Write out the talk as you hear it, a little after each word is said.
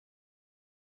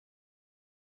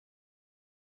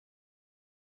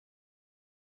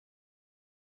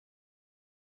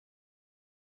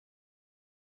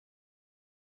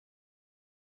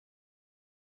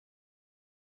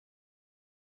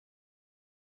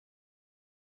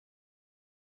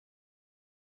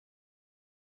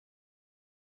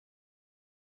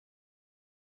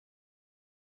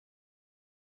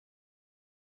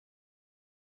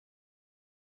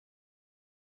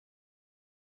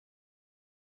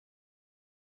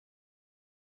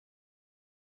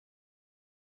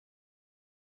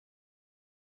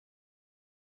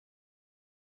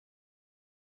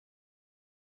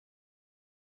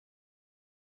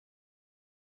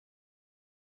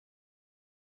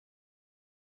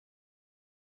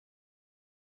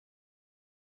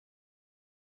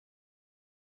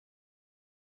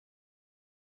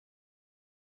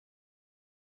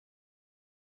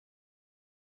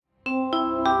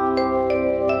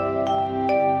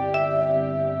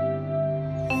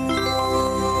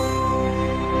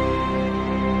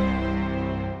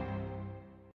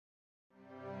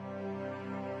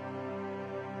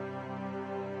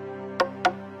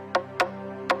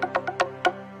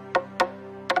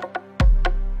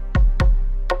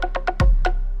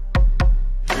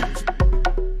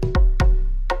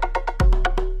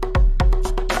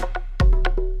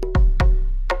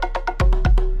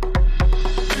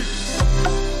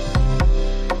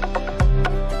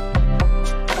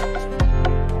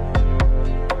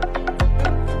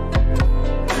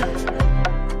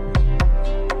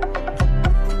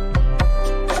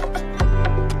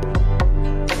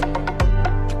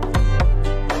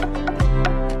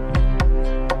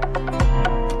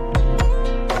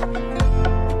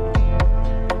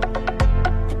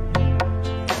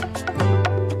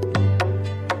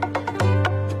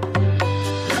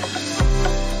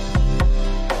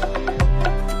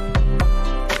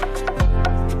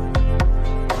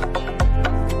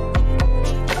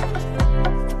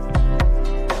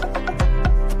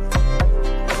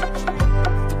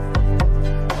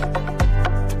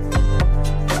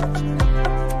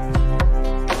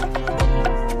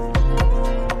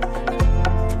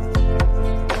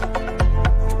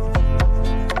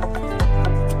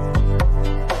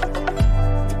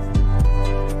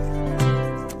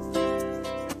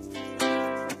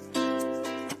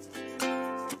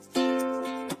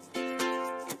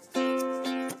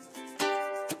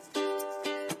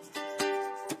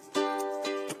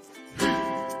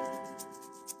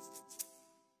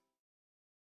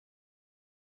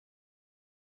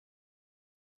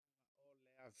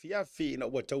fiafi na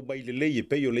ua tau mai le e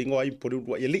pei o le ingoa imponu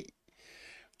ua ili.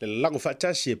 Le lango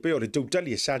fatasi e pei o le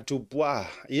tautali e santu pua.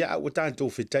 Ia ua tantou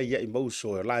fitai ia i mauso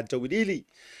o la tau idili.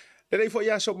 Le reifo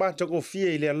ia so mātango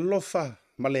fie i le alofa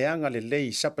ma le anga le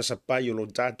lei sapa sapai o lo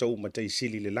tātou matai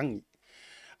sili le langi.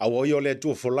 Au oi o le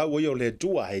atua folau oi o le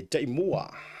atua he tai mua.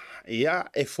 Ia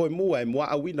e foi mua e mua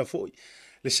awina foi.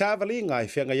 Le savalinga e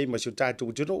whianga iei masio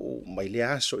tātou tino mai le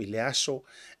aso i le aso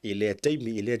i le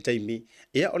taimi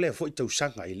ia o le foi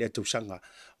tausanga i le tausanga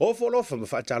o folofa ma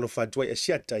whaatalo whaatua i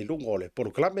asiata i lungo le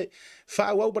poroklame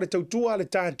whaau au ma le tautua le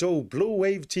tātou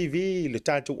Bluwave TV le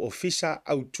tātou ofisa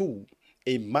au tū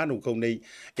e manu kau nei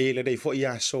e le nei foi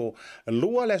aso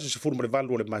lua le aso se fulu ma le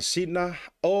valu le masina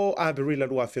o aberila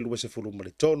lua whelua se fulu ma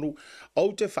le tonu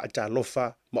o te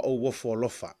whaatalofa ma o wofo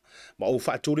lofa ma o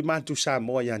whaaturi mantu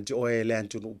Samoa yanti o e le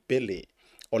antunu pele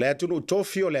o le antunu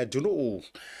tofi o le antunu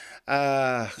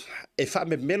e wha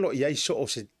melo i aiso o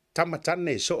se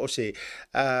tamatane so o se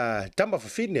tama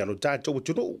whawhine alo tātou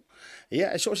tunu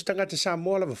ia e so se tangata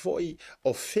Samoa lava foi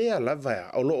o fea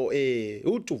lava o lo e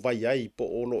utu vai ai po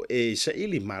o lo e sa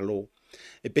ili malo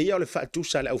e pe ia o le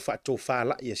whaatusa le au whaato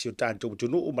whala ia si o tātou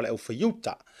tunu ma le au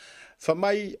whaiuta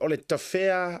whamai o le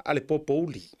tawhea a le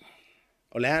popouli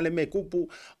o le ale me kupu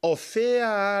o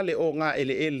fea le o ngā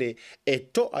ele e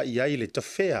toa i ai le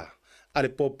tawhea a le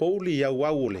popouli au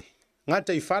aule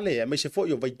ngata i fale e me se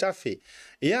foi o vaitafe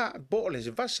ia bo le se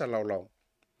vasa lau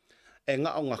e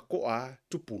ngā o ngā koa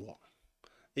tupulo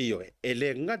iyo e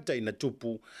le ngata ina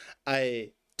tupu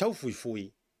ai tau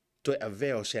fui to e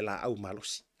veo se la au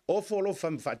malosi o folo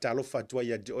fam fatalo fatua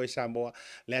ia o Samoa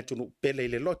le atunu pele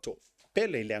le loto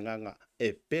pele le nganga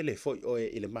e pele foi o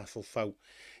e le mafo fau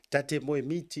tate moe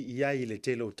miti ia i le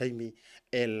telo taimi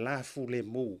e lafu le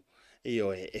mu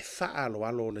iyo e faalo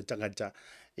alo na tangata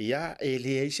ia e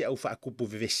le eise au whaakupu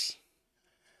vevesi.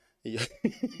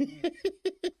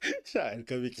 Sa el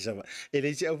kawiki sama. E le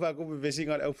eise au whaakupu vevesi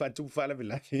ngā au whaatupu whaala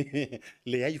vilawe.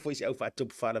 Le ai fo ise au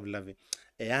whaatupu whaala vilawe.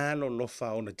 E alo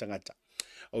lofa o na tangata.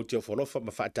 O te ofolofa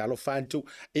ma whaatalo whaantu.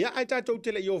 Ia ai tātou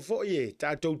te le i o fo ie,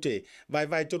 tātou te.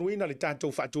 Vai tonuina le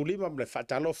tātou whaatu lima ma le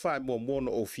whaatalo wha mua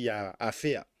mono o fia a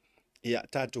fea. Ia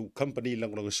tātou company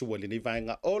lango sua le ni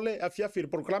vaenga ole a fiafi le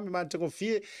proklame mātango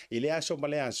fie i le aso ma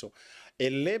le aso. E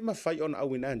le mawhai on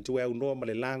au inantu e au noa ma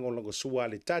le lango lango sua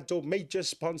le tātou major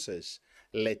sponsors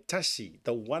le Tasi,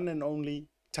 the one and only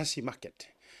Tasi Market.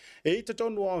 E i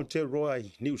tatonu o te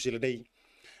roi New Zealand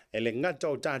e le ngata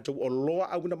o tātou o loa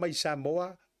au na mai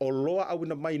Samoa o loa au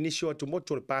na mai nisio atu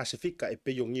moto le Pasifika e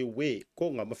peyo ngiwe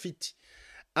konga mawhiti.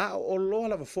 A o loa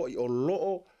lava foi o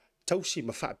loo tausi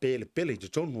ma wha pele te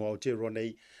tonu o te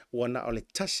ronei wana o le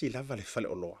tasi lava le fale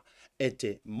o loa. E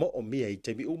te mo o mia i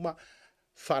te mi uma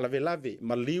whalave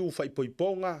ma liu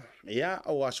whaipoiponga ea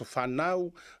o aso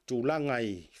whanau tūlanga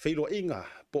i whailo inga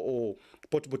po o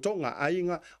potupotonga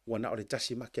ainga wana o le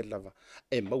Tasi Market lava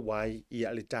e mawai i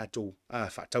a le tātou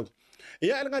whatau.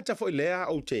 Ia e ngata fo i lea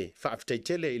o te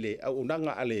whaafteitele i le au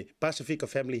unanga a le Pacific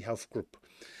Family Health Group.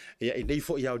 Ia i nei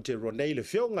fo i au te ronei le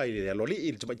whionga i le aloli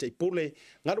i le tumaita i pule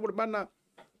ngaro mo mana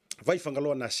vai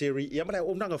whangaloa na seri ia mara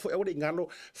o nanga fo e ore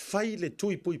ngalo fai le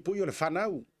tui pui o le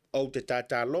whanau o te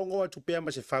tata longo atu pea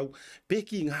ma se fau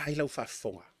peki ngā i lau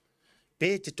whafonga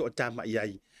pe te to tama i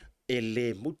ai e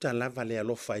le muta lava le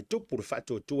alofa e tupu le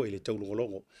whato tua i le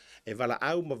taulongolongo e vala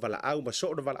au ma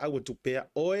so vala au atu pea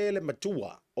o e le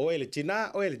matua o e le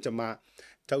tina o e le tama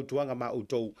tautuanga ma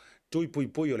utou tui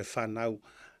pui o le whanau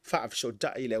whaafiso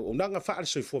da i leo unanga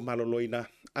whaariso i fua maloloina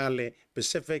ale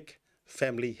Pacific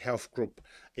Family Health Group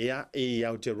ia i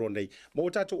au te ronei mo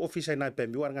tātou ofisa i nai pe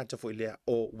miwa ngata fo i lea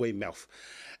o Weymouth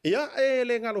ia e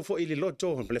le ngalo fo i li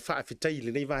loto le whaafitai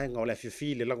le nei vaenga o le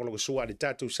fifi le langolongo sua le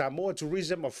tātou Samoa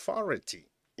Tourism Authority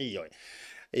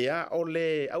ia o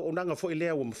le au unanga fo i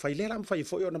lea o mawhai lea mawhai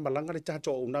fo i o na malanga le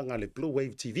tātou unanga le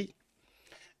Bluwave TV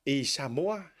i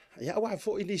Samoa ia wa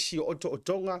fo i nisi o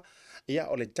otonga ia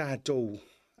o le tātou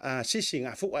sisi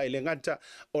ngā fua i le ngata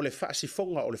o le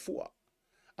whaasifonga o le fua.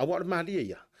 Awa le malia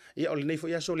ia. Ia o le neifo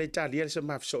ia so le talia le sa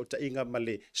mafso ta inga ma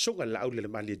le sunga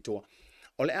Laaulialemalietoa.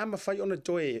 O le ama whai ona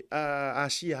toe a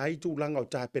sia haitu langa o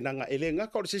tāpenanga e le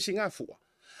ngaka o le sisi ngā fua.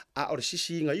 A o le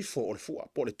sisi inga ifo o le fua.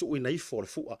 Po le tuu ina ifo o le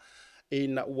fua. E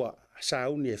na ua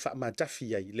sauni e wha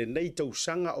matafi ai. Le nei tau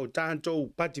sanga o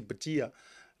tātou patipatia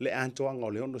le antoanga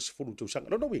o le ono sifuru tu sanga.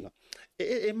 Rono winga.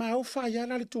 E mau whai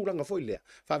ala le tūranga fo i lea.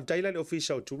 Whaamtaila le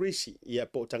ofisa o turisi. Ia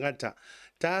po tangata.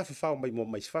 Tā whawhau mai mo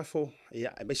mai sfafo.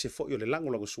 Ia e mai se fo i o le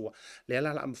langolango sua. Le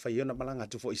alala am whai ona malanga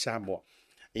tu fo i Samoa.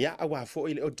 Ia awa fo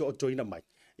i le oto ina mai.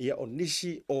 Ia o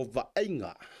nisi o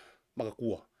vaenga.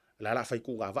 Makakua. Le ala whai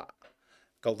ku ngā va.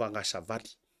 Kau va ngā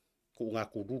savari. Ku ngā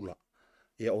kurula.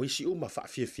 o isi uma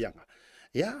whaafiafianga.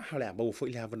 Ia, hale mau fo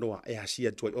ile havanoa e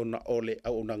hasia tuai ona ole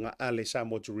au ona nga ale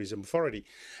Samoa Tourism Authority.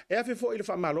 E a fo ile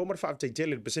whaamalo ma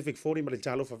whaaftaitele Pacific 40 ma le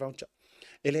talo voucher.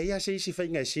 Ele ia se isi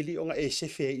whainga e sili o nga e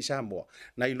sefe i Samoa.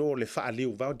 Na ilo le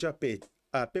whaaliu voucher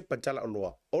pe patala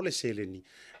oloa o le seleni.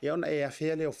 Ia ona e a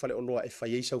whele o whale oloa e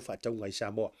whai eisau whaataunga i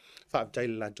Samoa.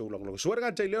 Whaaftaile la tau longo.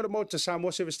 Suaranga te leo le Maota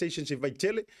Samoa Service Stations i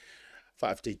Vaitele.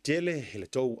 Whaaftaitele hele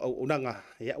tau au unanga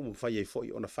ia whai e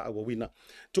foi ona whaawawina.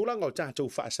 Tūlanga o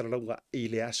tātou whaasaralaunga i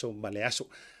le aso ma le aso.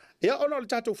 Ia ona le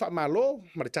tātou whaamalo,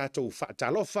 ma le tātou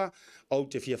whaatalofa, o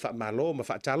te fia whaamalo, ma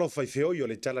whaatalofa i whioi o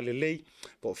le tala le lei,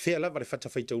 po whea lava le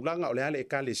whatawhaitaulanga o le ale e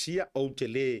kālesia o te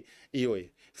le ioe.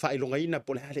 Whailonga ina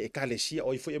po le ale e kālesia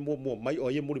o i whai e mua mai,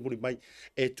 o i muri mai,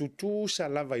 e tutu sa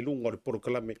lava i lunga o le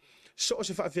porokalame. So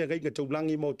se whaafea gainga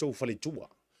taulangi mo tau whaletua.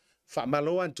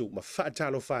 Whaamalo antu, ma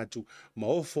whaatalo whātu, ma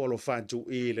ofolo whātu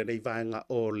i le nei vaenga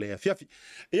o le fiafi.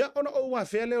 Ia, ona o wa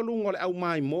whea leo lunga o le au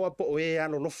mai moa po o e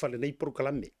alo lofa le nei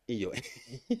porokalame. Iyo.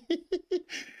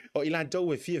 O ilan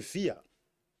tau e fia.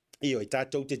 Iyo, i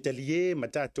tātou te talie, ma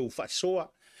tātou whasoa.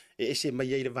 E se mai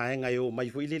e le vaenga o mai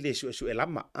hui le su e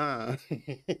lama.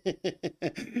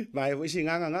 Mai hui si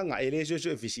nganga, e le su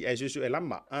e fisi, e su e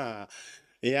lama.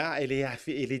 Ia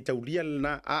ele taulia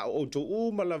na a o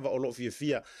to malava o lo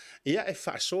fia ia e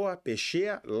fasoa pe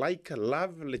share like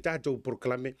love le tatou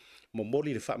proclame mo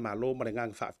moli le fa malo ma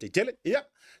nga fa te tele ia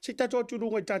si tatou tu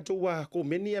lunga tatou wa ko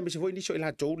meni a me se foi ni so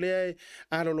ila to le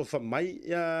a lo fa mai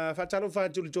ia fa talo fa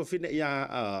tu to fine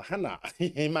ia hana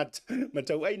mat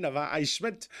tau ai na va ai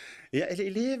Schmidt ia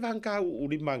ele vanka u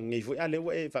li mangi foi ale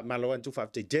we fa malo tu fa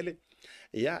te tele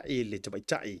ia le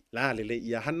tabaitai la le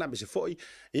ia hana me se foi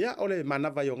ia ole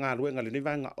manava yo nga luenga le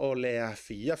nivanga ole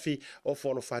afi o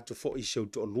folo fatu foi se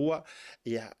to lua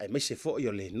ia me se foi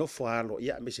ole no foalo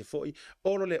ia me se foi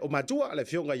ole o matua le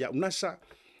fionga ia unasa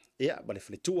ia ma le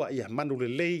fletua ia manu le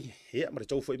lei ia ma le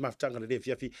tau foi maftanga le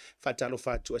fiafi fatalo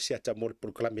fatu asia ta mor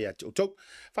proclame at to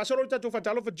fa solo tatu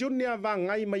fatalo fa junior va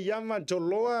ngai mai yama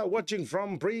toloa watching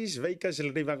from breeze vekas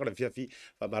le nivanga le fiafi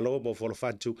fa malo mo folo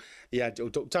fatu ia to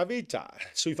tavita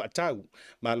sui fatau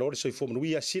ma lo sui fo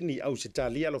mnuia sini au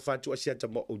sitalia lo fatu asia ta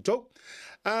mo to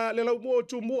le lau mo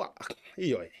tu mo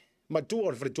io ma tu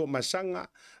o freto masanga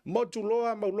mo tu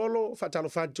loa maulolo fatalo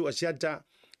fatu asia ta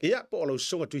ia po lo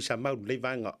songa tu sa mau le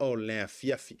vanga o le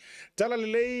fiafi tala le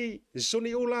lei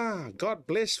suni ula god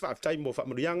bless fa time mo fa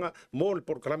murianga mo le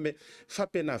proclame fa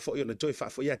pena fo yo na toi fa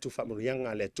fo ya tu fa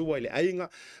murianga le tu ile ainga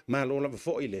ma lo la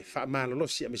fo ile fa ma lo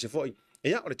si me se fo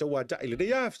ia o le tau ata ile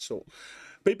dia so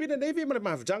Pepina Navy ma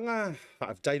mafjanga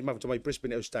fa ma mai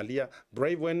Brisbane Australia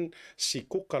Braven si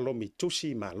kukalomi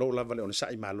tusi ma lo la vale on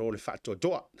sai ma lo le fa to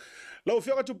doa lo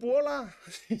fioga tu puola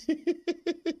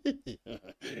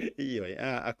io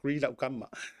agree la kama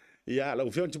ia lo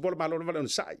fioga tu puola ma lo vale on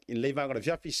sai in le vanga le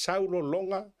fiafi saulo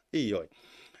longa io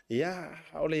ia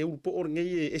ole u po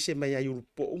ngai ese mai ai u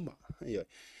po uma io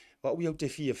wa u te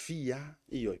fia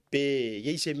io pe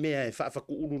ye se me fa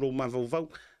ku ulu lo ma vau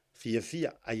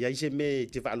fia ai se me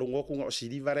te va longo ku ngo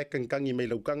sili vare kankangi me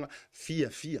laukanga fia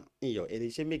io e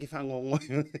se me ke fa ngo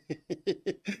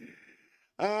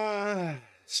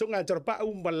sunga torpa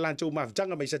balanto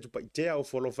mafjanga mai satu paitea o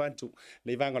folo fantu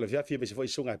le vanga le fia me se foi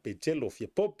sunga petelo fia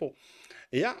popo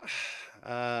ia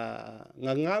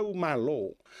ngangau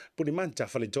malo puni manta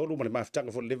fale tolu ma le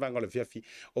mafjanga fo le vanga le fia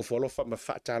o folo fa ma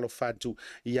fata lo fantu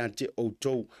ia te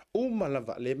auto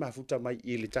lava le mafuta mai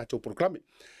i le tato proclame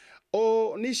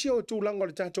o nisi o tūlanga o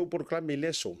le tātou proclame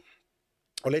leso.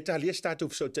 O le talia tātou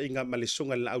fiso te inga ma le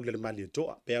sunga le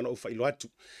Laaulialemalietoa, pe ana ufa ilo atu,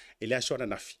 e le aso ana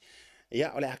nafi.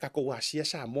 Ia o le akako wasia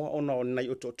Samoa ona o nai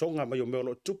o totonga mai o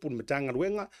meolo tupu ni matanga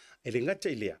ruenga, e le ngata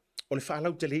ilea. O le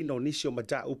whaalau te leina o nisi o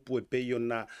mata upu e peio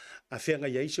na a whianga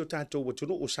ia isi o tātou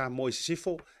watunu o Samoa i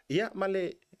sifo, ia ma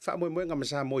le whaamoemoenga ma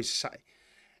Samoa i sisai.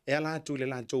 E ala atu le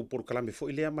lātou proclame fo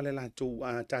ilea ma le lātou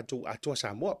tātou atua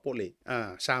Samoa po le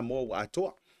Samoa wa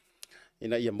atua.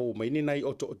 Ina ia mo mai ni nai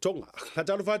o tonga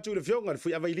hatalo fatu le fionga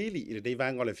fu availili ile dei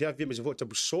vanga le fia me se fo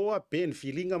tabu soa pen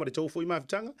feelinga ma le tofu i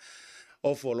mafutanga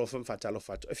o fo lo fam fatalo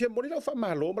fatu e fia mo ni fa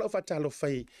malo ma fa talo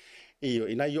fai io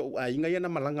ina io inga ia na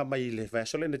malanga mai le va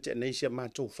sole na te nei sia ma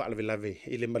to fa le lave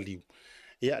ile maliu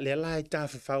ia le la ta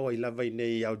fa i lava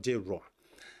nei au de ro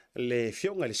le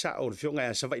fionga le sa o le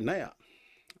fionga sa vai naia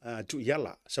tu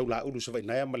yala sa la ulu sa vai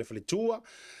naia ma le fle tua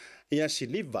ia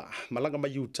siliva malanga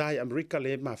mai utai America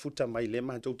le mafuta mai le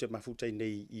matou te mafuta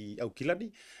nei i au kilani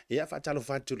ia fa talo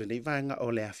fatu le nei vanga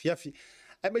o le afiafi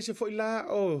ai mai se foi la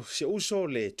o se uso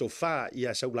le tofa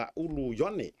ia saula ulu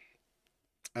yone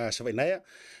sa venaia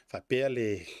fa pe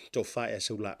le tofa ia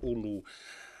saula ulu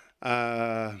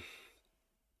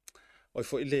o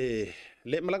foi le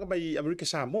le malanga mai America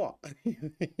Samoa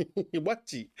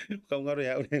wati ka ngaro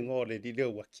ya le ngore di le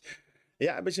waki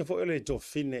ya be se fo le to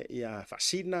fine ya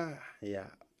fascina ya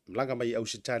malanga mai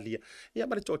Australia ya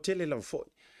ma to tele la fo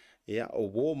ya o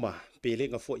woma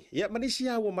pelenga fo ya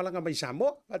manisia wo malanga mai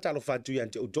Samoa atalo fatu ya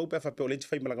o to fa pe o le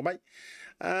fai malanga mai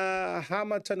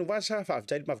hama tanu vasa fa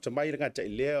tai ma mai nga te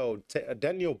leo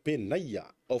Daniel Penaya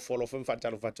o follow from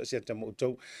fatalo fatu se te mo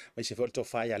to mai se fo to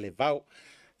fa ya le vau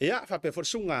ya fa pe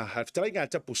forsunga haftaringa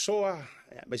tapu soa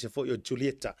ya me se fo yo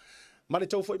Julieta male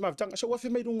tau fo ma tanga so wa fe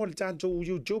mai dungo le tanto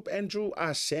YouTube Andrew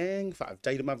Aseng fa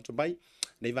tai ma to mai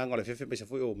nei vanga le fe me se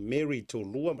fo yo Mary to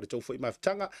lua male tau fo ma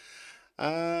tanga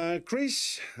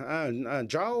Chris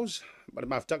Giles male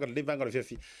ma tanga le vanga le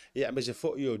fe ya me se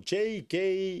fo yo JK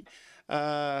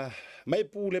mai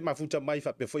pu le mafuta mai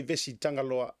fa pe fo vesi tanga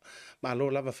loa ma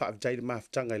lo lava fa tai ma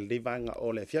tanga le vanga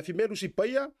o le fi meru si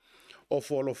paia o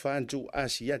folo fantu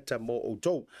asiata mo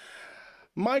oto.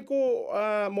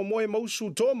 Michael momoe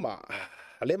mausu toma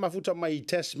le mafuta mai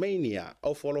Tasmania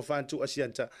o folo fantu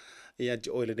asiata ia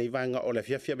o le neivanga o le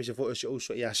fiafia me se fo o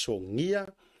so ia songia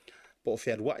po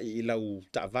ferwa I lau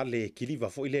ta vale kiliva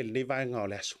fo ile le neivanga o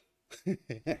le aso.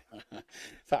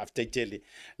 Fa aftetele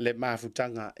le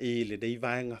mafutanga I le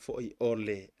neivanga fo o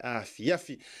le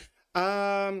afiafi.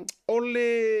 O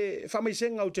le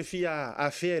famaisenga o te fia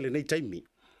afea le nei taimi.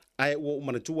 Ai o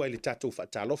manatua ile tatou fa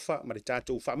talofa ma le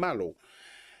tatou fa malo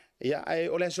ia ai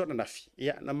ole sona nafi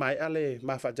ia na mai ale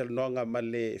ma fa jalonga ma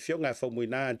le fionga fa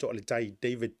muina to le tai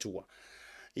David tua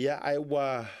ia ai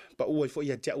wa pa u fo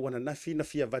ia tia wana nafi na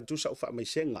fia vantusa o fa mai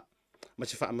senga ma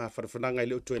se fa ma fa fananga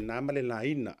ile to na ma le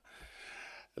laina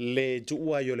le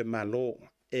tua yo le malo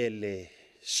ele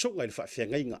sunga ile fa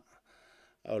fianga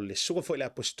o le sunga fo le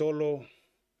apostolo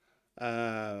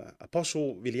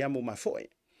apostle William Mafoe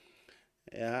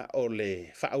ya o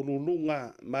le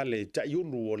faululunga ma le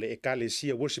taiulu o le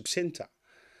Ecclesia Worship Center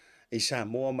I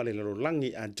Samoa ma le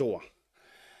lolangi a toa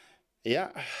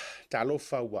ya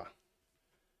talofa wa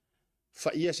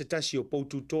fa ia se tasi o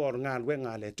poutu toa ngā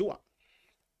luenga le tua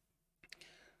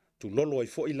tu lolo I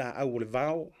fo ila au le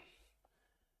vao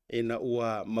ena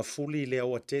ua mafuli le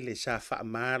o tele sa fa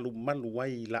malu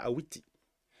maluai la awiti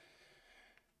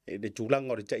e de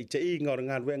tulanga o le tai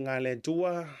ngā luenga le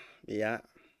tua ya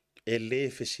ele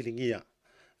fesilingia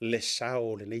le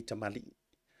sao le nei tamali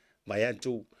mai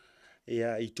atu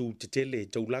ia I tu tetele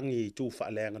taulangi I tu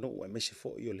faalenga no e mese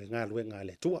fo I le ngaluenga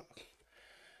le tua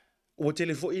o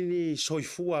telefo ini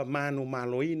soifua manu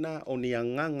maloina o ni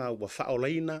anganga ua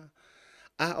faolaina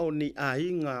a o ni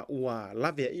ainga ua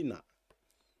laveaina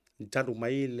taru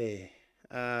mai le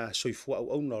soifua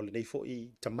au no le nei fo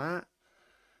I tama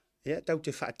ia tau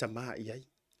te fa tama iai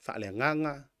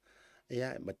faalenganga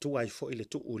ia matua I fo ile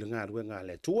tu le ngaluenga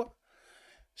le tua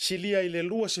silia ile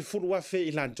lua se fulu afe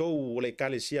I lantou o le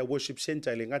Ecclesia Worship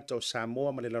Center ile ngata o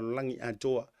Samoa ma le lalolangi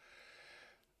atoa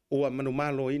o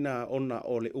manumalo ina ona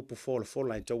o le upu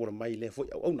fola I tau mai le fo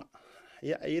ona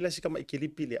ia ile sika mai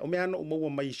kilipi le o me ano mo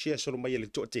mai share solo mai le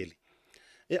totele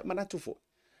ia manatu fo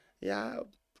ia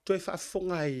toi fa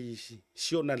fonga I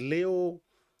siona leo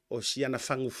o siana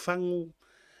fangu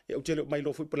ia o tele mai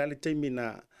lo fo pola le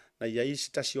temina na ia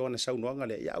isi tasi ona saunoanga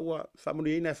le ia ua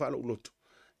whamuni ina wha alo lotu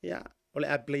ia ole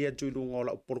a playa tuilunga o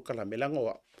la uporukala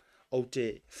melangoa o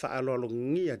te whaaloalo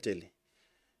ngia tele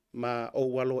ma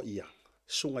o walo ia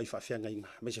sunga I whawhianga inga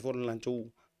me se whona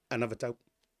lantou anavatau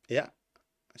ia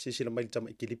sisila mai tama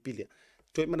I kilipilia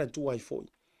toi mana tua I foi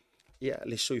ia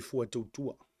le soifua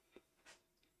tautua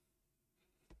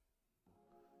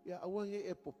ia awange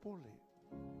e popole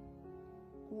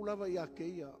kulava ia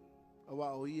keia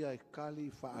awa o ia e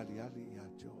kali faaliali ia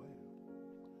joe.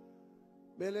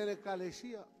 Belele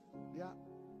kalesia ya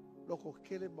loko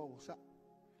kele mausa.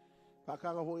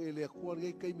 Pakanga ho ele kuar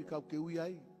ngai kai mi kau ke ui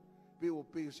ai. Pe o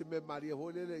pe se me Maria ho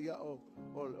ele ya o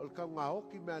ka ngao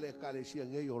ki me le kalesia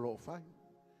ngai o lo fai.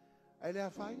 Ai le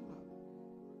fai ma.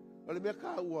 O le me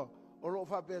ka ua o lo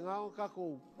fa pe ngao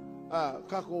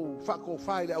kako fa ko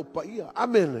fai le au pa ia.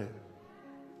 Amen.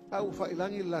 Au fa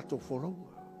ilangi la to foronga.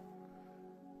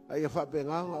 Ai fa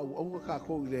benga o ka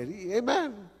ko ileri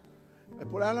amen e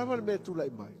por ala mal me tu lai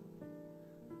mai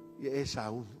ye e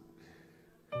saun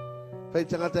pe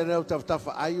tanga tena o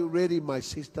tafa are you ready my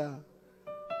sister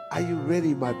are you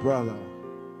ready my brother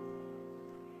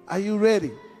are you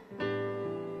ready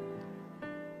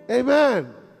amen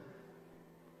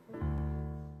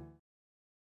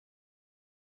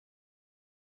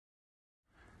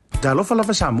Talofa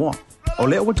lava Samoa o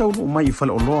le o tau mai I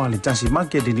fale o loa le Tasi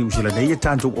Market I New Zealand e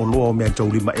tantou o loa o mea tau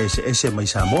lima ese mai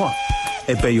Samoa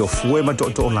e pe o fue ma to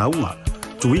o launga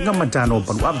tuinga matano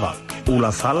panuava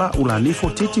ula fala ula nifo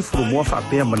titi furumua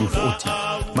whaapea manifo oti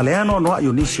Maleano no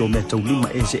ayunisio me tau lima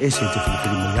ese te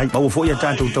filipili mo yai. Mau fo ya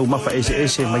tātou tau mafa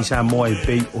ese mai Samoa e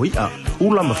pei o ia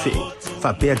ula mawhi.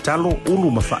 Whapea talo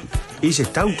ulu mawhai. Ise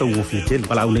tau tau o fietele.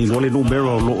 Pala unei lole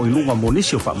numero lo o ilunga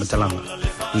monisio wha matalanga.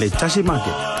 Le Tasi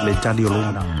Market, le tali o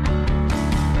longa.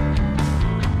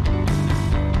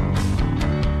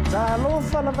 Sa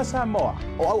alofa lava Samoa.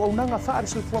 O au au nanga whaare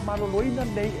sifua maloloina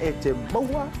nei e te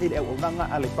maua i au au nanga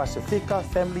ale Pacifica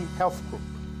Family Health Group.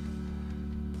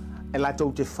 E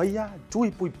lātou te whaia,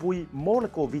 tui pui pui, mō le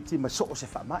COVID ma so o se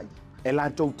whamai. E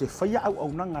lātou te whaia au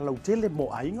au nanga lau tele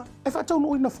mō ainga. E whatau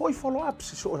no ina foi follow-up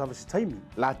se so o lawa se taimi.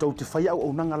 Lātou te whaia au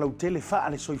au nanga lau tele wha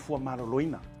ale soifua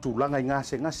maroloina. Tūlanga i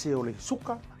ngase o le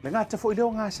suka, le ngā te foi leo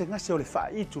ngase o le wha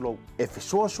i tulou. E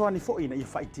whesoa ni foi na i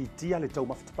whai titia le tau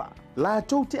mawhitapa.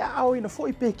 Lātou te ao ina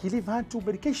foi peki li vantu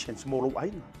medications mō lau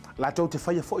ainga. Lātou te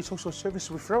whaia foi social service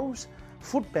referrals,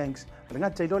 food banks, le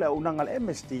ngā te ilole au nanga le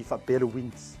MSD wha Better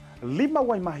Wins. Lima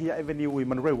Waimahia Avenue i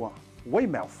Manrewa,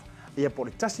 Weymouth, ia po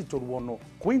le tasi toruono,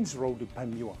 Queens Road i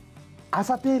Paimua. A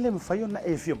whapele me whaio na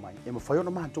e fio mai, e me whaio na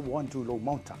mato wantu lo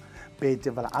Maota, pe te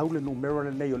wala au le numero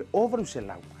le nei o le overu se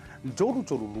lau, Joru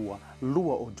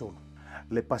lua o Joru.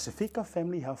 Le Pacifica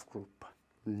Family Health Group,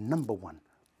 #1.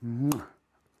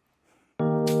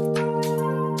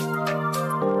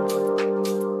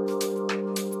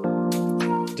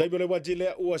 Taimi le wati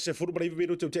lea ua se furu maraivi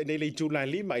minutu te nei le tūla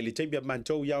lima i le taimi a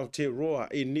mantou iau te roa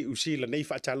i ni usila nei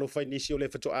whaatalo whai nisi o le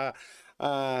whato a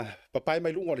papai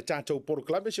mai lunga o le tātou poro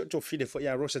klame si o tō whine fo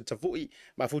ia Rosa Tavui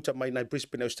ma futa mai nai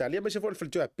Brisbane, Australia, mai se fo le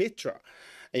whato a Petra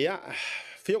ia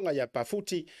whionga ia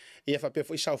pafuti ia whapea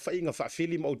fo i sau whainga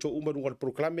whaafili ma o tō umaru o le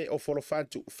proklame o wholo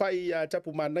whatu whai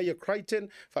tapu manai a Crichton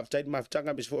whaaftaini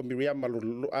mawhtanga me se fo Miriam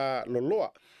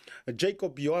Loloa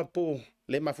Jacob Yoapo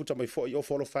le mafuta mai foi o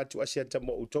folo fatu asia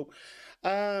tamo utou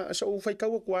so fai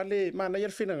kau ko ale mana ia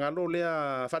fina ngalo le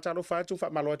fatalo fatu fa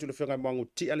malo atu le fenga mangu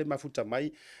ti ale mafuta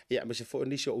mai ia me se fo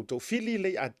ni so utou fili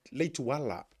le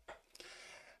tuala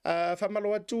fa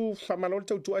malo tu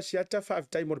asia ta fa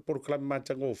tai mo proclam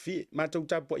matango fi matou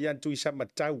tapo ia tu isa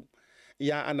matau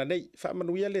ia ananei fa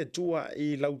manuia le tua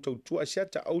i lautou tu asia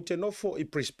ta o te nofo i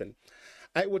Brisbane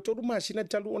ai o todo masina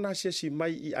talu ona sia si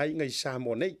mai i ai ngai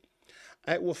Samoa nei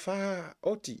ai ua wha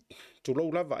oti tu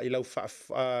lau lava i lau wha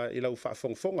fonga i lau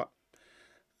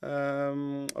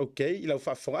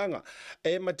wha fonganga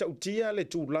e matautia le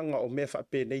tūlanga o mea wha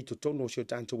pēnei tu tono si o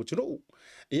tātou tino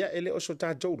ia ele o so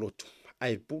tātou lotu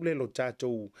ai pule lo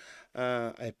tātou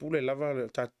ai pule lava le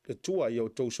tua i o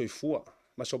tau soifua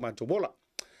ma so mātou bola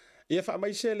ia wha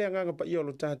mai se le anganga pa i o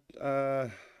lo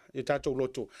tātou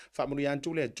lotu wha munu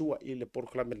antu le tua i le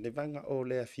porklame le vanga o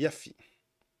le afiafi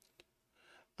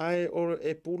ai o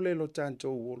e pule lo tanto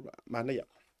mana ia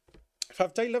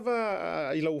whaftai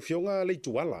lava i lau fionga le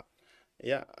tuala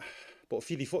ia po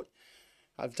fili foi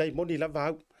whaftai moni lava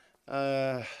au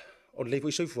o le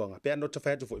foi soifuanga pe anota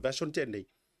whaatu foi vason tenei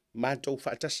mātou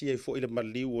whaatasi e foi le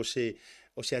maliu o se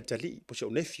atali po se o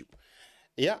nephew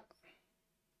ia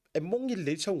e mongi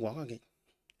le saunga ngai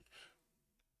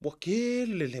wa ke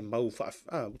le mau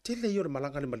te le yo le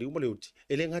malanga le maliu maleuti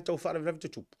ele ngata o whaara vila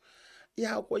tupu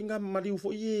ia ko inga mariu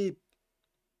fo ye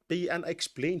pe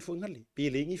unexplained fo ngali pe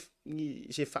lengi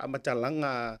se fa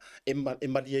matalanga e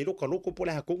mariero ka loko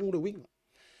pole ha kongu le winga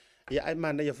ia ai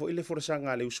mana ia fo ile for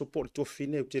sanga le support to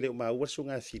fine te le ma waso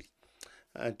nga fili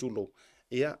tulo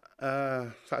ia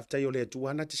fa tai ole tu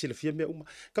ana te sile fia me uma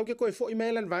ka ke ko fo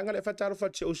email vanga le fa taro fa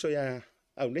se uso ya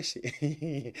au nesi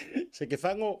se ke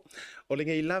fango o le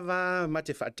ngai lava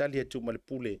mate fatali e tu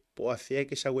malpule po a fe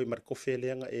ke sa we marco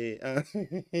felenga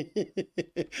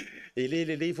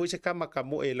le foi se kama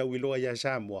kamo e la wilo ya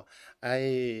Samoa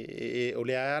ai o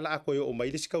le ala ko o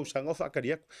mai dis ka usanga fa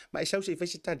karia mai sa se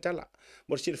fese tantala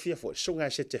mo se fia fo sunga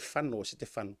se te fano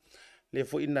le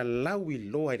fo ina la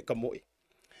wilo ai kamo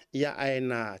ia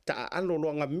aina ta alo lo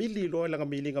nga mili lo nga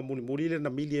mili nga muli le na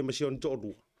mili e masion to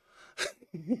du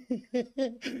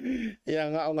ia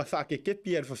nga o nga whake ke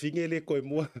pia fa finge le koe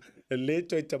mua le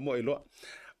toi ta mo ilo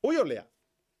uyo lea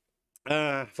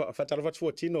whatara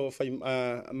watu tino fai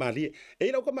mali e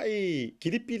ina ko mai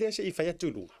kiripi le se i fai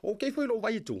atulu o kei foi lo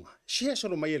vai tu sia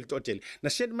solo mai el totel na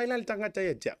sen mai la tanga ta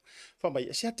e tia fa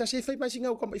mai sia ta se fai mai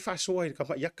singa ko mai fa so ai ka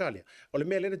ya kale o le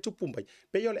mele tupu mai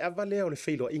pe yo le avale o le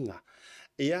feilo inga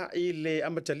ia i le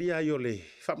amatalia yo le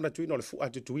famna tuino le fu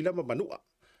atu tuila ma manua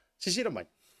sisira mai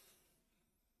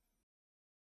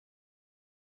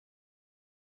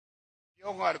Yo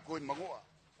ngar ko magua.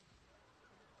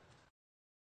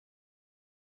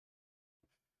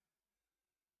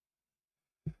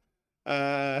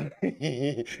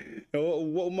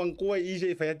 o mangkua i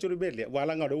se fa tu bele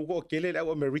wala nga ro ko kele la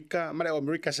America ma la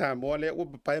America Samoa le o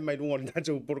pa mai ngol na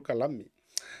tu por kalami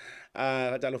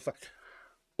talo fa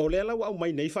o le la wa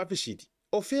mai nei fa pesiti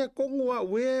o fe ko ngua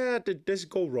where did this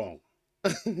go wrong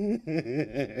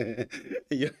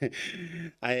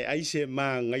ai se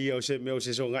manga i o se me o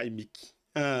se so nga imiki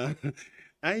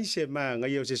ai se manga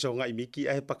i o se so nga imiki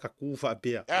ai pakaku fa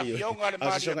pea a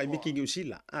se so nga imiki ni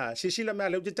usila se sila me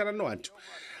le te tala no antu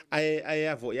ai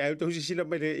avo ai to si sila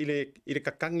me ile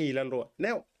kakangi la lo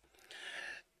neo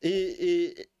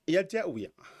ia te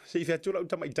uia se i fetula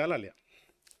utama itala le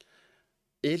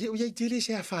ele uia i tele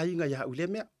se a fainga ya ule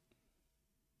me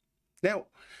neo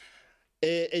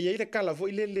ia ile kala fo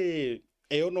ile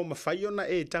e ono mafai ona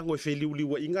e tango e feliuli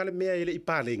wa inga le mea ile i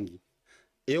palengi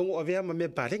e ongo avea ma me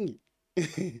palengi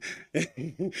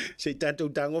se tatou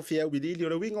tango fia wili ili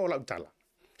ora winga o la utala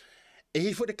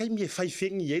e fo de kai mi e fai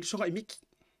fengi e so ga imiki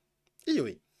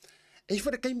ioi e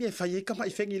fo de kai mi e fai e kama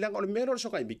i fengi langa o le mero so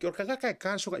ga imiki o kanga kai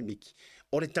ka so ga imiki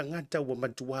o le tangata ua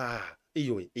matua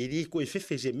ioi e li ko e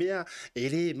fefe se mea e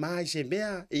le mai se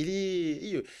mea e li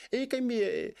ioi e kai mi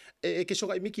e ke so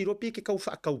ga imiki ropi ke kau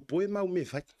fa kau poe mau me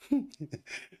fai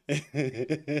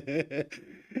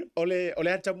ole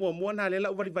ata mua na le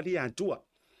la uvali vali antua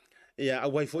ia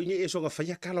awai fo inge e so nga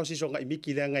faia kala si so nga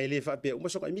imiki le nga ile fa pe uma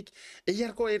so nga imiki e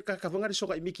ia ko e ka vanga so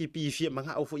nga imiki pi fia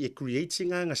manga o fo e create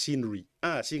singa nga scenery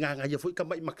singa nga ia fo ka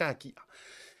mai makaki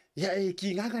ia e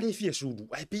ki nga le fia sudu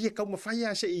ai pi e ka ma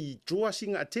faia se i draw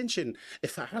singa attention e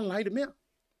fa highlight me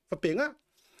fa penga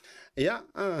ia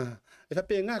e fa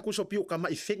penga ku so pi o ka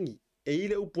mai fengi e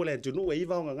ile upole tunu e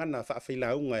iva nga na fa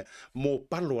faila unga mo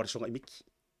palo so nga imiki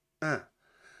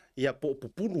ia po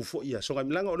pupulu fo ia so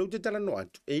ngamilanga o te tala no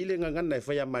atu e ile ngangana e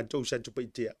faya matou sa tu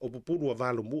paitea o pupulu a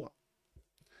valo mua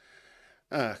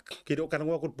ke do kana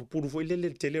ko pupulu fo ile le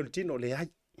tele o tino le ai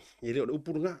ile o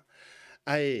upulu nga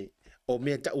ai o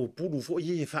me ta upulu fo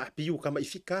ie fa piu kama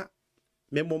ifika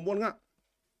me momo nga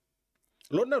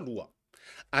lona lua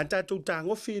anta tu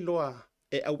tango filoa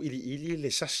e au ili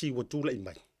le sasi wo tula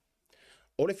imai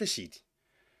o le fesiti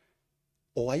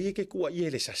o ai ke kua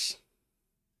ie le sasi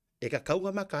e ka kaunga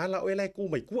makala o elai ku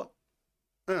mai kua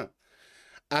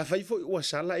a fai fo ua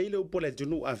sala ile upo le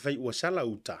tunu a fai ua sala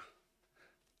uta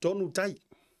tonu tai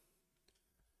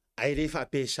ai le fa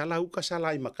pe sala uka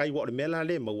sala i makai wa le mela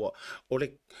le ma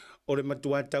o le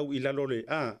matua tau i lalo le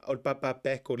o le papa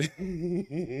pek o le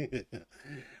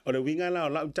o le winga la o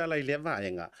la uta la i le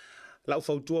vaenga la u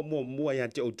fautua mua ya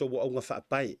te o tobo au nga fa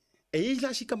pai e i la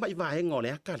si kama i vaenga o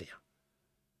le akalea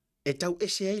e tau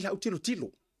ese ai la utilo tilo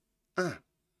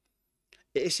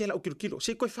e se la kilo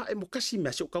se ko fa e mo kasi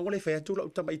me se ka ngole fa tu la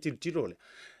utama itil tiro le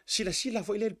sila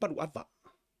fo ile el paru ava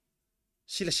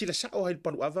sila sa o el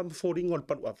paru ava mo foring ol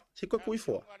paru ava se ko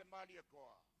fo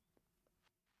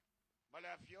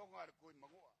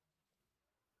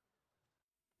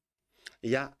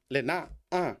ya le na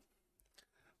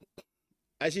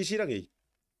ai si rangi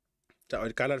ta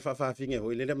o kala fa finge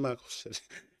ho ile ma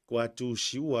kwa tu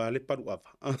siua le paru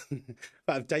ava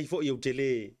fa tai fo eu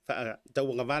tele fa tau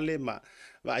nga vale ma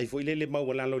va ai fo ile le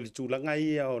mau la lo le tu langa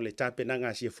ia o le tape na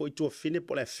nga si fo tu fine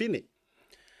po la fine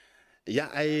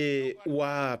ya ai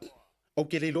wa o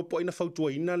ke le lopo ina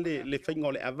fautua ina le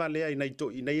fainga le ava le ina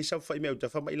ito ina isa fa me uta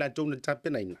fa mai la tu na tape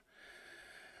na ina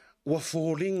wa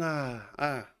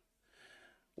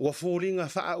folinga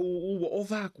fa u wa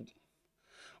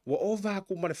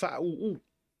ovaku ma le fa u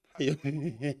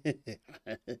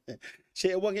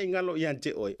se wange ngalo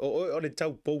iante o le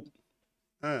tau pou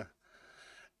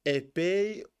e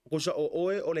pe ko so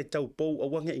o le tau pou o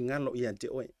wange ngalo iante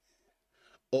o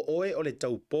le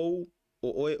tau pou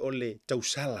o le tau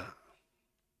sala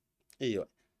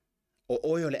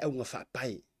o le au nga fa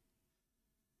pai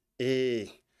e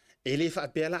le fa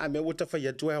pela a me wota fa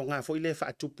ya tua nga fo ile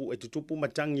fa tupu e tupu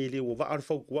matangi le wa ar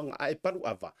fo kuanga ai paru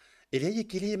ava e le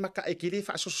kile maka e kile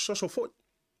fa so fo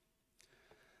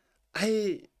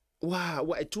ai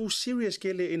wa too serious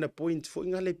kele in a point for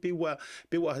ngale pe wa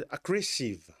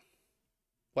aggressive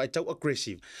wa tau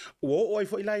aggressive o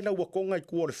fo ila wa konga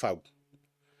ku le fau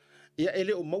ia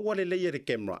ele o mau le le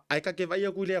camera ai ka ke vai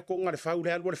ku le konga le fau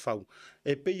le alwa le fau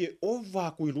e pe e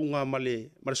over ku lunga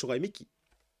male songa miki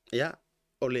ia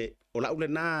ole ola ule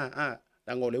na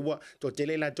ngole wa to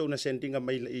tele la to na sendinga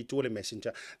mai i to le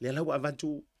messenger le la wa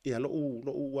avantu ia lo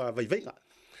wa vai venga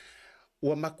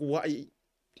wa maku wa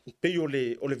pe o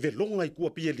le velonga i kua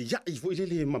pia li ia i vo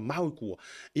ile mamau i kua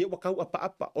ia wa kau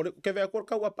apa o le ke ve ko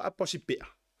kau apa si pe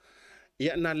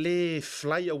ia na le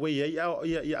fly away ia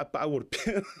apa au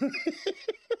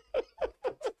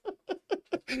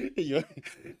ia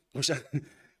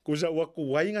kusa ua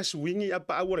kuaiga suigi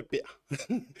apa au le pea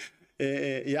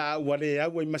ia ua le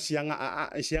au ai masiaga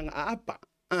aapa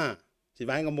si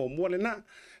vaega muamua lenā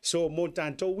so mo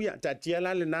tatou ia taatia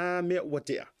la lenā mea ua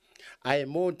tea ae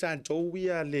mo tatou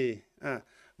ia le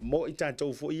mo i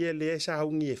tatou foʻi ia lea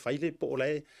saugi e fai le po o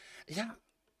lae ia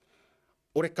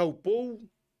o le kaupou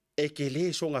e ke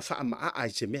lē soga faamaa ai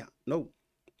se mea no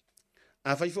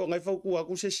a fai fo ngai fo ku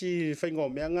aku se si fai ngo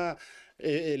meanga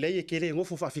le e kele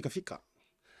ngofo fa fika fika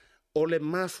o le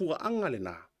mafua anga le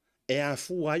na e a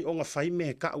fu ai o nga fai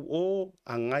me ka o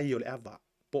a ngai o le ava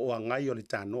po o a ngai o le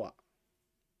tanoa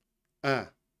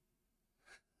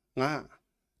nga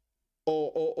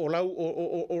o lau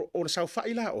o le sau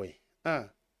fai la oi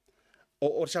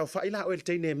o sau fai la o le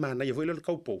teine mana ye vo le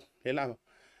kaupo he la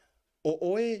o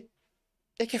oe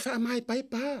e ke fa mai pai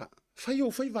pa fai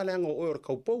o fai valang o le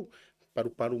kaupo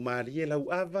paru marie lau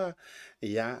ava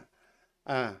ia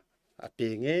a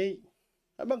pengei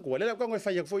abang ko le ko ngai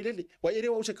fai foi le wa ere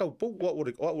o se kaupo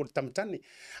o tamtani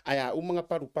aya o mga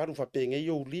paru fa pengei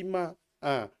o lima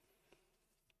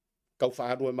kau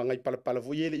fa ado mangai pala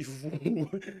foi ele ifu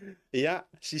ia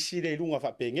sisi le lunga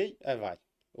fa pengei vai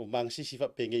o mang sisi fa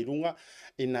pengei lunga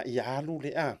ina ialu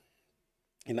le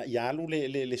ina ialu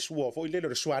le suo foi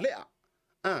le suale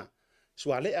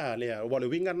suale le wa le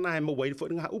winga na mo wai foi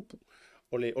nga upu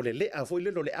ole le a foi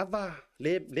le ava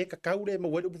le kakau le mo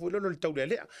wai upu foi le tau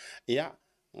le ia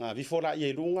vi fora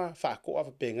ye lunga fa ko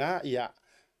a penga ia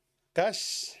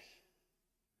kas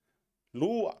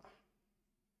lua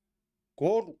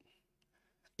koru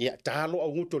ia talo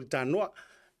au nguto le tanoa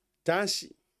tasi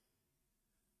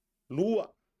lua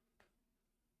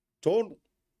tolu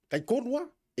kai korua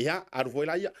ia aru foi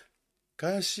la ia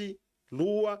kasi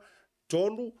lua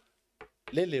tolu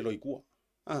le loikua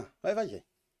vai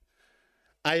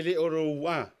ai le oro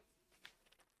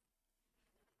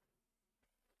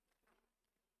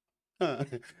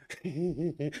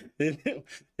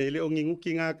ele o ngingu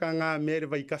ki nga mere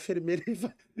vai kafe mere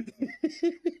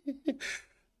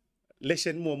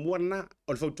lesen mo na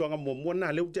o fautuanga mo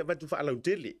na le te vatu fa la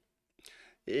utele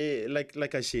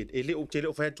like I said ele o tele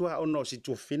o fatua o no si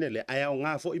tu finele ai o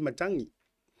nga fo i matangi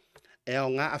e o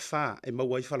nga afa e ma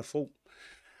wai fala fo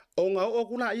o nga o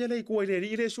kula ia le ku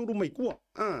ile suru mai ku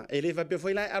ele va pe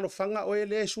foi la alo fanga o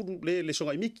ele suru le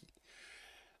songa miki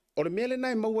o le mele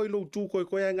nai mau ai lo tu ko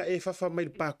nga e fafa mai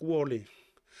pa ku ole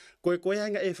ko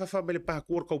nga e fafa mai pa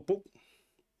ku ko po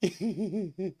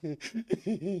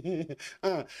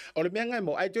o le mea ngai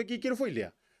mo ai to ki kiro foi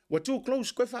le wa too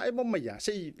close ko fa e mo mai ya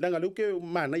sei langa lu ke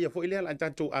mana ya foi le la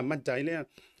tato a manta ile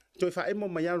to fa e mo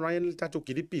mai ya Ryan tato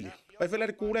ki di pili vai fa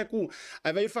le ku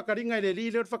ai vai fa karinga ile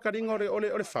li le fa karinga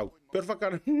ole fau per fa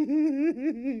kar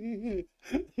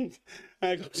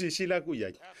ai ko si la ku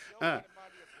ya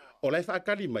o lai fa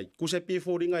kali mai ku se pi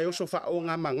fo ringa yo so fa o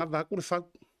nga manga va ku fa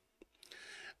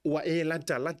wa e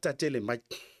lata tele mai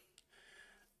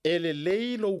ele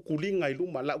lei lo kulinga i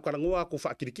luma la ukarangoa ko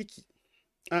fa kirikiki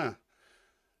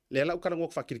le la ukarangoa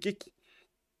ko fa kirikiki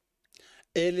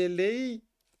ele lei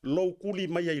lo kuli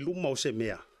mai i luma o se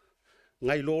mea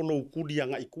ngai lo kuli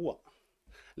anga ikua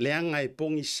le anga e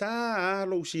pongi sa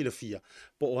lo silafia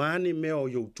po ani me o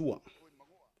yo tua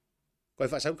ko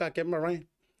fa sa ka camera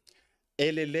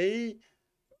ele lei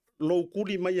lo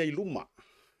kuli mai i luma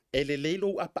ele lei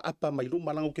lo apa mai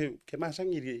luma lango ke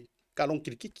masangi kalong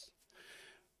kirikiki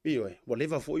Ioi, wa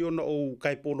leva fo yo no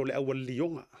kai polo le awal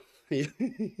lionga.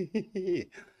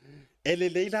 Ele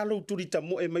leila lo turita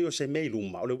mo e mai o se mei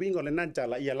luma. O le wingo le nanta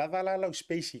la ia lava la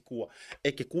space kua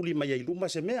e ke kuli mai ai luma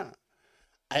se mea.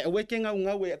 Ai awe ke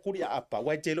ngau e kuri apa.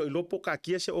 Wai telo i lopo ka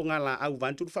kia se o ngala au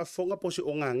vantur fa fonga po se o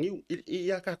ngangiu.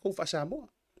 Ia ka kou fa Samoa.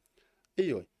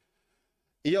 Ioi.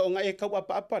 Ia o nga e kau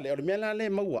apa le. O le mea la le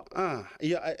maua.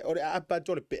 Ia o le apa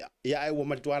to le pea. Ia e wa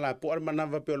matuala po al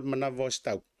manava pe o manava o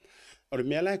stau. Ora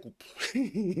mea lai kupu.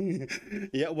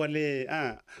 Ia wale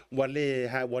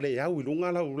hau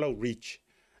ilunga lau reach.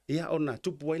 Ia ona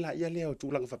tupu waila ia leo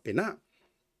tūlanga whapena.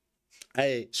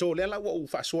 Ai, so lea lau au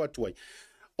whaasoa tuai.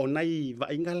 O nai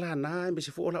wa ingala na me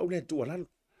se fo ola ule tua lalo.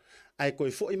 Ai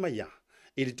koe fo ima ia.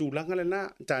 Ili tūlanga le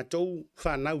na tātou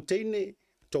whanau teine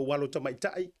tō walo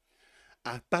tamaitai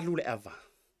a palu le ava.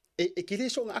 E kire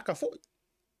so nga aka fo.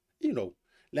 You know.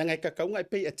 Lea ngai kakaunga e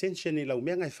pay attention i lau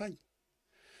mea ngai whai.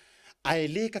 Ai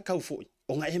le ka kau foi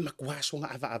o nga e makuaso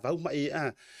nga ava ma e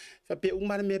fa pe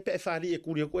uma me pe fali e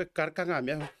kuri ko e karka nga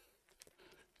me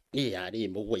e ari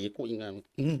mo we ko inga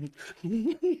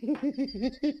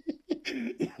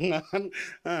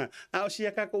o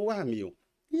sia ka ko wa mio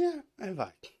ya ai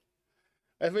vai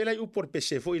ai vai lai u por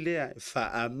pese foi le fa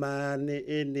amane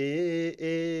ene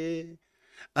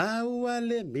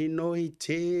Auale mino I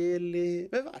tele.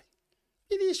 Me vai.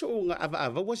 Ili so nga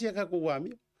ava wasi ka ko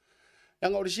wami.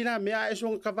 Nga orisina mea e so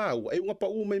nga kavau. E nga pa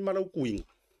u mai malau kuinga.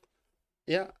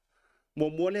 Ya. Mo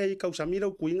mole I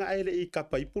kausamira kuinga ele I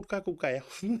kapa I pur ka ku kaya.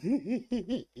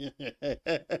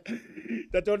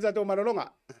 Tato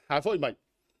malolonga. Ha foi mai.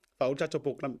 Fa uta to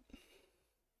program.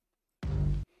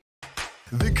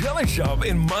 The Color Shop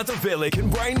in Maota can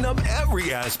brighten up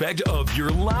every aspect of your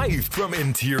life, from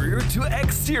interior to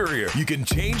exterior. You can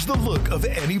change the look of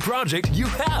any project you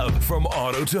have, from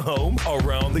auto to home,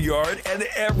 around the yard, and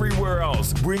everywhere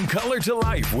else. Bring color to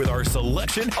life with our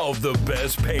selection of the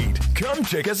best paint. Come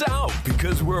check us out,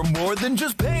 because we're more than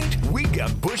just paint. We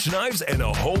got bush knives and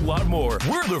a whole lot more.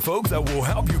 We're the folks that will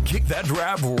help you kick that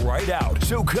drab right out.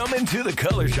 So come into the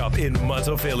Color Shop in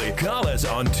Maota. Call us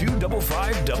on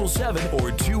 25577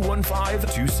 or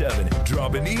 21527.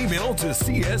 Drop an email to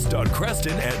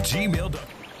cs.creston@gmail.com.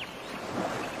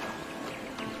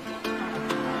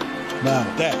 Now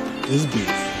that is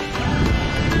beautiful.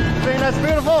 You think that's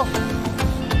beautiful?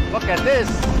 Look at this.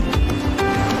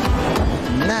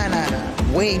 Nah.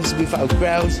 Waves without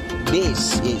crowds.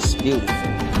 This is beautiful.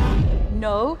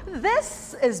 No,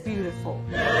 this is beautiful.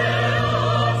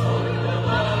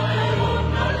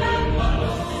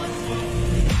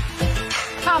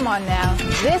 Come on now,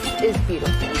 this is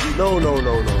beautiful. No.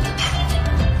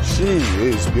 She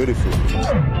is beautiful.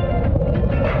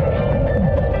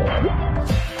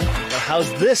 Now,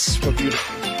 how's this for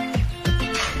beautiful?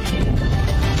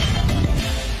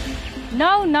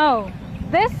 No,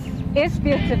 this is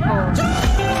beautiful.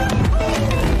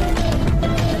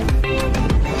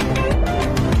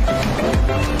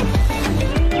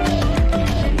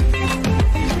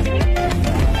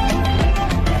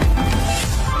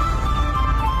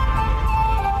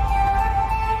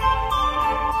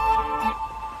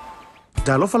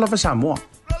 Talofa lava Samoa.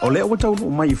 O lea ua taunu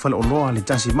mai I fale oloa le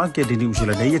Tasi Market I New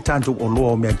Zealand ia tātou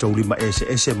oloa o mea taulima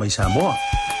ese mai Samoa.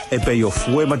 E pei o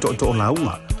fue ma to o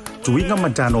launga. Tuinga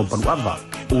matano o Bluwave.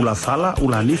 Ula fala,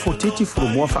 ula nifo titi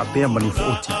furumua whaapea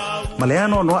manifo oti.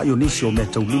 Maleano noa ionisi o mea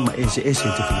taulima ese te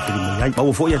whilipiri mai ai.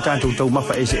 Mau fo ia tātou tau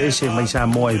mafa ese mai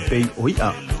Samoa e pei o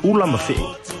ia. Ula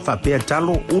mawhee. Whaapea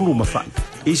talo, ulu mawhai.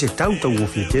 I se tau o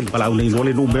fiatele. Pala au nei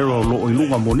lole numero o lo o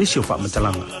ilunga monisi o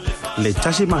whaamatalanga. Le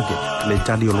Tasi Market, le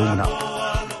tali o longa.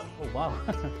 Oh wow,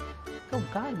 go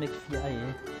guy makes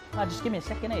yeah. Just give me a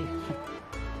second, eh?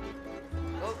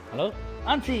 Hello,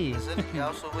 Auntie.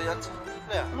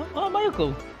 Oh,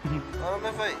 Mayuko.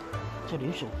 Cho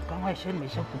điều số, có ai xem mấy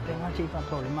sao cũng quen chị và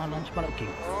thôi mà lunch mà okay.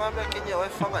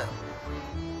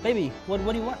 Baby, what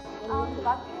do you want? The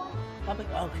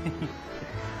barbecue one? Okay.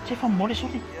 Chị from more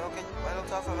sorry.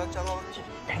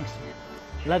 Thanks.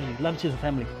 Love you to the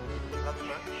family.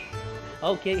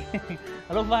 Okay.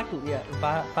 Hello, Vaku. Yeah,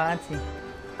 fancy.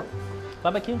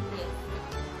 Barbecue?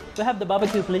 We have the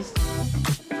barbecue, please.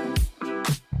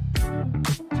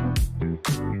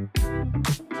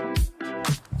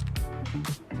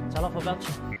 Talofa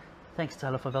voucher. Thanks,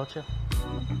 Talofa voucher.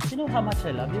 You know how much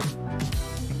I love you?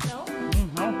 No.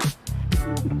 No.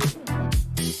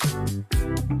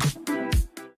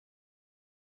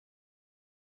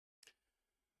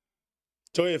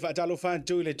 Toi whaatalo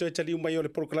whantu le toi tali umai o le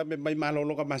proklame mai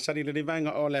malologa masari le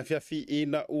rivanga o le fiafi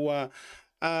ina ua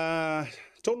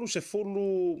tolu se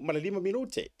fulu ma le 5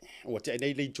 minute. Ua te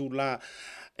nei le tula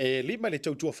lima le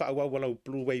tautua whaua wala o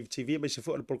Bluwave TV mai se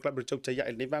fu le proklame le tauta ia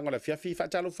le rivanga o le fiafi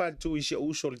whaatalo whantu isi o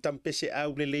uso le tampese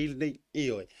au le leil nei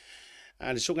ioi.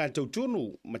 Le sunga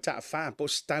tautunu ma taa wha po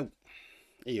stau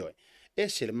ioi. E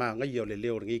se le maa ngai o le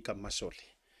leo ringi ka masole.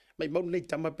 Mai mau nei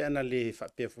tama pe ana le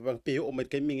pe o mai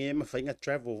kai minge ma fainga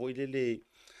travel vo ile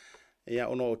ya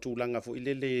ono tulanga vo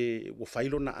ile wo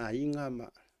failo na ainga ma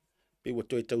pe wo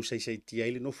toi tau sei tia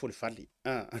ile no fo le fali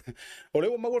o le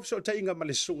wo mau so tainga ma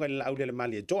le sunga le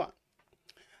Laaulialemalietoa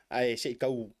ai se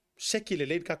kau seki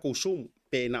le ka ko sum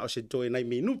pe na o se toi nai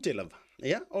minute lava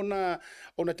ya ona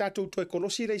tatu toi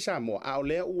kolosi le Samoa a o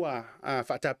le ua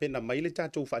fata pena mai le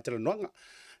tatu fata noanga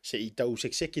se I tau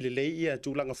sekseki le ia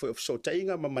tūlanga foi so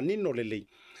tainga ma manino le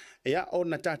ia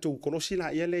ona tātou kolosi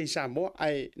la ia le Samoa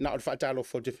ai na o whaatalo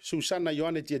fo Susana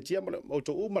Ioane tia o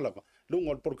to umalava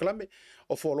lungo o proklame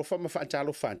o folofa ma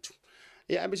whaatalo whantu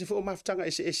ia ame se fo maftanga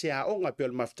ese a onga pe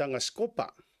o maftanga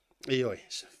skopa ioi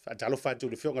whaatalo whantu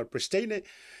le fionga prestene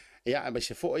ia ame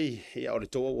se fo ia o le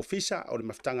tō ofisa o le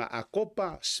maftanga a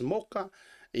kopa smoka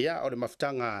ia o le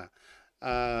maftanga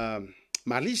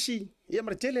malisi ia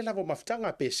martele lavo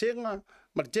maftanga pesenga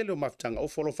martele o maftanga o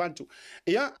folo fantu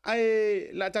ia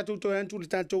ai la tatu to antu le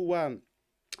tatu wa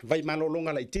vai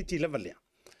malolonga la titi levelea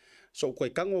so koe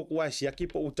kango kua siaki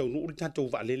po utau nu uli tātou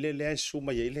waalele le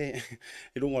suma ye le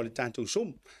ilunga o le tātou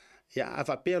sum. Ia a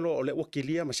whapelo o le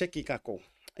wakilia ma seki kako.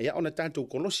 Ia ona tātou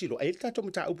kolosi lo, ai tātou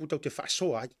mata upu tau te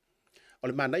whaasoa ai. O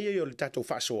le mana ia o le tātou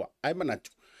whaasoa, ai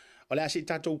manatu. O le asi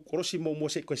tātou kolosi mo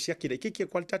se koe siaki le kiki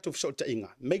kwa le tātou whasota inga.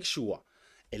 Make sure,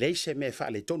 e le se me wha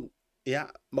le tonu. Ia,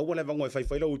 maua le vangoe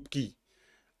whaiwhaila utki.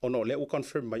 Ono le u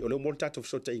confirm mai, o le umol tātou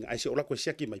whasota inga. Ai se ola koe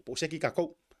siaki mai, po seki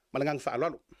kako. Malangang wha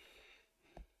alalo.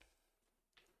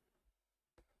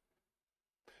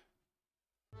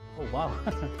 Oh, wow.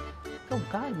 Go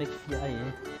God, make you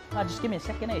just give me a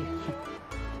second, eh?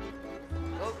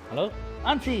 Hello?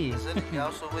 Auntie!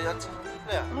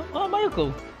 Oh,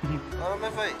 Mayuko.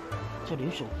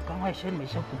 Sorry, so, come I send me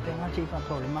something. I'm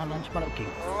probably my lunch, but okay.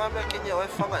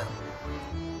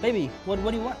 Baby, what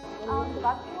do you want? The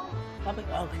barbecue one?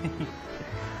 Barbecue? Okay.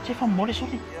 Chef, I'm more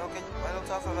sorry.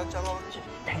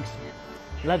 Thanks.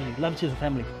 Love you to the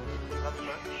family.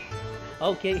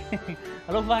 Okay.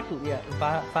 Hello, Vaku. Yeah,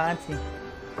 fancy.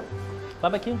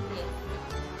 Barbecue? Yes.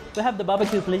 We have the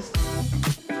barbecue, please.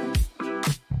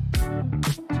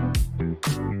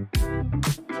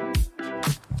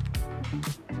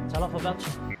 Tell off a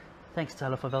voucher. Thanks,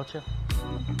 tell off a voucher.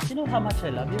 Do you know how much I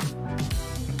love you?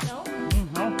 No?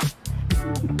 No.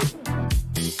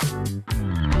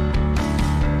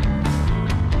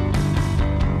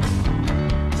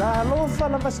 Talofa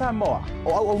lava Samoa,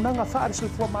 o au nanga whaare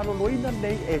sifua maloloina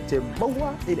nei e te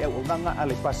maua i le au nanga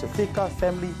ale Pacifica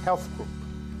Family Health Group.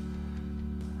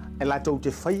 E lātou te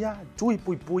whaia, tui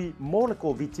pui pui, mō le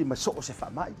COVID ma so o se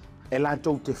whamai. E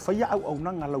lātou te whaia au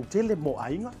nanga lau tele mō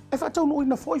ainga. E whatau no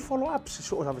ina foi follow-ups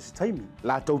so o rawa se taimi.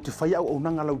 Lātou te whaia au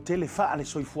nanga lau tele whaare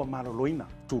soifua maloloina.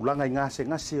 Tūlanga i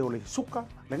ngase o le suka,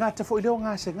 le ngāte fo i leo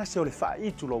ngase o le wha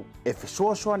i tulou. E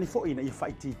whesoa ni fo ina i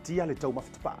whai titia le tau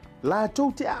mawhitapa.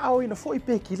 Lātou te ao ina fo i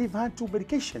peki live hantu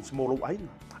medications mō lau ainga.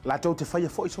 Lātou te whaia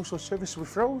fo i social service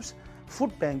referrals,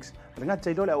 food banks, le ngāte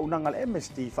i lole au nanga le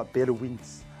MSD wha Better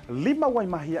Wins. Lima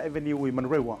Waimahia Avenue i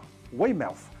Manrewa,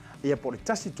 Weymouth, ia po le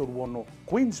Tasi Toruono,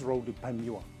 Queens Road i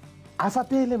Paimiua. A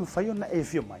whapele mwhaiona e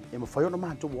fio mai, e mwhaiona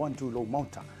mato wantu lo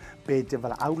Maota, pe te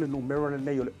wala aule numero le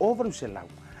nei o le overu se lau,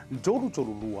 Doru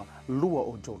lua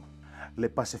o Doru. Le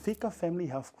Pacifica Family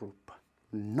Health Group,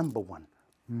 #1.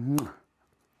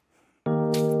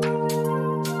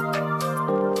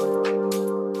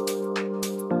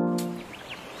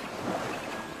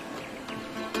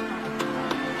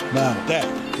 Now that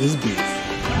is beef.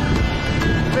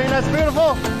 You think that's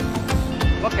beautiful?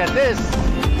 Look at this.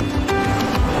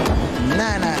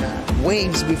 Nah.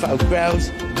 Waves without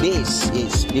crowds. This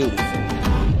is beautiful.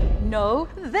 No,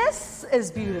 this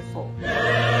is beautiful.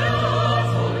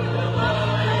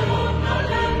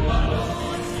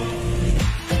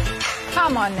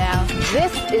 Come on now.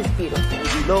 This is beautiful.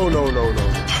 No.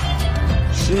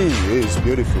 She is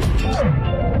beautiful.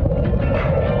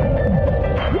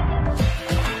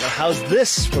 How's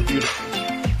this for beautiful?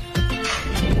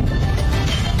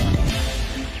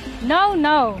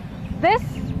 No. This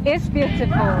is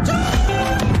beautiful.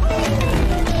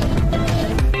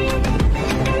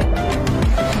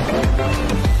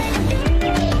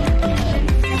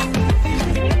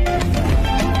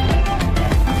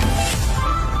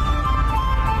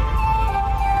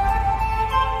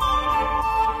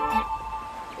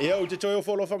 Ia o te toi o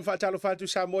folo fam whaatalo whātu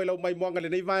Samoa lau mai moanga le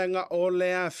nei vaenga o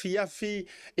lea fiafi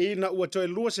ina ua toi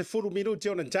lua se furu minuti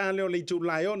o na tāle o le tu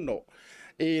lai ono.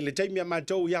 E le taimia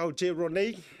mātou iau te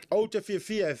ronei, o te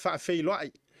fiafia e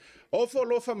whaafeiloai. O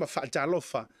folo fam whaatalo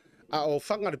wha, a o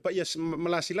whanga le paia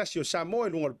malasilasi o Samoa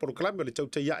lunga le poroklami o le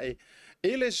tautai iae.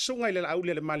 E le sunga i le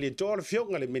Laaulialemalietoa le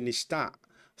fionga le minista,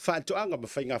 whaatoanga ma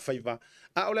whainga whaiva,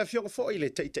 a o le fionga fo i le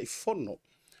teitai fono.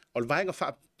 O le vaenga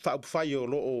whaupwhai o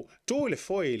loo tō le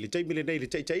foi le teimile nei le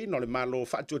teitai no le malo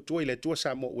whaatuatua i le tua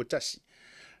Samoa ua tasi.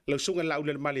 Lau sunga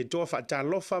Laaulialemalietoa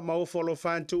whaatalofa ma o folo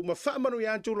whantu ma whaamanu i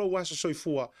antu lo wasa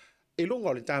soifua i lunga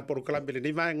o le tāporo kalambele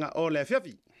nei vaenga o le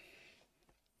fiavi.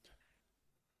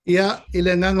 Ia, i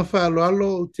le nganga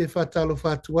whaaloalo te whaatalo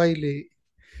whaatuai le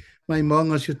mai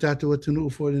maonga si o tātou atunu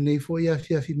ufo le nei fo ia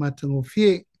fiafi matango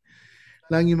fie.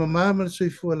 Langi mamama le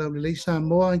soifua lau le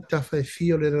Samoa i tawhai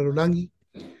fio le rarolangi.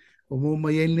 O mō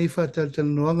mai e nei whātaltala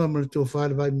noanga ma le tō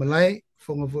whārawai malai,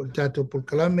 whonga fo le tātou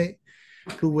polkalame,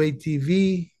 Bluwave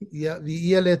TV, ia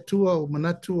le atua o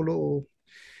manatu o loo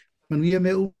manuia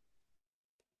me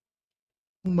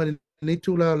ma le nei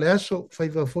tūlao le aso,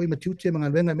 whaiva foi matiute mga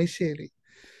luenga meisele,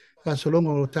 whāsolonga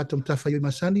o tātou mtawhai oi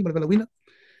masani, ma le walawina,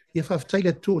 ia whaafatai le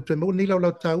atua o tue mau nei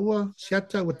lau taua,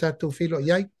 siata o tātou whilo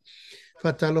iai,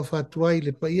 whātalo whātuai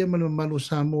le paia malu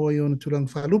Samoa i ona tulang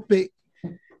whaalupe,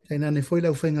 Taina ne foi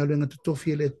lau whainga luenga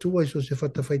tutofi le tua iso se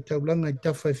whatawhai taulanga I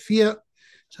tawhai fia.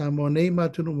 Samoa nei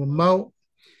mātunu ma mau.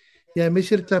 Ia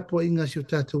mesir tapo inga si o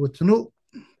tātou atunu.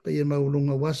 Pa ia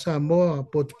maulunga wa Samoa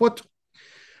potu.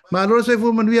 Ma alora sai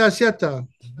fu manuia asiata.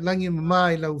 Langi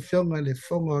mamai lau fionga le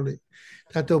fonga le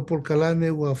tātou polkalame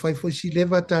ua whaifoisi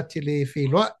leva tāte le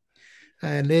wheloa.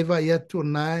 Leva ia tu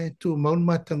nae tu maun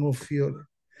matango fiole.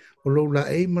 O lou la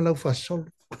ei ma lau whasolo.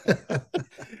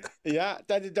 Ia,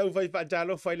 tati tau whai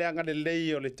whaatalo whai le anga le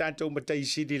lei o le tātou matai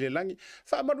sidi le langi.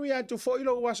 Whaamanu ia tu fo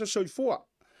ilo waso soifua.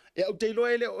 E au teilo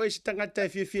ele o esi tangata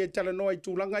e fia tala noa I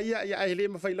tūlanga ia ai le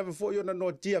ma whai lava fo io na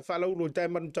no tia whalaulo tai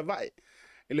manu tawai.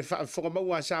 Ele whonga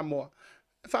mau a Samoa.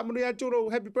 Whaamanu ia tu ro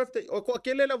happy birthday. O ko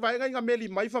akele la vai nga meli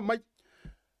mai wha mai.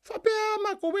 Whapea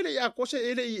ma ko wele ia kose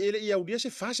ele I audia se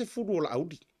fase furu o la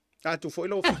audi. A tu fo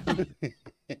ilo.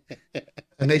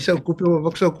 Angai sau kupe o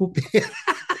waksau kupe.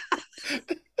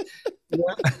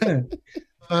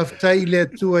 Whaftai le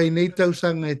atua I nei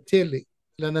tausanga e tele.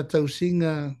 Lana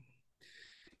tausinga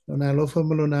ona alofa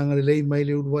malona anga le lei mai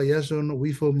le urua iaso no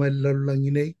wifo mai le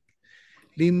lalulangi nei.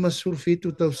 5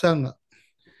 sulfitu tausanga.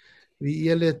 Vi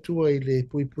ia le atua I le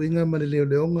puipuinga ma le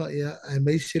leoleonga ia ai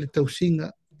maisi le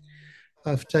tausinga.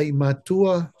 Whaftai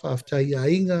matua, whaftai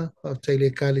ainga, whaftai le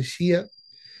kalesia.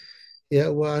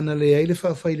 Ia ua ana le aile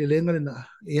whawhai le lenga le na.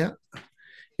 Ia.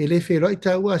 Ele wheloi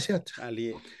taua asiata.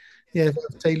 Alie. Ia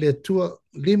whaftai le atua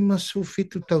 5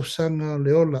 sulfitu tausanga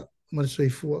leola ma le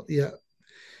soifua. Ia.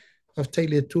 Whaftai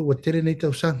le atua wa tere nei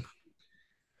tausanga.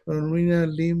 Ranuinga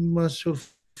 5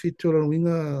 sulfitu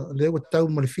ranuinga lewa tau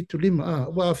ma le fitu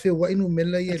 5. Wa awhia wa inu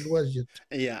mela ia lua ziata.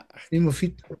 Ia. 5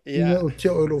 fitu. Ia o te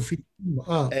o lo fitu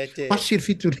 5. Pasi le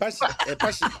fitu 5.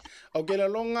 Pasi. O ke la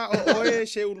longa o oe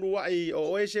se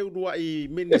ulua I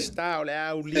minista o le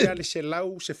au lia le se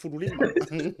lau se furulima.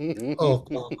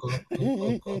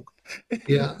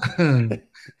 Ia.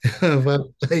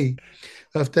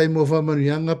 Whaftai mo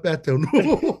whamanu pe atau no.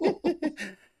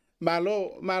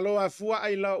 Malo a fua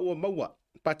ai la ua maua.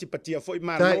 Pati a foi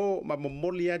malo ma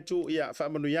momoli atu ia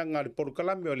whamanu yanga le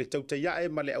porukalame o le Tautai e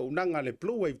ma le aunanga le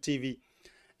Bluwave TV.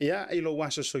 Ia ilo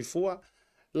waso soifua.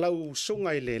 Lau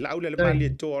sunga I le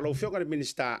Laaulialemalietoa lau fionga le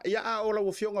minista. Ia a o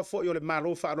lau fionga foi o le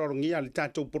malo whaarorongia le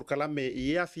tātou porukalame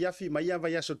I afi ma ia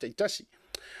vai aso teitasi.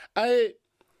 Ai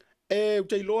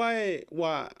utailoa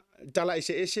wa tala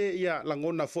ese ia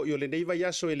langona foi o le nei vai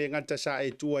aso le ngata sa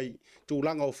tuai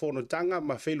tūlanga o whonotanga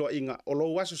ma wheloa inga o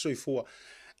lau aso soifua.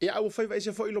 Ia au whaiva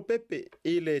ese foi lo pepe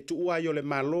I le tuua I o le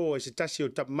malo se tasi o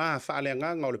tama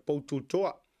whaaleanganga o le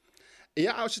poututoa.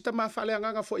 Ia au se tama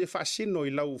whaaleanganga foi whaasino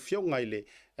I lau fionga I le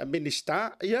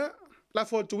minista. Ia la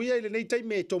fotuia I le nei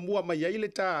taime to mua mai ai le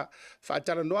ta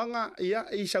whaatala noanga. Ia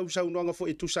I sau noanga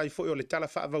foi tusai foi o le tala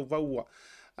whaavauvaua.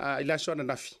 I la soana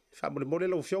nafi. Whaamole mole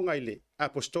lau fionga I le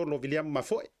apostolo William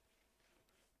Mafoe.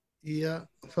 Ia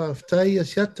whaftai a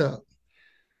siata.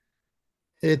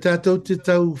 E tātou te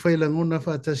tau whailangona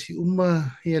whaatasi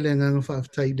ia le nganga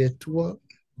whaftai le tua.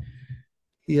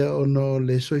 Ia ono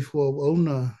le soifua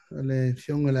auna le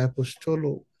fionga le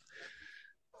apostolo.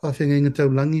 Whawhenga inga tau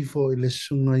langi fo I le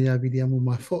sunga ia William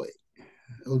Mafoe.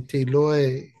 O te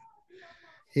loe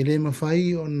le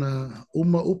mawhai ona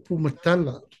upu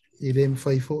matala. I le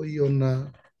mawhai fo I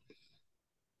ona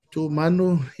tu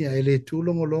manu ia le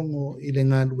tūlongolongo I le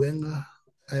ngā luenga.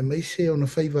 Ai maise ona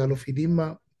whaiva alo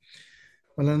filima.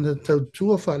 Malana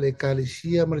tautua whale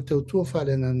kālesia, ma le tautua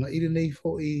whale nganga, I le nei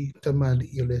fo I tamali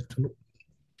I o le tunu.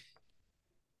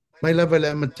 Mai lava le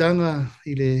amatanga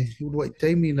I le urua I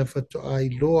taimi na whatoa I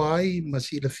loa ai, ma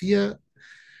si la fia,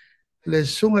 le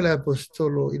sunga le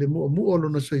apostolo I le mua lo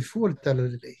na soifua le tala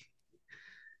le lei.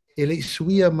 E le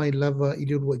suia mai lava I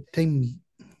le urua I taimi,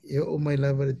 e o mai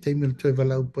lava le taimi le toi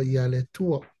walau pa ia le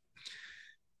tua.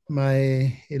 Ma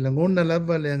e langona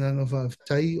lava le anganga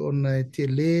whaftai o na e te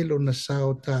lelo na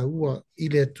sao tā ua I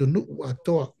le atunu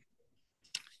atoa.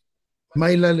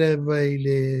 Mai la leva I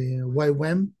le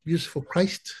YWAM, Youth for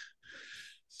Christ.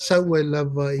 Sau e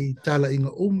lava I tala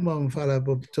inga ma whala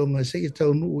papitonga se I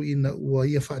tau nuu ina ua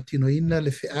ia whaatino ina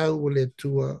le whiau o le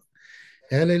tua.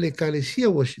 E ale le Kalesia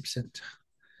Worship Center.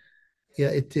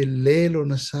 Ia e te lelo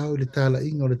na sao le tala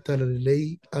inga o le tala le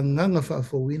lei anganga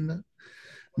whaafawina.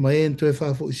 Ma e nto e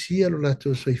whaafo isia lo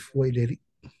lato soifua I le ri.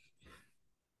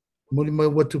 Moli mai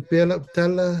watu pēla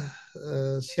utala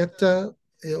siata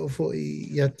e ofo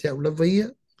I te au lava ia.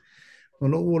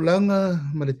 Ono uolanga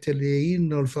ma le tele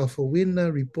ina o le whaafo wina,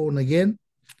 reborn again.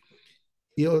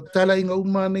 I o tala inga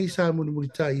umane I sa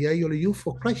munimurita I ai o le Youth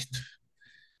for Christ.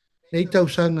 Nei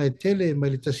tausanga e tele mai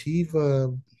le tasi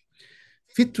iwa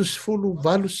fitus fulu,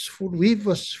 valus fulu,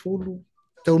 ivas fulu.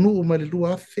 Taunu ma le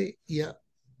lua afe ia.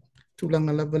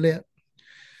 Tulanga lava lea.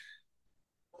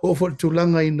 O fo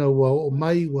tulanga ina wa o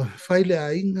mai wa faile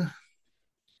a inga.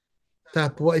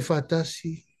 Tāpua i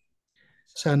whātasi.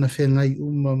 Sana whengai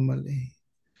uma male.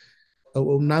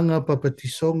 Au nanga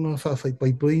papatisonga whawhai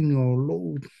paipoinga o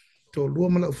lou. Tō lua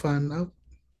malau whanau.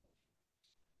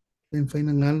 Nen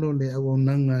whaina ngalo le au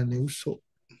nanga le uso.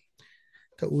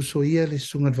 Ta uso ia le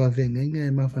sungat wawenga inga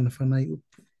e mawhana whanai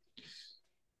upu.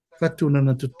 Fatuna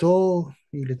na tuto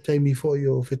i le taimi fo i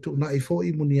o fetu na i fo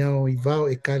i muni ao i vao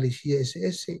e kale sia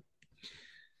ese.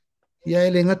 Ia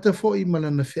ele ngata fo i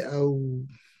malana whi au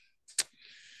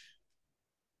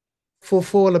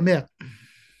fo la mea.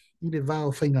 I le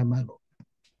vao whainga malo.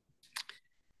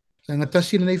 Sa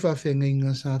ngatasi na nei whawhenga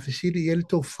inga sa whisiri i ele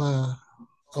tō wha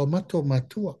au mato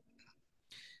matua.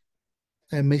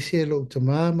 Ai meise lo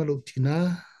tamama lo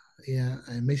tina. Ia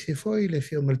ai meise fo i le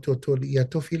whionga le tōtoli i a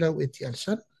tofi lau e ti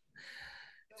alsana.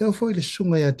 Ia fo i le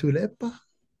sunga i atu le epa.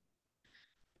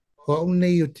 O au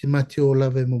nei o te mate o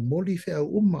lawe mo moli whi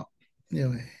au uma. Ia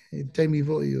e taimi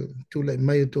vo i o tula i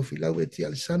mai o tofi lau e ti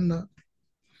alsana.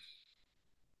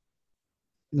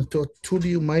 Na tō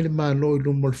tuli o mai le malo i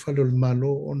lo mol whalo le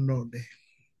malo o no le.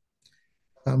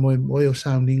 A moe o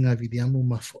sauninga vidiamu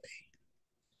mafoe.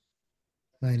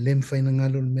 Mai lem whaina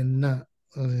ngalo le mena.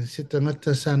 Se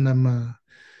tangata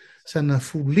sana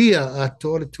fulia a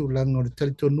tōle tūlanga o le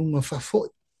talitonunga whafoe.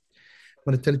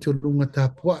 Ma le talitonunga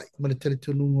tāpuai. Ma le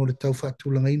talitonunga o le tau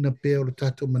whaatulanga ina pēa o le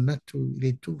tātou manatu i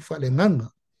le tū whale nganga.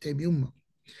 Te biuma.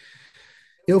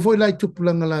 E o foi lai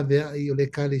tupulanga la vea i o le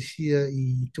kālesia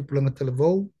i tupulanga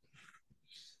talavou.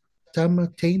 Tama,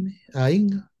 teine, a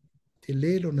inga. Te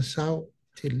lelo na sao.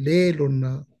 Te lelo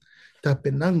na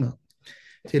tapenanga.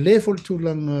 Te lefo le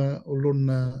tūlanga o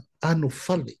lona ano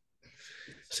fale.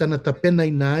 Sana tapena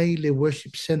ina ai le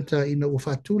worship center ina ua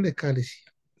whātū le kālesia.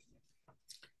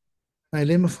 Ai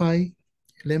le mawhai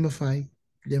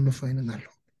na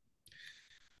ngalo.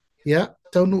 Ia,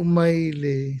 taunu mai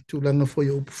le tūlanga foi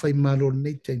o upu whai malo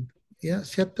nei tein. Ia,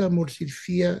 siata mo le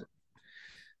sirifia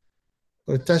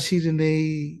o le tasi le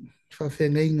nei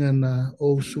whawhengainga na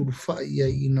o suru whai ia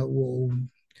ina ua o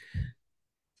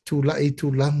tūlai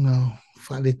tūlanga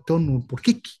whale tonu por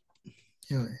kiki.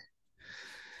 Ia,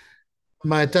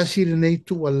 ma e tasi le nei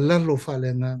tu a lalo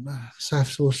whale ngā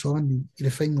safso soani i le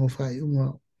whaingo whai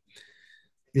unga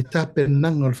e tape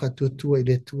nanga o le whatuatua i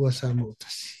le tua sa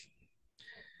mautasi.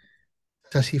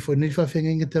 Tasi fo nei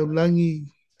whawhenga tau langi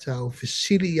ta o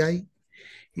whisiri ai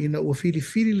ina ua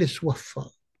whiri le suafa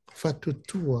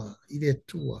whatuatua i le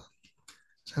tua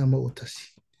sa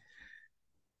mautasi.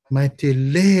 Mai te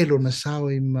lelo na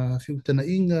sawa i ma whiutana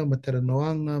inga, ma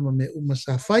taranoanga, ma me uma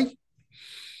sa whai.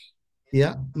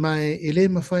 Ia, mai e le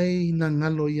mawhai na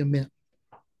ngalo ia mea.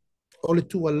 O le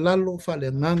tua lalo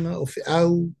whale nganga o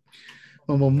whiau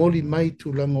ma momoli mai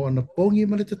tu lango ana pongi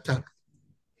ma le tataru.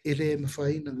 E le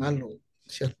mawhai na ngalo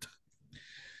siata.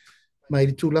 Mai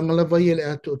le tu langa lava i le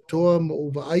ato toa ma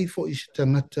uwa aifo i se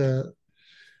tangata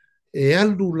e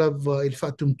alu lava i le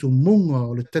whatumtumunga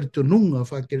o le taritonunga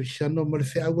whakerisano ma le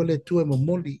whiau le tua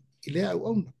momoli i le au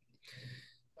auna.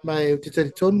 Mai o te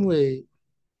taritonu e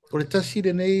o le tasi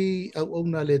le nei au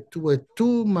auna le tua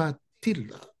tu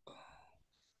matila.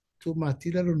 Tu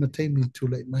matila lo na taimi tu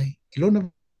lai mai.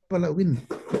 Ilona wala wina.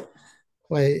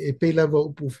 Wai e pei lava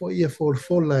upu fo ia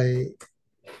fola e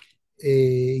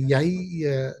iai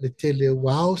le tele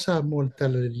wao sa mo le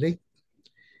tala le lei.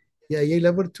 Ia iai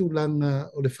lava tu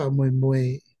langa o le whamoe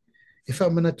moe e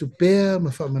whamana tupea, ma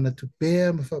whamana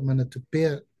tupea, ma whamana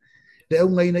tupea. Le au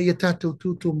ngaina ia tātou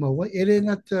tūtū mawai, e le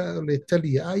ngata le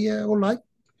tali aia o lai.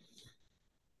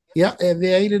 Ia, e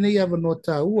vea ile nei awa no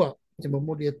tā ua, e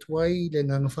mamori atuai, le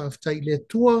nganga whawhtai le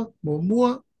tua,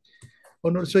 mua,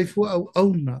 ono le soifua au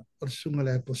auna, o le sunga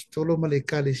le apostolo, ma le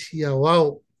kālesia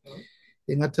wao.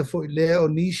 E ngata fo i lea o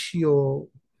nisi o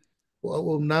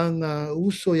au nanga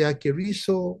uso ya ke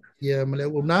riso, ia ma le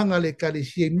au nanga le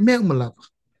kālesia i mea malapa.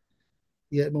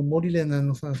 Ia mamori le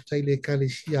nganga whawhtai le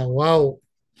kālesia wao.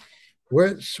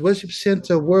 Worship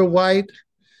Center Worldwide,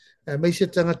 mai se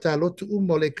tangata lotu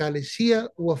umo le kālesia,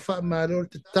 ua wha maalo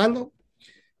te talo,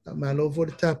 maalo vo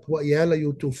le tāpua i ala i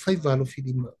utu whaivalo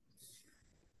whilima.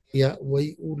 Ia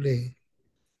wai ule.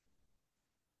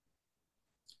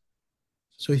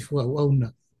 Soifua au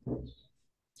auna.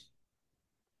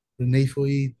 Nei fo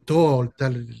i toa o le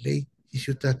tala le lei, i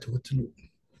siu tātou atanu.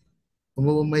 O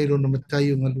mawa mai rona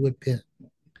matai o ngā lue pēr.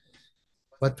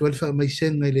 Watu alfa mai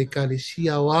senga i le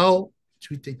kālesia o ao,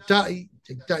 tui te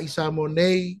tai Samoa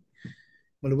nei,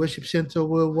 ma le Worship Center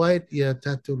Worldwide, ia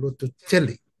tātou loto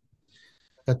tele.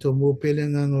 Tātou mō pele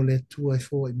nganga o le tua i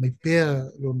fōa i mai pēr,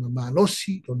 lona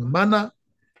malosi, lona mana,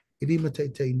 i rima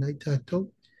tai nai tātou.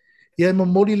 Ia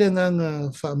mamoli le nganga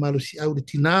whaamalusi au le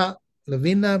tina, la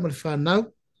vina, ma le whanau.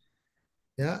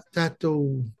 Ia,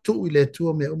 tātou tuu i le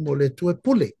tua mea umo le tua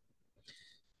pule.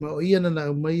 Ma o ia na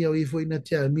umai au ifo ina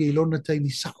tia mi ilona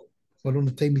taimi sao. Ma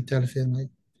lona taimi tala whea ngai.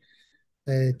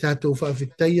 Tātou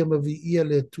whaafitaia ma vi ia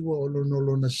le tua o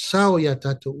lona sao ia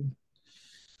tātou.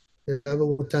 Awa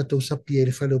o tātou sapi e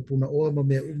le whale o puna oa ma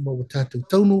mea uma o tātou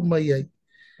taunu mai ai.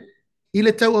 I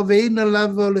le tau aveina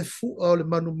lava o le fua o le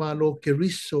manu malo ke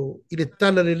riso i le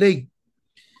tala le lei.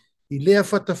 I lea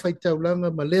whata whaitaulanga,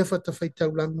 ma lea whata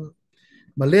whaitaulanga,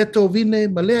 ma lea tō vine,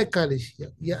 ma lea kālesia.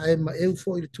 Ia ai ma eu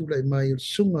fo i le tūla i mai o le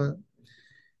sunga.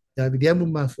 Ia vidiamu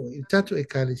ma fo i le tatu e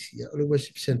kālesia o le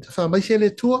worship center. Wha mai se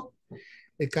le tua,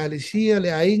 e kālesia,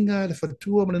 le ainga, le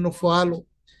whatua, ma le nofo alo.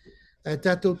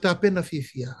 Tātou tāpena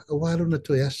fifia, a walo na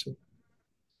toi aso.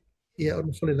 Ia o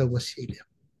nofo le lau wasi ilea.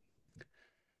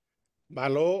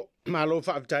 Malo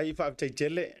whaafitai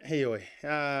tele, hei oe.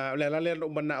 Le alale alo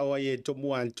mana o ai e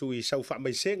tomu antu i sau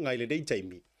whaamaise ngai le dei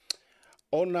taimi.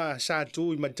 Ona sa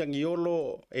tu i matangi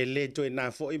olo e le to e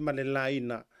nā fo i mane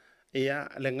laina. Ia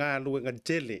le ngā luenga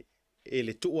tele e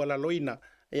le tua la loina.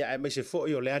 Ia e maise fo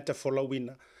i o le ata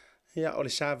folawina. Ia o le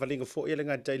sa valinga fo i le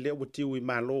ngā tai leo tiu i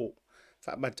malo.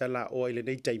 Whaamatala o ai le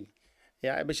dei taimi.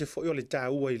 Ia e maise fo i o le tā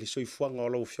ua i le soifuanga o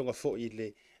lau fionga fo i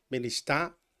le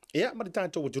minister. Ia ma le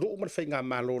tātou wajuru ma le whainga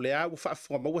malo le au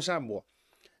whaafunga maua Samoa.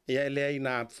 Ia e lea i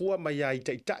nā fua mai a i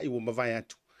taitai ua mawai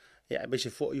atu. Ia e maise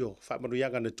fo i o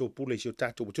whaamanuianga na tō pule si o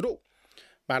tātou wajuru.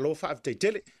 Malo whaafitai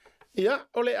tele. Ia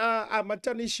o le a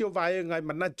matani si o vae ngai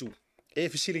manatu. E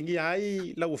fisiringi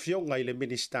ai lau fionga i le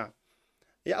minister.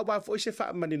 Ia au wafo i se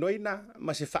whaamaninoina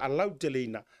ma se whaalau tele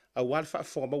ina. Au wal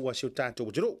whaafunga maua si o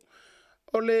tātou wajuru.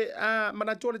 O le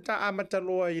manatu o le tā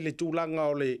amataloa i le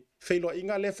tūlanga o le whailo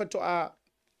inga le whato a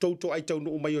toto ai tau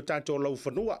nuu mai o tātou lau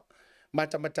whanua.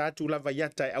 Mata atu lava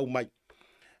iata e au mai.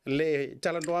 Le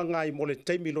talanoanga i mo le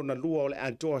teimilo na lua o le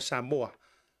antoa Samoa.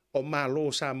 O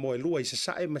malo Samoa e lua i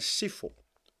sasae masifo.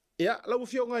 Ia, lau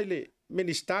fionga i le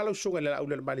minister lau sunga le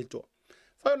Laaulialemalietoa.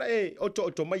 Whaiona e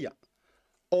oto maia.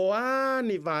 O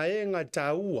ani vaenga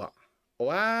taua.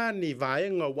 O ani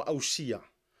vaenga wa ausia.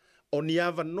 O ni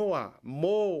ava noa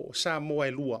mo Samoa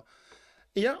e lua.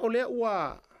 Ia, o lea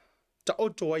ua ta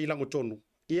oto ai lango tonu.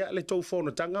 Ia le tau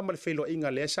fono tanga ma le whailo inga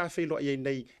le sa whailo i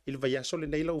nei il vai aso le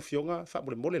nei lau fionga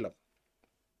wha mole la.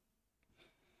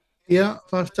 Ia,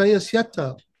 whaftai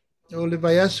asiata. O le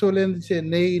vai aso le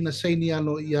nei na saini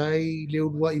ano i ai le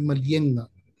urua i malienga.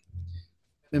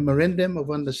 Memorandum of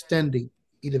Understanding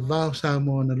i le vau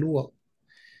Samoa na lua.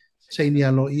 Saini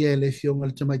ano i e le fionga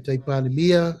le tamai taipale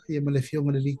mia, i ma le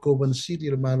fionga le liko vansiri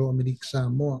le malo Amerika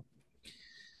Samoa.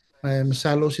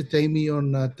 Masalo se taimi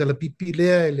on talapipi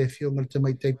lea e le fionga te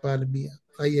mai taipale mia.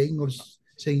 Ai e ingor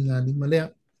se inga lima lea.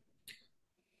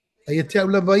 Ai e te au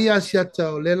lava ia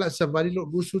asiata o lela sa varilo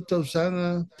lusu tau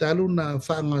sanga talu na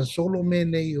whaanga solo me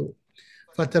nei o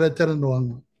whataratara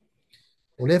noanga.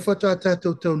 O le whata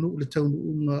tātou taunu le taunu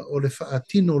unga o le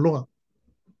whaatino loa.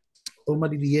 O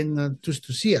maririenga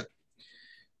tustusia.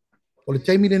 O le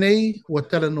taimi nei, ua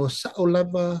tala no sao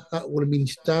lava a o le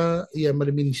minista, ia ma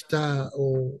le minista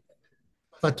o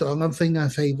pato anga whainga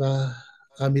whaiva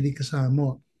Amerika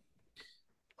Samoa.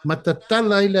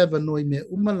 Matatala i lava noi me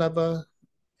umalava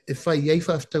e whai ei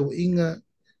whaaftau inga,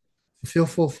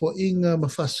 whiofofo inga ma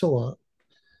whasoa.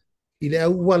 I le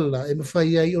au wala e ma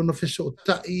whai ei ono wheso o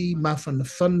tai, ma whana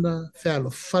whana, whealo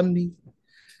whani,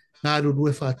 ngā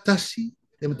rurue whaatasi,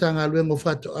 e matanga aluengo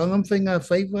whato anga whainga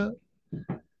whaiva,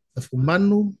 a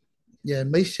fumanu, ia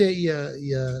meise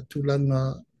ia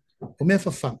tūlanga o mea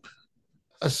whawhanga.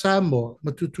 A Samoa,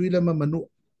 matutuila ma manua.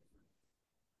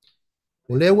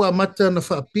 O lewa amata na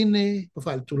whaapine, ma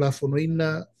whaalitula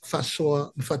whonoina,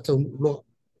 whasoa, ma whatau uloa.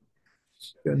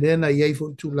 Ia nena iei fo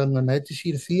tūlanga na ete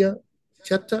sira fia,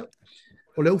 chata.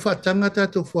 O leu whaatanga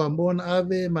tātou whamoa na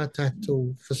ave, ma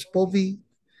tātou whaspovi,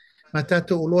 ma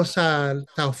tātou uloa sa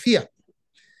tau fia.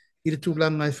 I le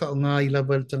tūlanga e whao ngā i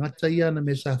lava le tangata ia na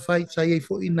me sa whai, sa iei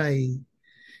fo ina i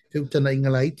whiutana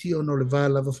ingalaiti o no le vā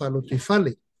lava whalotu i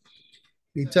whale.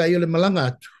 I tai o le malanga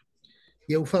atu.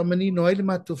 Ia ufamani no ai le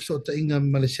mātou fsota inga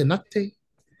ma le senate.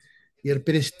 Ia le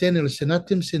peresidene o le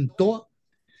senate msentoa.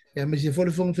 Ia me se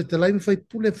fole fonga whetalai me whai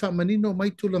pule whamani no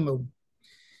mai tūlanga u.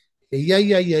 E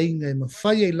ia inga e ma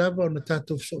whai ai lava o na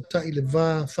tātou fsota i le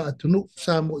vā whaatunu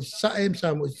Samoa i saem,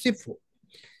 Samoa i sifo.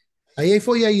 Ai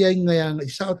fo ia inga i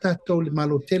sao tātou le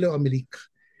malo tele o Amerika.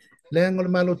 Leanga le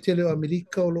malo tele o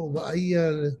Amerika o lo wa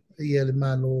ia le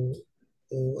malo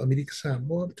o Amerika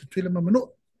Samoa, tutuila mamano.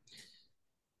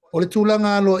 O le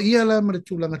tūlanga alo ia la, ma le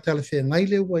tūlanga tala whea ngai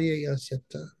le ua ia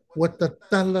asiata. Ua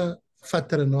tatala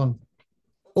whatara noanga.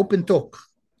 Open talk.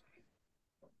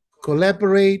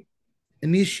 collaborate,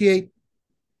 initiate,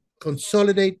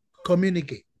 consolidate,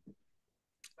 communicate.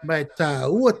 Mai tā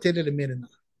ua tele le mena.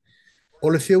 O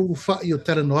le whiu whai o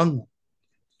tara noanga.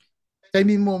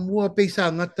 Taimi mo mua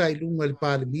peisa ngata I lunga le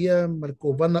pālemia ma le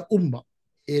kōwana umma.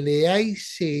 E le ai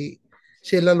se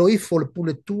laloifo le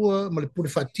pule tua, ma le pule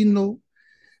whatino,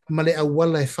 ma le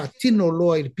awala e whatino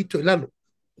loa I le pito I lalo.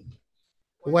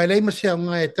 Wai lei ma se a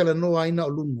ngai e tala noa aina o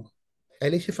lunga. E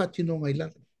lei se whatino ngai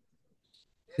lalo.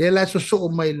 Le la so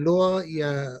mai loa I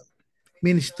a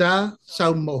minister,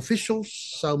 sauma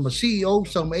officials, sauma CEO,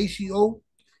 sauma ACO,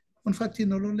 on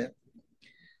whatino lo lea.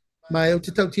 Mai o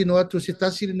te tau tino atu se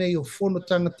tasiri nei o fono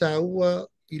tangata ua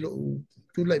I lo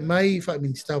tula mai wha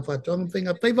minister o whātuanga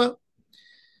whenga paiva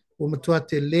o matua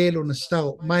te lelo na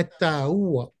stao mai tā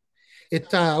ua e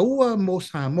tā ua mo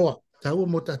Samoa tā ua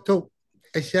mo tātou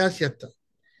ai se asiata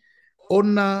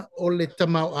ona o le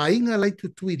tamau ainga lai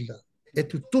tutuila e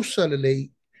tutusa le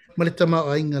lei ma le tamau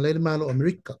ainga lai le malo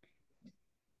Amerika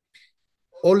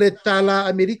o le tala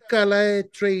Amerika lai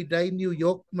trade ai New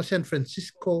York ma San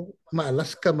Francisco ma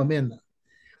Alaska ma mena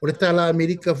o le tala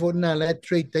Amerika fo na lai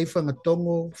trade tai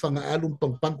whangatongo whanga alum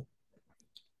pangpango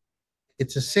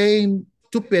it's the same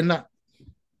tupena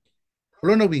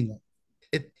lona winga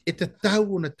e te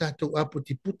tau na tātou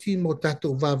aputi puti mo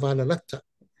tātou vāwala lata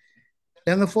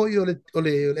Langa fo I o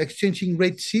le exchanging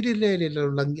rate siri le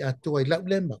langi atua I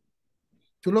Laaulialemalietoa.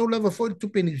 Tu lau lava fo I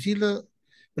tupe New Zealand,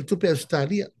 le tupe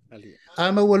Australia.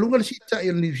 Ama walunga le sita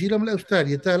I New Zealand le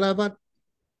Australia ta lava.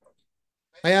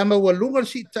 Ai ama walunga le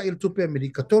sita I le tupe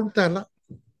Amerika tolu ta la.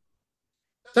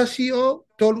 Tasi o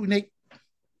tolu nei.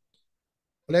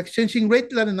 Le exchanging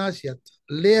rate la na siat.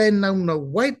 Lea e na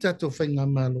wai tato whainga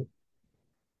malo.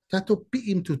 Tato pi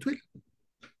im tutuil.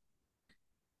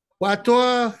 Wa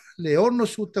atoa le ono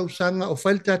su tausanga o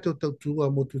whail tātou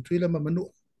tautua mo tutuila mamanua.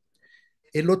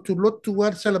 E lotu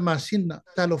war sala masina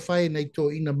talo whai nei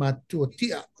tō ina mātua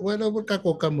tia. Wala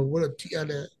kako kama wala tia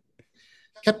le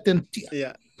Captain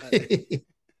tia.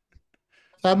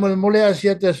 Whamole mole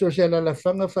asia te sosiala la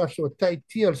whanga whaso tai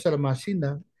tia o sala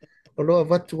masina. O loa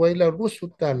watu waila rusu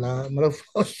tala malau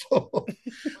whaso.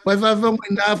 Wai whawhangu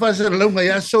I nā whasa launga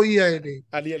ia so ia ere.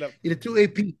 I le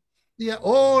 2AP. Yeah,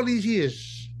 all these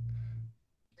years.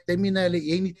 Te mina le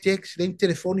yeini text, leini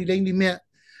telefoni, leini mea.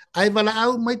 Ai wala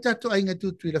au mai tato ainga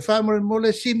tutui. La whamore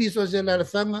mole simi so se la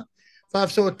whanga.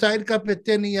 Whafso o tair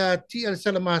kapeteni a ti al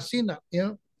salamasina. You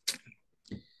know?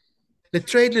 The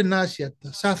trade le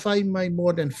nasiata. Sa whai mai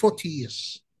more than 40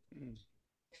 years.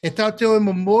 E tau te oe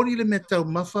momori le metau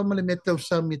mawhama le metau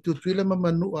sami tutui le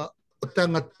mamanua o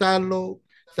tanga talo,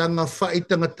 tanga whai,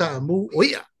 tanga taamu. O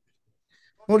ia.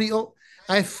 Mori o.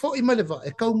 Ai fo I malewa,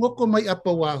 e kau ngoko mai apa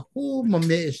wā hu, ma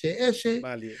mea ese,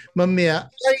 ma mea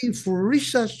ai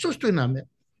furisa susto ina mea.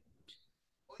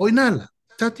 O inala,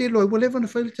 tate loi, walewa na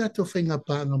whaile tātou whainga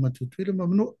pāanga matutuila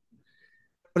mamanua.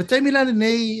 O le taimilane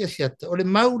nei asiata, o le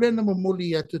maule na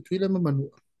mamoli a tutuila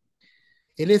mamanua.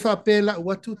 E le whapela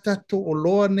watu tātou o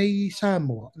loa nei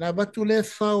Samoa. Na watu le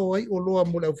whao ai o loa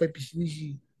mo le au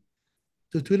PacificEzy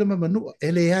tutuila mamanua.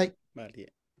 E le ai.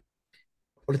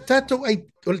 O le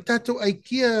tātou ai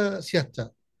kia siata,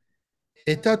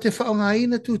 e tau te whaonga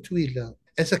ina tutuila,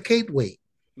 as a gateway.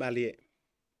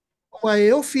 Wa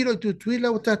e ofiro I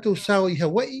tutuila o tātou sao I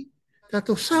Hawaii,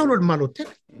 tātou sao lo le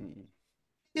malotele.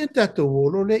 Ia tātou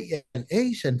wolo le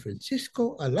LA, San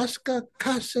Francisco, Alaska,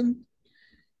 Carson,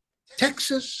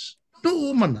 Texas,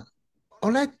 no mana. O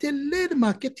la te le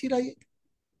market rai.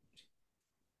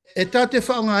 E tau te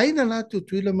whaonga ina la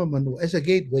tutuila mamanu, as a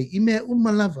gateway, I mea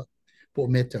umalava. Po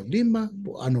meta lima,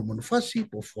 po ano manufasi,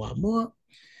 po fuamoa,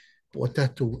 po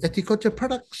tatu etiquette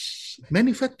products,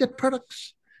 manufactured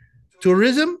products,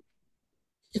 tourism,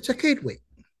 it's a gateway.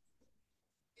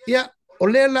 Ia, o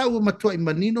lea la ua matua I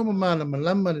manino mamala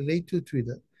malama le leitu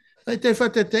tuida. Ai te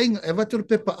whata teinga, e watu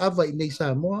pepa ava I nei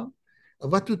Samoa, a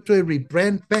watu to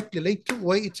rebrand back le leitu,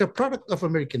 wai it's a product of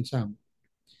American Samoa.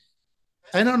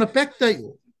 Aina ona back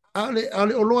tayo, ale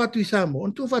o loa tu I Samoa,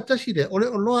 on tu whatasi le, ole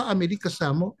o loa Amerika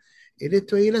Samoa, e le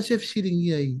toi la se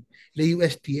fisiringi ai le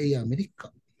USDA Amerika.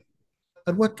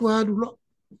 Ar watu alu lo.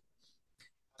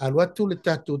 Ar watu le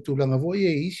tatu tulanga voi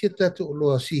e isi tatu o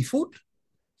loa seafood.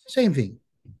 Same thing.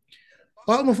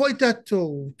 O mo foi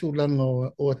tatu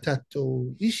tulanga o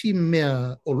tatu isi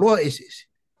mea o loa ese.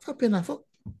 Fa pena fo.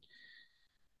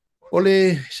 O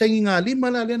le saingi ngā lima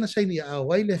la lena saingi a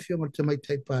wai le fionga te mai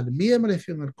taipa le mia ma le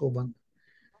fionga le kovanga.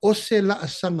 O se la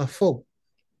asanga fo.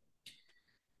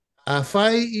 A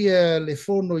whai ia le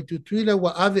fono I tutuila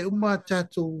wa ave uma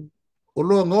tātou o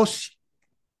loa ngosi.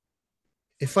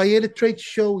 E whai ele trade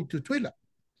show I tutuila.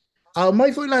 A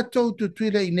mai foi la tau tu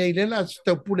tuila i nei lela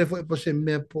tau pule foi po se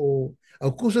mea po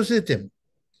au kusa se tem.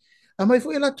 A mai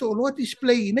foi la tau loa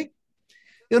display i nei.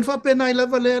 E on fa pena i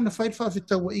lava lea na fai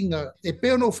whawhita wa inga e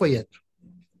peo no fai atu.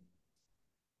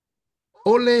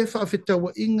 Ole whawhita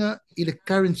wa inga i le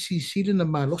currency sile na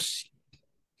malosi.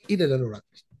 I le lalo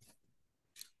raki.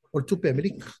 O le tupe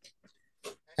Amerika.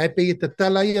 Ai pe i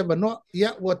tatala ia wanoa,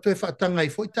 ia ua toe whaatanga i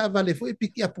foi ta vale foi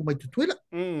piki apu mai tutuila.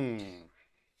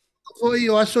 Foi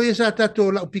o aso ia sa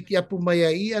tato lau piki apu mai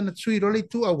ai ana tsui role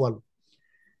tu awalu.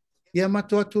 Ia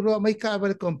mato atu roa mai ka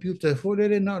avale computer foi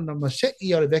lele na mase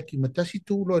i ale veki matasi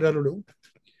tu lo ralo le uta.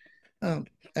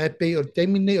 Ai pe o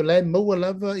temine o lai maua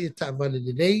lava i ta vale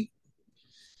le lei,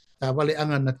 ta vale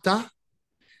anga na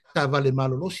ta vale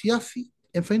malolosi afi,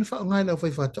 en fain fa ngai lau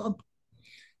fai fato ampa.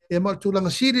 E ma tulanga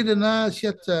siri le na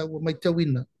siata ua mai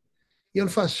tawina. Ia le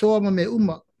fa soa ma me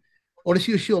uma, o le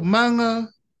si o manga,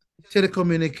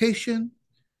 telecommunication,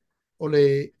 o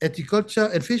le agriculture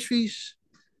and fisheries,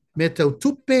 me tau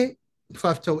tupe,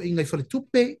 whaafitau ingai whare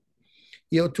tupe,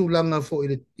 ia o tūlanga fo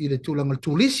i le tūlanga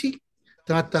tūlisi,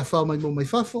 tangata whao mai mo mai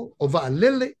whafo, o waa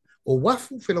lele, o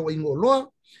wafu, whelawa ingo o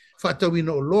loa, whaatau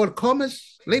ino o loa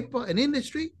commerce, labor and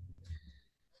industry,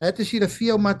 e te sira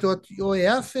fia o mato atu o e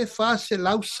afe, whaase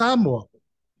lau Samoa,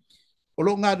 o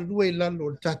lo ngā rurua i lalo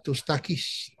o tato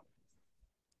stakis.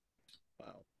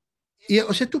 Ia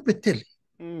o se tupe tele,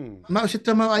 ma o se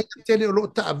tamau ai tele o lo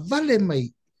ta vale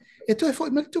mai, e toi foi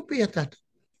mai tupe ia tata.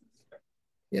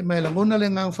 Ia mai langona le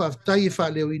ngā whaftai i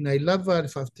whaleo ina i lava, le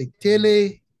whaftai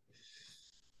tele,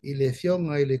 i le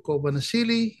fionga i le kōwana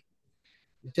sili,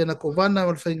 i tēnā kōwana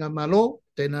o le whainga malo,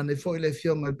 tēnā ne fo i le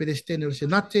fionga i pedestene o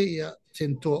senate, ia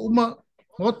tentoa uma,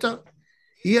 Maota,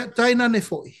 ia taina ne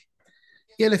fo i.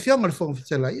 Ia le fionga le whonga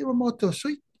whitela, ia Maota o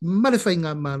sui, ma le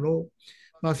whainga malo,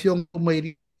 ma fionga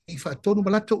mai i whaatonu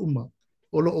malato uma,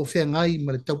 o lo o whengai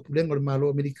ma le taupulenga o le malo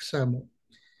Amerika Samoa.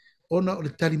 Ona o le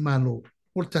tali malo,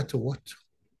 o le tato watu.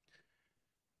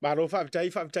 Malo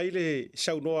whaavitai le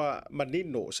saunoa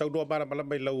manino, saunoa mara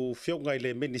mai lau fionga i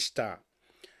le minister.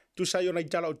 Tu sai ona i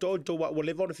tala o tō wa o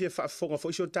le vona fia whaafonga fo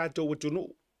iso tātou o tunu.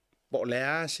 Bo le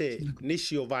a se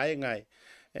nisi o vaengai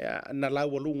na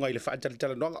lau alunga i le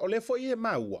whaatala noanga. O le fo i e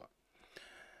maua.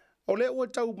 O le ua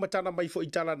tau matana mai fo i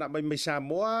tala na mai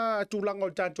Samoa, tūlanga o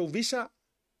tātou visa.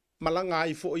 Malanga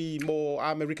ai fo i mo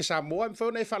Amerika Samoa,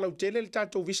 mwhona e whalau tele le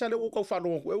tātou visa le ukau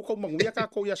whanonga. E ukau manguia ka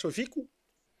kou ia sofiku.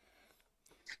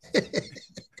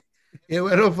 E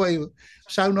wero foi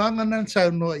saunoanga nan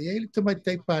saunoa i ele tamai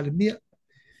tai pale mia.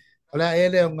 Ola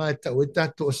ele o ngā tau e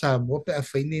tato o Samoa pe a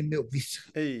whaine me o visa.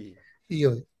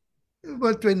 Iyo.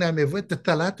 Wa tuena me voi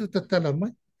tatalatu tatala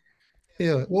mai.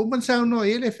 Iyo. O man saunoa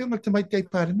i ele whiunga tamai tai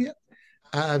pale mia.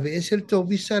 A ave ese le tō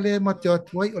visa le ma te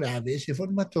atuai. Ola ave ese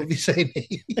fon ma tō visa i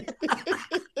nei.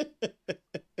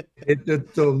 E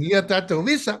tō ngia tato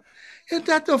visa. E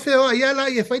tato wheo a iala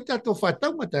i e whai tato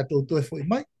whatau ma tato toe foi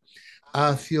mai.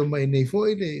 A whio mai nei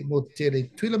foi le mo tere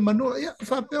tuila manua. Ia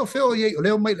whapeo wheo iei o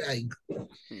leo mai le ainga.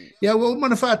 Ia wa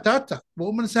umana whaatata. Wa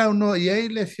umana sao noa iei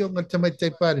le whio ngā tamai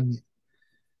tai pārimi.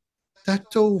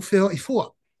 Tato wheo i fua.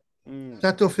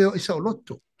 Tato wheo i sao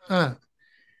loto.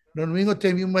 Non wingo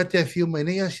te miu mai te whio mai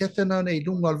nei a siata nao nei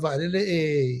lunga al vārele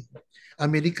e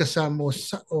Amerika Samoa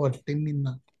sa o te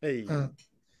mina.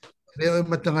 Leo e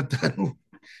matangatanu.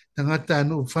 Tangata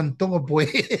anu fantonga boe.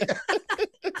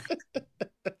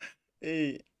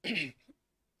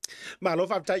 Malo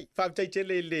whaavitai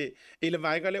tele le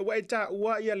vaenga le waita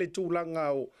ua ia le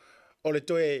tūlanga o le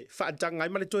toe whaatanga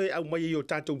ima le toe au mai i o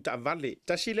tātou ta vale.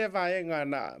 Tasi le vaenga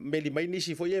na meli mai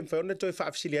nisi fo i e mwhao na toe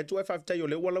whaafisili atu e whaavitai o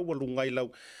le ua lau walunga i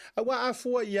lau. Awa a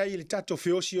fua ia i le tātou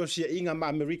whiosi o sia inga ma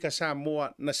Amerika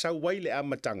Samoa na sau wai le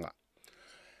amatanga.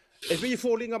 E vi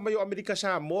fōlinga mai o Amerika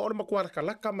Samoa, o le makuara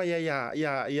kalaka mai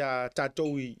ia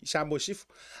tātou i Samoa sifu.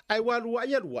 Ai walua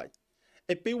ia ruai.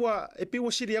 E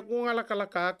piwa siri aku ngala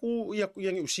kalaka aku ia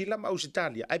ngi usila ma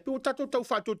Australia. Ai piwa tātou tau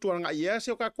whātutuanga ia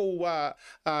se o kako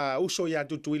uso ia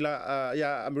tutuila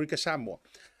ia Amerika Samoa.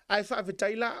 Ai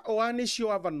whaavitaila o anisi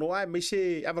o avanoa e mai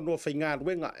se avanoa whainga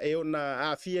ruenga e o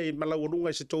na awhia i malauarunga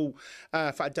i se tau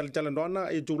whaatala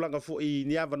noana e tūlanga fo i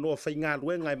ni avanoa whainga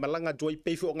ruenga e malanga tuai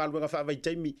peifu o ngā ruenga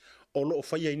whaavaitaimi o loo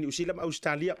whaia i New Zealand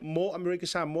Australia mo Amerika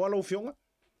Samoa lau whionga?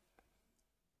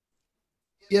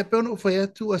 Ia peona o whaia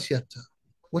tu asiata.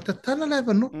 Wata tala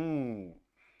leva no.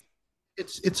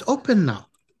 It's open now.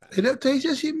 E leo te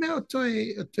isia si mea o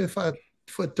toe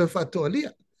whaatoa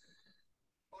lia.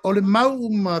 O le mau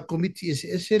ma komiti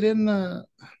ese lena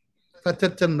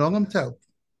whatatanonga mtau.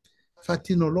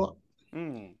 Whatino loa.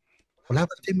 O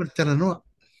lava teima le tana noa.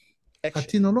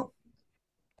 Whatino loa.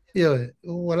 Ia,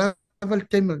 o lava le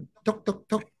teima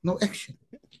tok, no action.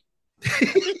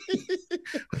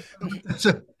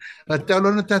 Tau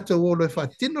lona tātou o loe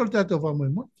whaatino le tātou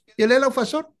whamoe. Ia le lau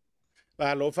whasor.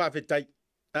 Lo whawhetai.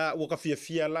 Ua ka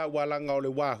fia la walanga o le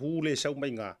wāhu le sau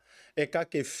mai ngā. E ka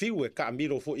ke fiu e ka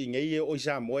amiro fo i ngei e o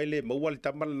Samoa le maua le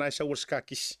tamala nai sau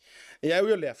skakis. E au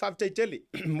le whawhetai tele.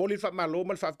 Moli wha malo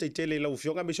mal whawhetai tele lau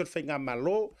fionga me sot whainga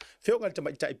malo. Fionga le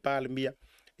tamai tai pāle mia.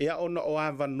 Ia ona o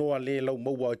awa noa le lau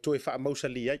maua o toe wha mausa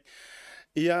li ai.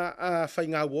 Ia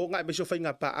whainga uonga me sot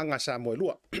whainga pa anga Samoa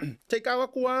lua. Te kawa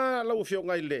kua lau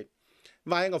fionga i le.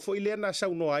 Vaenga fo i le na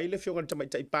sau noa i le fionga le tamai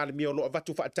tai pāle mia o loa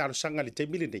vatu wha ataro sanga le te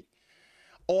mili nei.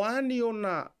 O ani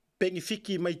ona pengi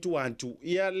fiki mai tu antu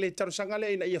ia le tarusanga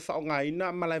le ina ia whaonga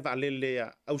ina malai vale le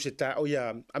au seta o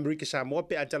ia Amerika Samoa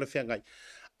pe atala whiangai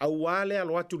au wale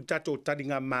alo atu tato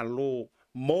taringa malo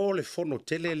mo le fono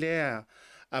tele lea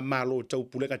a malo tau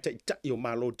pulenga ta i o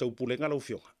malo tau pulenga lau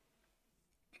whionga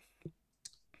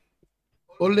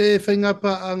O le whainga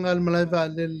pa anga le malai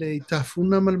vale le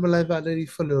tafuna malai vale i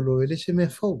whaleolo ele se me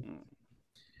fau.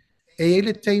 E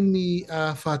ele taimi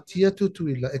a whatia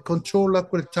tutuila, e controla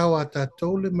ko le tau a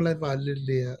tātou le malai vale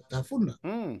le tafuna.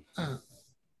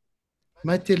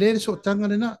 Mai te lere so tanga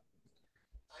le na.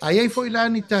 Ai ai fo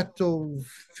ilani tātou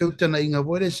whiutana inga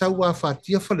voe le sau a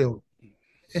whatia whaleo.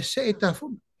 E se e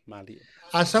tafuna.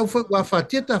 A sau fo a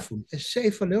whatia tafuna, e se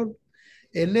e whaleo.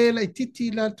 E le la i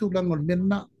titi la tūlanga o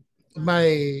mena.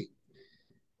 Mai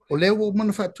o leo o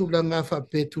mana whaatūlanga a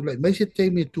whapetula. Mai se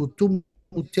taimi e tūtumu.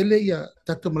 O tele ia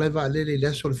tato malai vaalele le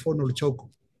aso le fono le choko.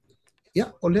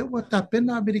 Ia, o leo wa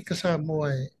tāpena Amerika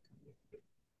Samoa e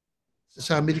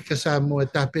Amerika Samoa e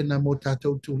tāpena mo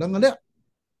tātou tūlanga lea.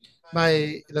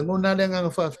 Mai langona le nganga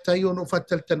whaafitai ono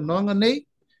whaataltanoanga nei,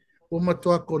 o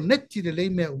matua koneti le lei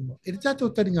mea uma. E le tātou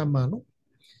taringa malo.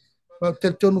 Wa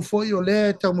te tonu foi o lea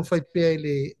e tau mawhai pia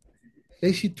le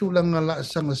si tūlanga la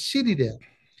sanga siri lea.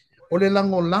 O le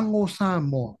lango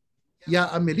Samoa,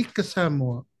 ia Amerika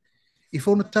Samoa, I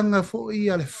whona tanga fo I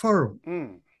ale forum.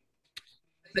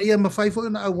 Na ia mawhai fo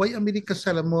na awai Amerika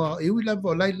Samoa, e ui lava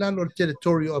o lai lalo le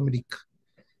territorio Amerika.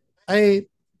 Ai,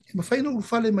 mawhai no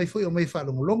ufale mai fo I o mai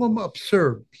whalongo, longo ma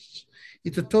observes. I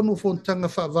te tonu fo tanga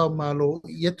whaavau malo,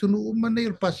 I atunu umane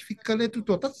il Pasifika le tu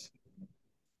totas.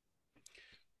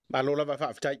 Malo lava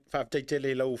whaaftai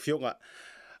tele lau fionga.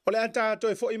 O le anta to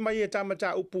e fo I mai e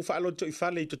tamata upu whaalo to I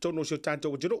whale I te tonu sio tanto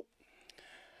o jiro.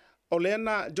 O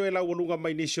leana joe la walunga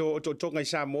mai nisio o tonga I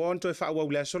Samoa to e whaua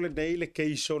ulea sole nei le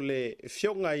keiso le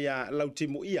fionga ia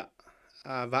lautimu ia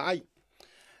vaai.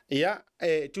 Ia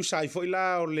tu sai fo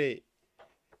ila o le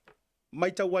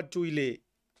mai tau atu I le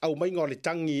au mainga o le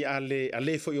tangi a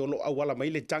le fo I olo au wala mai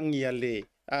le tangi a le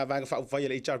vanga whau whai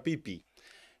le HRPP.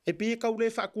 E pi kau le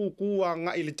whakuku a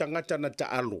nga I le tangata na ta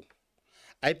alo.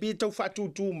 Ai pi tau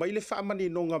whatutu mai le whaamani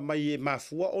nonga mai e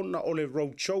mafua ona o le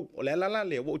road show. O le alala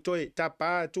le, wo toi ta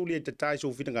pā tūli e te tai so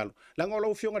whina ngalo. Langa o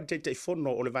lau fionga te te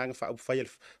whono o le vanga whai le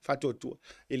whatuatua.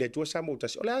 I le tua Samoa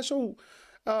tasi. O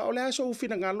le aso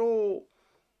whina ngalo,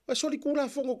 sori kula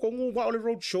fongo kongu wa o le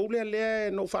road show le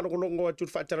no whanongolongo atu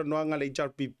whaatara noanga le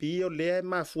HRPP o le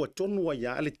mafua tonua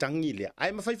ia le tangi le.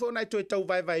 Ai mawhai fo nai toi tau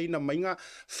vai na mainga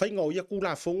whainga o ia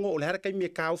kula fongo o le harakai mea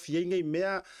kao fienga I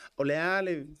mea o le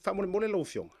ale whamole mole lo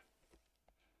fionga.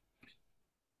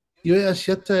 Io e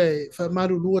asiata e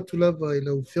whamaru lua tu lava I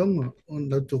lau fionga o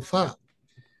lau tō wha.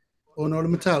 O na ole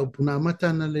mata upu na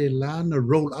mata na le la na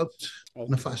roll out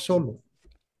na wha solo.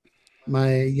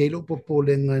 Mai ielo popo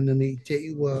le ngana ni te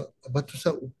iwa batu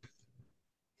sa upu.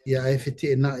 Ia e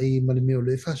whete e na I malimeo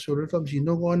le whasoro le whamsi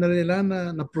nongo ana le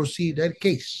lana na proceed el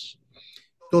case.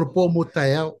 Toro po mo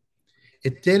tai au.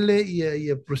 E tele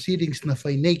ia proceedings na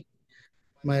whainei.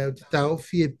 Mai o te tau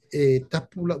fi e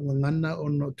tapula ngana o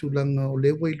no tulanga o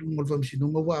le wailunga le whamsi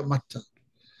nongo wa mata.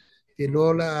 E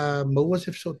lola maua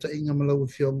se fsota inga malau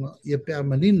fionga ia pe a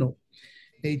manino.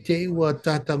 E te iwa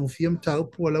tātango fiam tā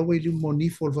upu ala wei liu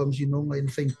monifo le whamsinonga in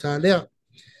whainta lea.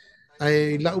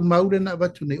 Ai lau maure na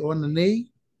watu nei ona nei,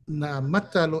 na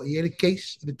mata lo I ele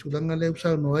case, le tūlanga leo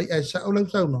sauno ai, ai sao leo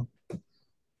sauno.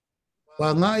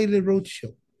 Wa ngā I le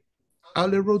roadshow, a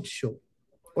le roadshow,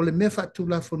 o le mea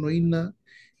whaatula whono ina,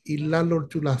 I lalo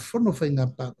tula whono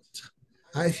whainga pāpata.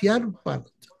 A e fiaru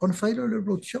pāpata, ona whairo le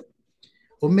roadshow.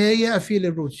 O mea ia a fie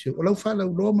le roadshow, o lau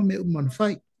whalau roma me umana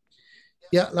whai.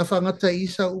 Ia, la whangata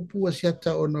isa upu a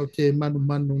siata o no te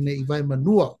manu ne I vai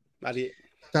manua.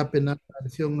 Tāpena le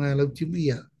whionga lau timu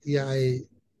ia. Ia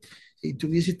I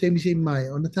tungi se temi se mai.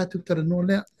 O na tātou tara no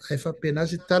lea, ai whapena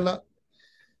se tala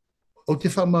o te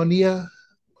whamaunia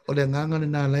o le nganga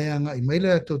na lea nga I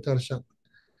maila tau tara sa.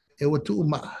 E wa tu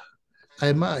umaa.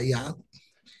 Ai maa ia.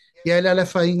 Ia ila la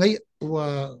whainga ia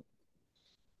ua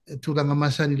tūranga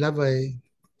masani lava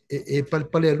e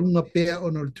palpale alunga pea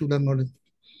ona le tulanga le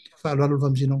whaaloalo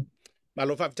whamsino.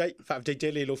 Malo whaptai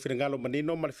tele lo whingalo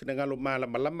manino, ma whingalo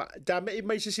malama. Tā me I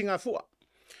mai sisinga fua.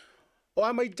 O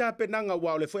amai tā penanga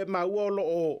wao le fwe maua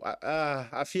o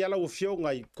a fiala o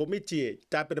fionga I komitie,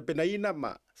 tā pena ina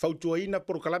ma, fautua ina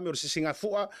por kalame o sisinga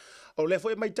fua, o le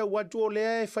fwe mai tau atu o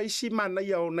le faisi mana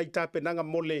ia o nai tā penanga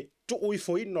mole tu ui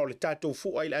foino le tātou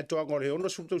fua I le atoanga o le ono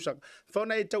sutau sang.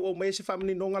 Fauna e tau o mai se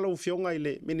whamani nonga lo fionga I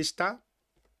le minister?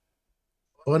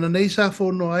 Ona nei sa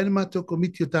fono ai le mato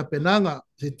komiti o tapenanga,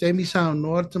 se temi sa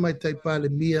no orta mai tai pale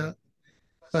mia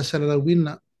pasara la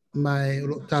wina mai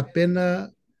o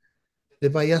tapena le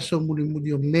vai aso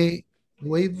muri o me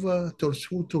Bluwave tol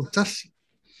su tol Tasi.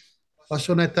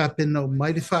 Paso na tapena o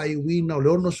mai le fai wina o le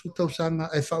ono su sanga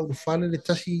e fa u fale le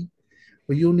Tasi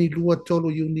o yuni lua tolo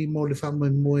yuni mo le famo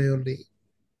moe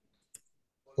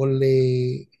o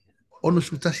le ono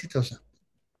su Tasi tau sanga.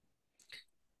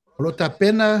 O lo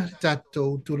tapena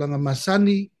tatou tulanga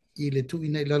masani I le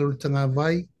tuina I lalo le tanga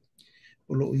vai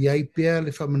o lo iai pea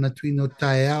le whamanatuina o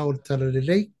taea o le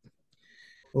tararelei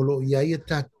o lo iai e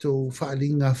tatou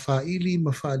whaalinga whaili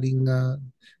ma whaalinga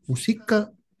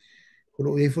musika o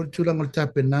lo iai fo le tulanga o le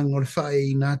tapenanga o le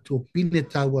whae I nātu o pine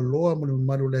taua loa ma le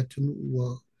maru le tunu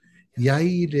ua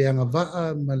iai le anga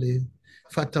waa ma le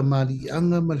whatamali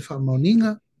anga ma le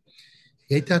whaamaoninga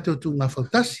iai tatou tu ngā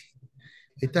whautasi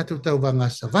e tatou tau vanga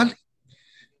savali.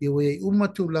 I we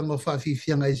umatu lango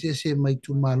whaafifianga ese mai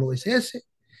tu malo ese.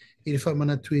 I le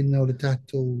whamanatuina o le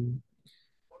tatou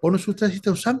ono sutasi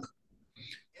tau sanga.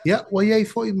 Ia, wa iai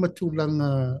fo I matu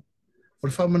langa o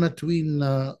le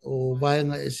whamanatuina o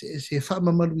vaenga ese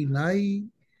whamamaluina ai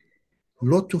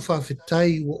lotu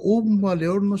whawhetai wa le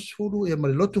ono suru e ma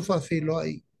le lotu whawhelo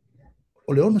ai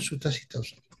o le ono sutasi tau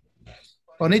sanga.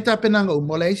 O nei tāpenanga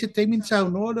le eise teimin sau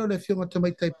noa le fionga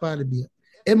tamaitai pāle bia.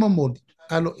 E mamoli,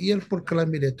 alo ia le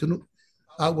porkalami le tunu,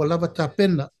 a ua lava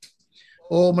tāpena.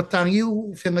 O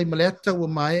matangiu whengai maleata ua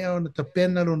maea o na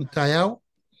tāpena lo na taiao.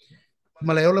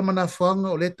 Maleola mana whanga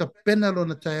o le tāpena lo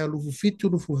na taiao lufu fitu,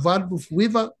 lufu valu, lufu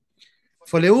wiva.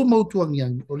 Whaleu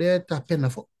mautuangiangi, o le tāpena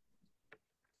fo.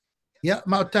 Ia,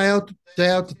 ma o taiao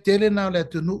te tele na o le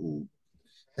tunu,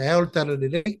 taiao le tala le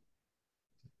rei.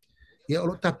 Ia, o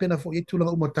lo tāpena fo, i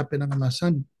tulanga uma tāpena nga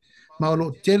masani. Ma o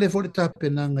lo tele fo le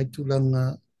tāpena ngai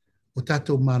tulanga o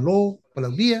tātou malo,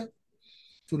 palawia,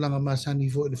 tulanga masani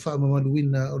fo le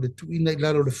whaamamaluina o le tuina I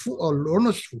lalo le fu o le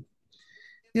onosu.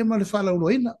 Ia ma le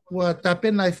whalauloina, wa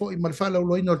tāpena I fo I ma le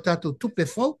whalauloina o le tātou tupe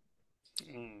fo,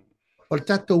 o le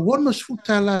tātou onosu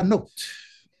tala note.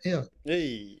 Ia.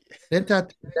 Le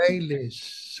tātou daile,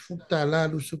 futala,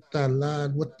 lusutala,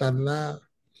 luatala,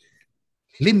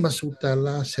 lima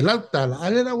sutala, selautala,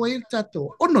 alera wa il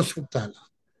tātou onosu tala.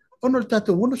 Ono le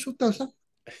tātou ono sutau sa.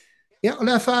 Ia, o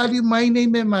le awhaari mai nei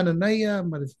me mana nei a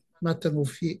matango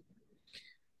fie.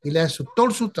 I le aso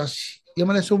tol sutasi. Ia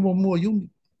ma le aso mua yuni.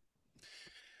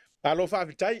 Alo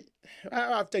whaafitai.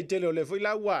 Whaafitai tele o le fo. I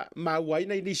la ua maua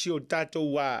ina inisi o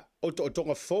tātou o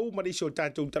tonga fau, ma nisi o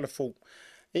tātou tala fau.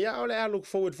 Ia, o le alo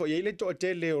forward fo. Ia, le to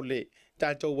tele o le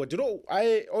tātou wadro.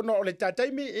 Ai, ono o le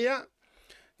tātaimi, ia.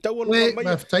 Tau o le mai.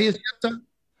 Whaafitai e siata.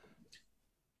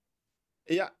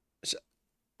 Ia.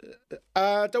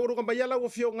 Tau runga mai ala o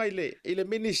fionga I le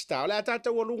minister. O le ata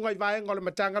tau runga I vaenga o le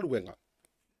matanga luenga.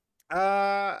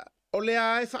 O le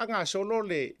a e whaanga solo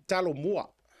le talo mua.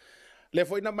 Le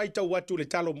foina mai tau atu le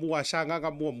talo mua sa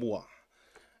nganga mua.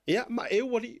 Ia, ma e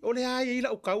wali, o le a e ila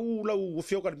o kau lau o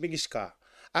fionga le mingiska.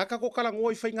 A kako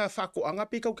kalangoa I whainga whako anga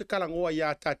pika o ke kalangoa I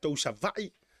a tātou sa vai.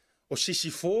 O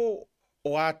sisifo,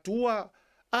 o atua,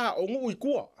 o ngu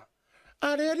ikua.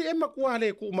 Are e makua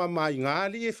le ku mamai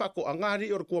ngali e whako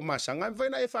angari o kua masanga. E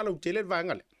whaina e whalau tele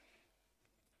vangale.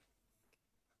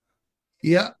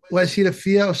 Ia, wa sira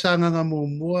fia o sanganga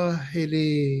mua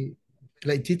hele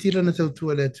la ititira na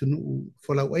tautua le tunu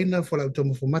folau aina, folau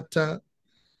tomo fomata.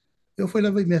 E o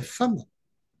whaila vai mea whanga.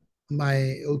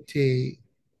 Mai o te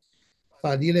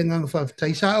whaadile nganga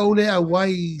whaftai. Sa au le a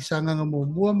wai sanganga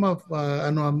mua ma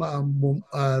ano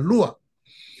lua.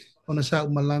 Ona sa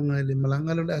umalanga le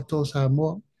malanga le ato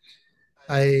Samoa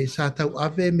ai sa tau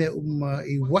ave me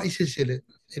I wai sesele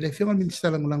ele fiona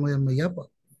ministra lango ya mayaba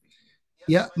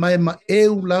ya mai ma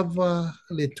eu lava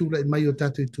le tula I mai o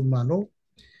tatu tu malo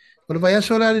o le vai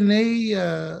asola nei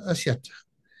asiata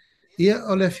ia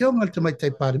o le fiona te mai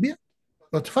tai parmia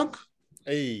o te fanga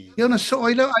ia na so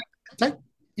ila tai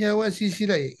ia wa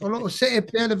sisila o lo se e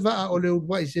pele va o le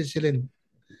wai sesele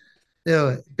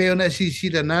pe ona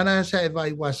sisila nana sa e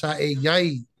vai wa sa e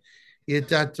yai e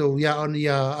tatou ia ona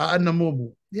ia ana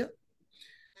momo ia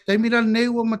tai mira nei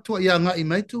ua matua ia nga I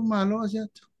mai tu malo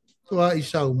asiata tua I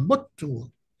sau motu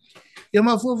Ia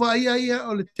mafua ia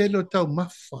o le telo tau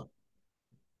mafa.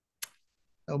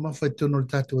 Tau mafa tonu le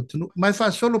tātou tunu. Mai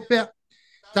wha solo pea.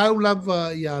 Tau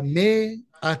lava ia me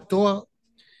atoa.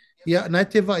 Ia nai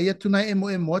te wa ia tuna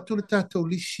emo atu le tātou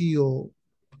lisi o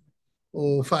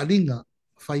whaalinga.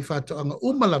 Whai whātoanga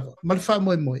umalava. Mali wha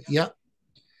moe. Ia.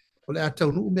 O le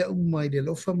atau nuu mea umai le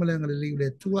lofa malenga le liu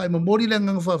le tua. E mamori le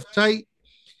nganga whaftai.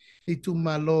 I tu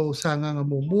malo sa nganga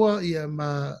mua ia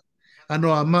ma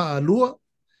ano ama alua.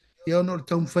 Ia ono le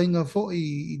tau mwhainga fo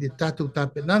i le tātou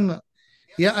tāpenanga.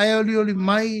 Ia ai oli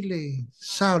mai le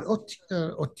sao le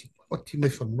oti mai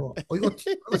whangoa. Oi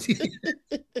oti.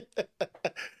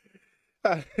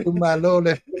 Tu malo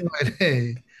le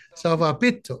sao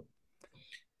whapito.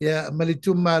 Ia mali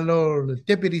tu malo le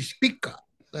deputy speaker.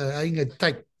 Ainga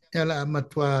type. Ia la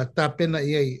matua tāpena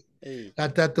iei. La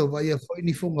tātou wa ia fo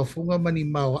ini funga mani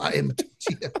mau a e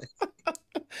matatia.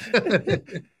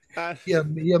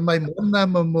 Ia mai mona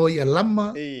mo ia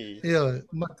lama. Ia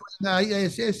matua ngā ia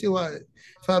se wa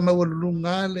fa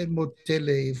mawalunga le mo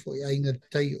tele fo ia inga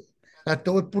tayo. La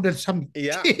tau e pule sami.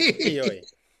 Ia, ioi.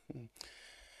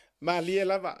 Ma lia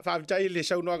lava, whaavitai le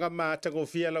saunoanga ma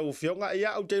tangofia la ufionga.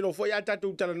 Ia, au teilo fo ia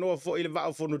tatu tala noa fo ile wa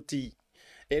au ti.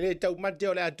 E le tau mate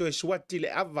o le ato e suati le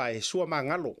ava e sua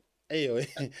mangalo. Ioi.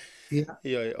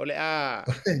 Ioi, o le a...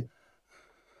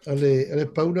 Ale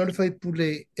paula le fai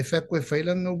pule e fa ko e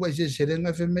failanga wa se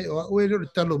serenga fe me o le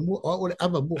talo mu o le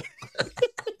ava mu.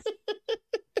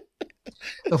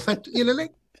 O fat ile le.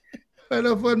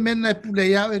 Pero fo mena pule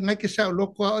ya e ngai ke sa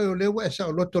loko o le wa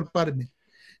sa lo tol parme.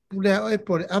 Pule o e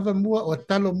por ava mu o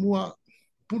talo mu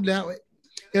pule o.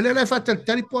 Ele le fat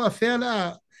tali po a fe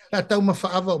la tau ma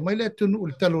fa ava mai le tunu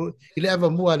le talo ile ava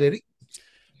mu ale ri.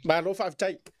 Ma lo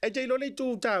whaavitai. E te ilo nei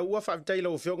tū tā ua whaavitai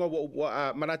lau whionga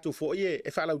wa manatu fo i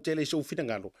e whaalau tele so whina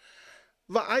ngalo.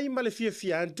 Wa ai ma le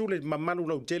fia antu le mamanu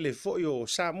lau tele fo i o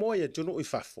Samoa e tunu i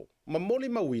whafo. Ma moli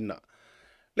mawina.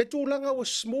 Le tūlanga wa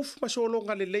smooth ma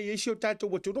solonga le lei eisi o tātou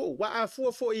wa tunu. Wa a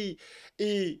fua fo i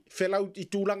whelau i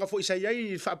tūlanga fo i sa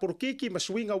iai whaaporokiki ma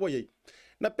swinga wa iai.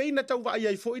 Na peina tau wa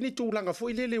iai fo i ni tūlanga fo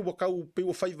i lele wa kau pe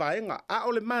wa whai vaenga. A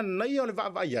o le mana i o le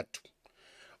wa atu.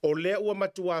 O lea ua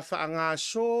matua whaanga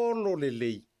solo le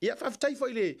lei. Ia whaftai fo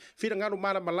i le whira ngaro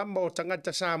mara malama o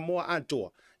tangata Samoa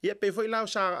atoa. Ia pe fo i lao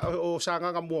o sa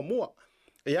nganga mua.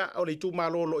 Ia o le tu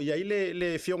malolo ia i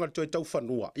le fionga toe tau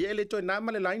whanua. Ia le toe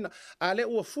nama le laina. A le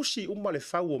ua fusi uma le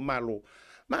whau o malo.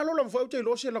 Malolo mfo au te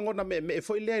lose langona me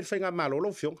fo i lea i whainga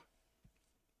malolo fionga.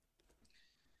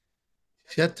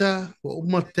 Siata o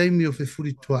uma taimi o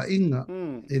furi tua inga.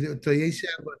 E le o toi eise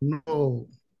awa no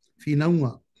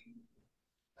finaunga.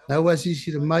 Lau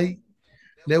asisi le mai,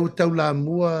 leu tau la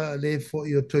mua, le fo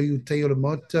i o toi utei o le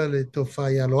Maota, le to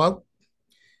whai alo au.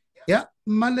 Ia,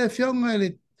 ma le whionga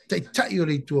le tai o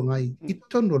le itua ngai, i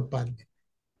tonu al pāne.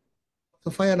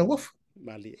 To whai alo wafu.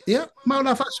 Ia, ma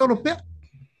la wha solo pea.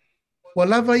 Wa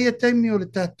lava ia taimi o le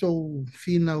tātou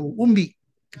whina o umbi,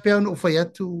 ki pea ono o whai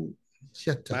atu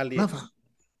siata. Lava.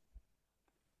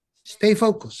 Stay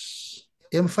focus.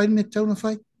 Ia ma whai me tau na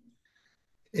whai.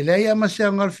 E lei ama se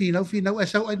angal finau e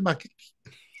sau ai makiki.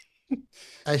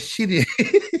 Ai siri.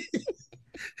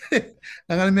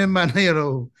 Angal me mana i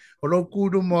ro. O lo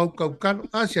kudu mo au kaukalo.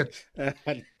 Asiat.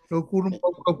 Lo kudu mo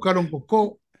au kaukalo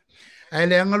koko. Ai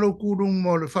le angal lo kudu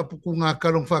mo le whapuku ngā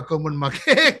kalong whakaumon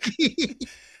makiki.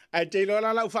 Ai te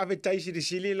lola lau whawhetai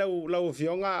sili lau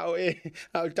fionga o e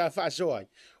au ta whaasoai.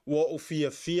 Wa o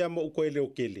fia mo uko e leo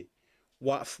kele.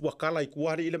 Wa kala i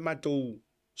kuari ile matou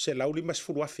se lauli mas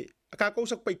furuafe. Ka ko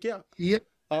sak pai kia. Ia.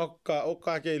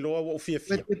 Oka ke loa o fia.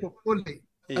 Te popole.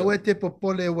 Awe te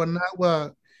popole wana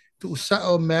wa tu sa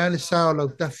o mele sa o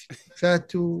lautafi. Sa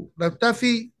tu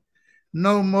lautafi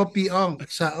no mopi on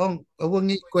sa on.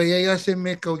 Awangi ko ia se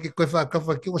me ko ke ko fa ka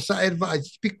fa ki sa erva a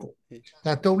spiko.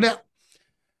 Ta to le.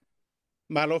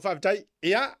 Malo whaavitai,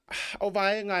 ia, o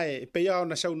vaenga e peia o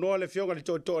na sau noa le fionga le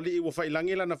to li ua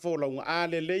whailangila na wholaunga a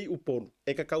le lei uponu.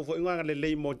 E ka kau whainga le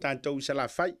lei mo tātou sa la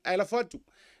whai, ai la whatu.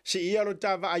 Si ia lo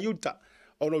tā wa ayuta,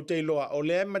 o no te loa, o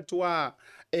le matua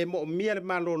e mo mia le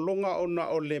malo longa o na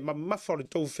o le mamafa o le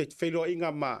tau whailo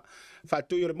inga ma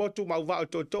whatu i o le motu ma uwa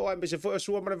o to a me se fo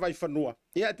sua mara vai whanua.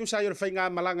 Ia tu sa i o le whainga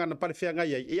malanga na pale whianga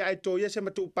iai. Ia e to ia se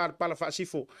matu pala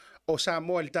whaasifo o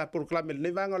Samoa le tā proklame le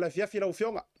nevanga o le fiafi lau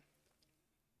fionga.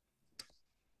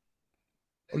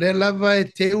 O le lava e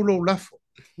te ulo lafo.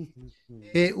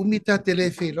 E umita te le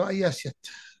whilo ai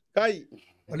asiata. Kai.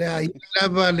 O le ai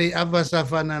lava le avasa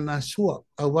whanana sua.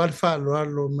 A walfa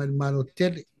alo mai mano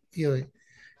tele. Ioi.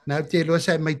 Nā te loa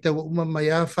sai mai tawa uma mai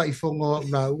a whaifongo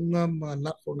la unga ma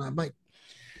lafo na mai.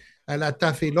 A la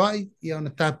ta whilo ai. Ia ona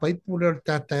ta paipule o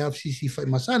ta tai FCC whai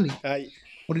masani. Kai.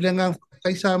 O le ngā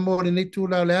tai Samoa le nei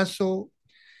tūlau le aso,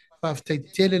 whawhitai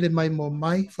tele le mai mo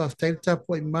mai, whawhitai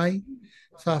tapu ai mai,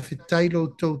 whawhitai lo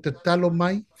tau tatalo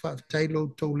mai, whawhitai lo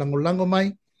tau langolango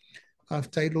mai,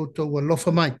 whawhitai lo tau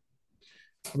alofa mai.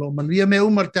 Lo manuia me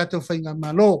umar tātou whainga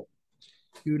malo,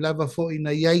 iu lava fo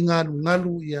ina iai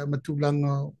ngalu ia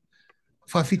matulanga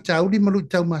whawhita uri malu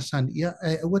tau masani. Ia,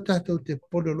 ua tātou te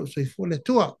polo lo soifo le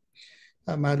tua.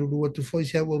 A maruru tu foi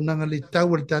sia nanga le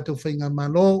tau le tātou whainga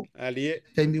malo. Alie.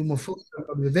 Teimi uma fo,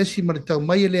 le vesi ma le tau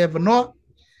mai le avanoa.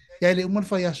 Ia le umar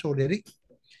whai aso le ri.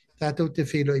 Tātou te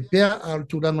whilo i pēr, a le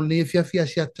tūrango ne whiawhia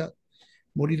siata.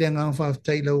 Mori le ngā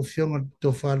whawhitai lau whionga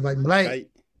tō whaalwai malai.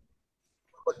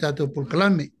 O tātou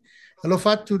pulkalame. Alo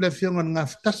whatu le whionga ngā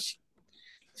whtasi.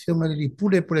 Whionga le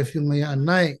pule po le whionga ia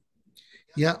anai.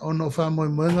 Ia ono whamoe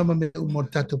moenga ma me umor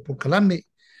tātou pulkalame.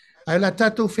 Ai la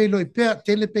tātou whilo i pēr,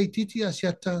 telepei titi a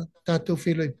siata tātou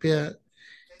whilo i pēr.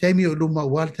 Teimi o luma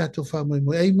ual tātou whamoe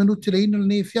moe. Ei manu te reina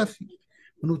ne whiawhi.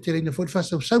 Manu te reina fwoi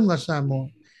whasau saunga Samoa.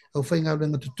 Au whainga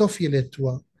lenga tu tofi le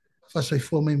tua. Whasau i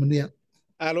fōmei mania.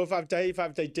 Alo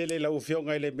whawhitai tele lau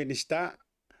whionga le minista.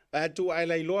 Tu ai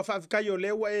lai loa whawhikai o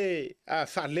lewa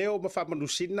whaleo ma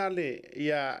whamanusina le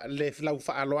lau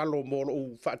whaaloalo mo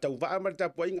o whaatau waa ma ta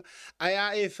poinga.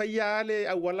 Ai whaia le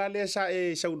awala le sa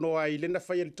saunoa i lena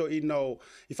whaia le to ina o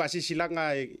i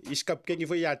whasisilanga i skapkengi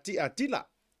whai a tila.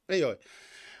 Oi.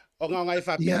 O ngā ngai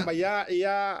whapia ma ia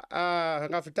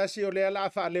ngā whatasi o lea la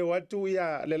whaaleo atu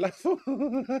ia le lafo.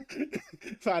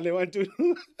 Whaaleo atu.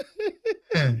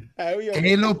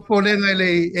 E lo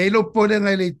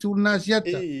polenga le tūna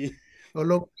siata. O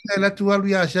lo pinga la tualu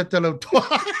ia siata lau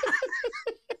toa.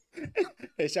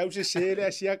 E sau se sere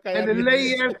a siaka. E le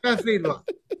lei al kawhiloa.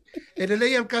 E le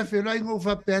lei al kawhiloa ingo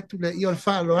whape atu le i o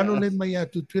whaalo ano le mai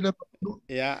atu tuila.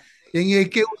 Ia. E nge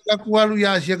ke usaku alu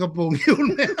ia siaka pongi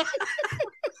une.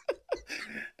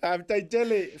 Aftai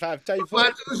tele, aftai fo.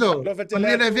 Lo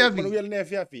fatele ne fiafi. Lo ne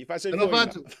fiafi. Fa se lo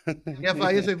fatu. Ya fa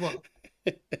ese fo.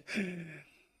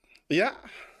 Ya.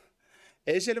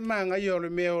 Ese le manga yo le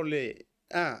me ole.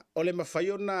 Ole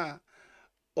mafai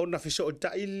ona fiso o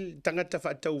tai tangata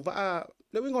fa tau va.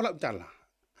 Le wingo la tala.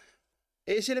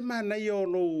 Ese le mana yo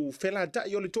no fela ta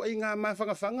yo le to inga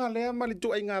mafanga le ma le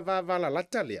to inga va la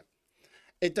latalia.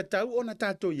 E tatau ona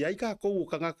tato ia ka ko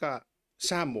kangaka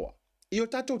Samoa. Io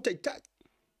tato tai.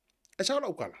 E sa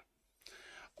lau kala.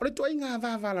 O le tuai ngā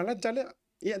vāwala la tale.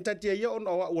 Ia tatia ia on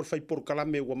oa ua whai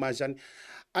porukalame ua mazani.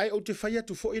 Ai o te whai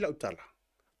atu fo i lau tala.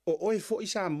 O oe fo i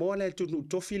Samoa le tunu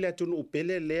tofi le tunu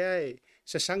upele lea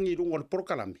sa sangi rungo le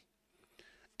porukalame.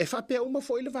 E whapea uma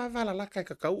fo i le vāwala la kai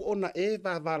kakau ona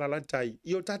vāwala la tai.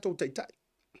 Io tatou tai tai.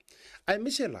 Ai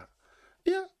misela.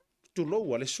 Ia tu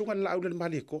loua le sunga la au le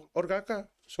maliko. Orgaka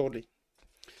soli.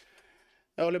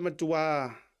 O le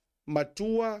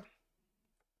matua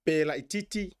pela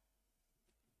ititi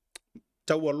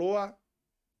taualoa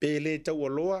pele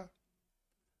taualoa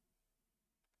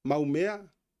maumea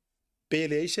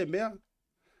pele ise mea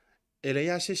ele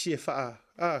ya se si fa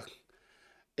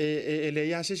ele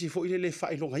ya se si fo ile le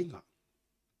fa ilonga inga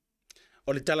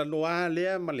o le tala noa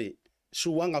le male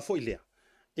suanga fo ile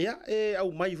ia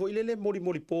au mai fo ile le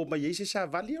mori po mai ise sa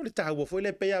vali o le taua fo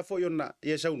ile pea fo yona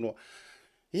ia sauno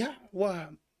ia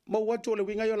wa ma watu le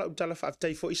winga yo la utala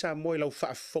whaftai fo isa moi lau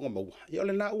whaafonga maua. Ia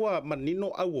ole na ua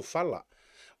manino au o fala.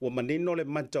 Ua manino le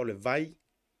manta o le vai.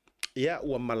 Ia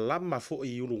ua malama fo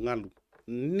i unu ngalu.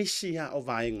 Nisi ya o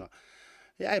vaenga.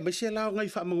 Ia mai se lao ngai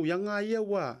whaamangu yanga ia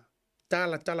ua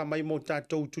tala mai mo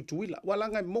tātou tutuila. Wala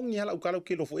ngai mongi hala ukalau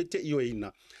kilo fo ete iyo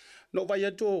ina. No vai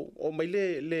ato o mai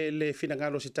le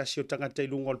finangalo se tasi o tangata i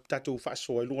lungol tātou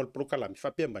whaasoa i lungol prokalami.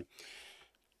 Whapea mai.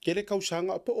 Kele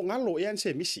kausanga po o ngalo e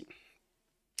anse misi.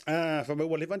 Fa me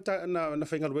wale vanta na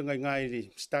whainga ruenga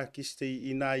ngai stakiste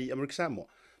i nai Amerika Samoa.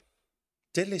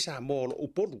 Tele Samoa lo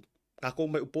upolu. Ako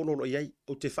mai upolu lo iai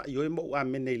o te whai oe mo a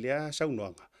mene lea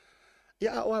saunoanga.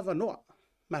 Ia o awa noa.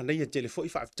 Ma nei a telefo i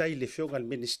whaaftai le whionga le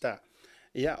minister.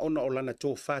 Ia ona o lana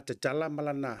tō whata tala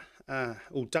malana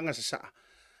utanga sa saa.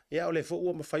 Ia o le fo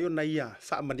ua mawhai ona ia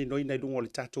whaamanino ina i lungo le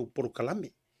tātou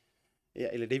porukalame.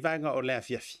 Yeah, ele dei vainga o lea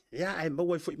fiafi. Yeah, ai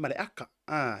mau ai foi male aka.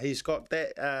 He's got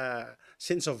that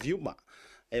sense of humor.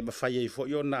 E mawhai ai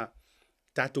foi ona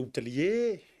tātou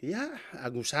talie. Yeah,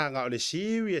 agusanga o le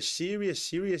serious.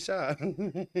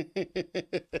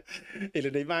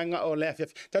 Ele dei vainga o lea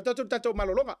fiafi. Tātou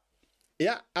malolonga.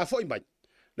 Yeah, a foi mai.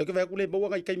 Leke vai kule bawa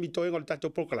ngai kai mitoenga le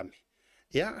tātou proklame.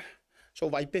 Yeah. So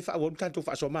vai pe fa won tātou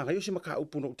fa so manga. Yo si maka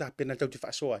upuno ta pena tātou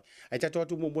fa so ai. Ai tātou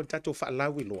atu mo tātou fa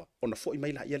lawi loa. Ona foi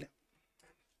mai la iele.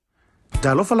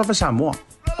 Talofa lava Samoa.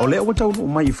 O lea ua taunu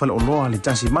mai I fale o loa le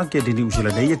Tasi Market I New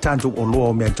Zealand e tātou o loa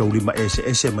o mea tau lima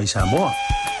ese mai Samoa.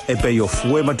 e pe o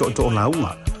fue ma to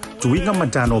launga tuinga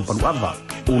matano panuava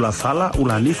ula fala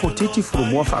ula nifo titi furu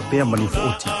mua fa pe manifo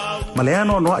oti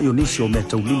maleano no ionisio me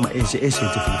tau lima ese te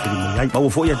filipili mai ma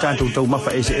fo ya tanto tau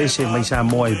mafa ese mai sa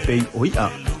moa e pe oia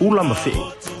ula mafe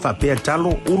fa pe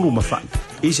talo ulu mafa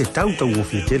ise tau o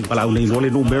fitel pala una inole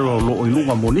numero lo o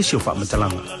ilunga monisio fa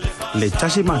matalanga le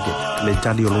Tasi Market le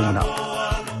tali o lomana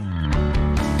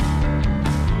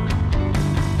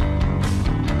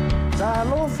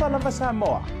Alofa lava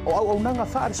Samoa o au nanga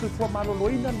whaare sui fua malo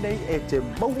loina nei e te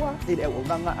maua i le au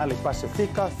nanga ale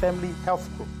Pacifica Family Health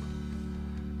Group.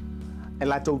 E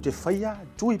lātou te whaia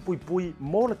tui pui pui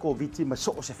mō le COVID ma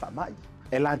so o se whamai.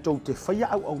 E lātou te whaia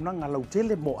au nanga lau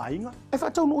tele mō ainga. E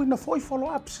whatau no ina foi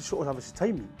follow-ups so o rawa se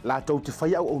taimi. Lātou te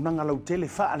whaia au nanga lau tele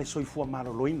whaare sui fua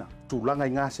malo loina. Tūlanga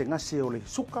i ngase o le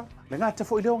suka. Le ngāte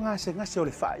fo i leo ngase o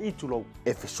le wha i tulau.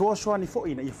 E whesoa ni fo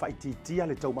ina i whai tia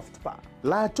le tau mawhitapa.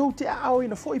 Lātou te ao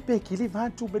ina fo i pēki live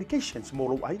hantu medications mō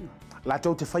lau ainga.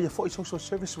 Lātou te whaia fo i social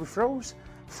service referrals,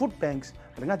 food banks,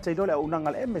 le ngāte i lole au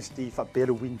nanga le MSD wha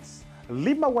Better Wins.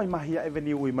 Lima Waimahia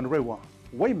Avenue i Manrewa,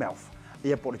 Weymouth,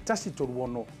 ia po le tasi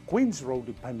toruono, Queens Road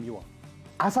i Paimiua.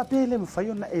 A whapele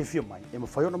mwhaio na e fio mai, e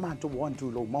mwhaio na maha tobu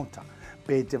antu lo Maota,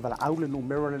 pe te wala au le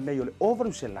numero le nei o le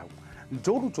overu se lau,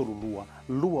 toru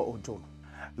lua o toru.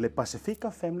 Le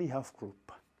Pacifica Family Health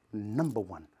Group, number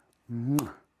 1.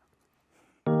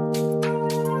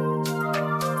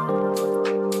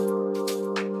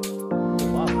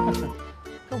 Wow,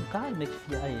 go God makes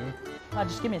you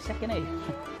just give me a second, eh?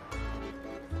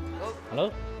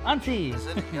 Hello? Auntie!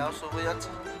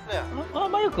 Oh,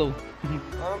 Mayuko!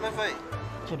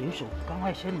 So the usual. Come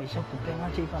on, send me some cooking.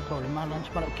 I see if I'm probably my lunch,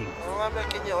 but okay.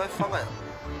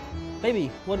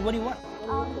 Baby, what do you want?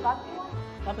 The barbecue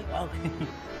one? Okay.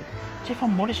 Chef,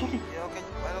 I'm more sorry.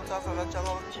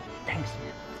 Thanks.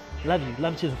 Love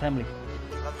you to the family.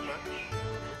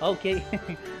 Okay.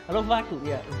 Hello, Vaku.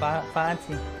 Yeah,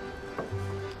 fancy.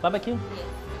 Barbecue? Yes.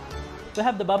 We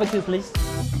have the barbecue, please.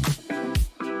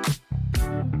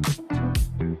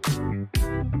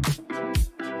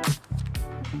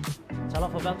 Tell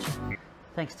off a voucher.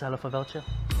 Thanks, tell off a voucher.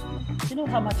 You know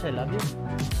how much I love you?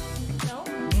 No?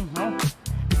 No.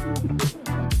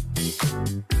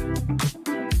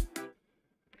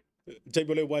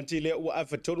 Taibole wanti le ua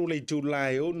awhatonu le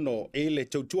tūlai ono e le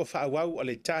tautua whaawau a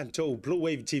le tātou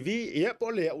Bluwave TV. Ia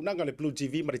po le unanga le Blue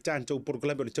TV ma le tātou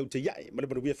programa le tauta iai. Ma le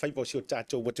manuia whaivo si o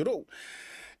tātou waturo.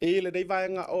 E le nei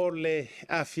vaenga o le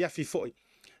awhiawhi foi.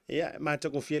 Ia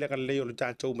mātango fiele ka leo le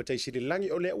tātou ma taisiri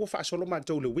langi o le ua whaasolo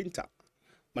mātou le winter.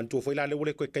 Mantua foi la le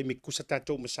ule koe kai mikusa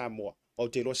tātou ma Samoa. O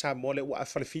te lo Samoa le ua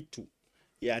awhalefitu.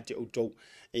 Ia te autou.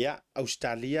 Ia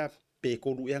Australia pe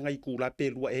kolu ia ngai kula pe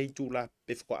lua e tula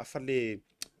pe fo afa le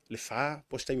fa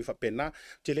posta mi fa pena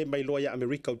te le mai loia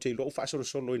America o te lo fa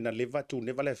solo ina leva tu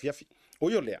neva le fiafi o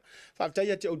yo le fa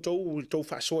tai te o to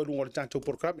fa so lu ngor tanto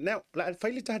program now la fa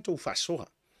le tanto fa so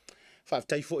fa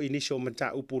tai fo inisio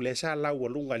mata upu le sa la o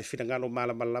lunga le fina ngalo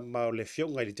mala o le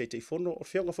fionga le te fono o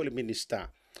fionga fo le minister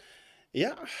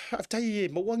ya fa tai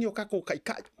mo wangi o kako kai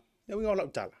kai e winga la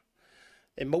utala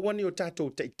e mawani o tātou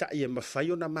te itai e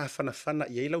mawhaio na mawhanawhana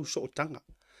i eilau so o tanga.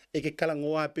 E ke kala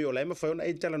ngoa pe o lai mawhaio na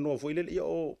e tala noa fo ilele ia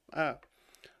o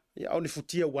ni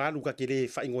futia walu ka kere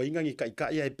whaingoa ingangi ka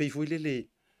ika ia e pei fo ilele.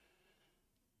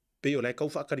 Pe o lai kau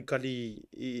whakarikari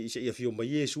i se ia fio mai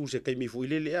Jesu se kai mi fo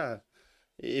ilele ia.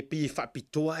 E pi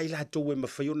whapitoa i lato e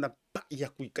mawhaio na pa ia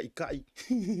kui ka ika i.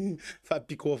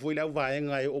 Whapikoa fo ilau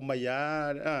vaenga e o mai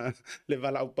a le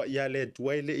vala au pa ia le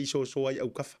tuai le iso soa i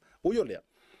au kafa. Uyo lea.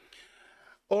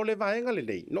 O le vaenga le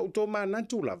nei, no uto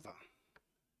manatu lava.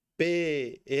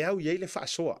 Pe e au iei le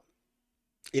whaasoa.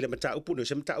 I le mata upu no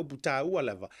se mata upu tā ua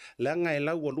lava. La ngai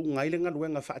lau o lu ngai le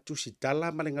ngaruenga whaatusi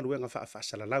tala ma le ngaruenga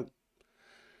whaafasala lau.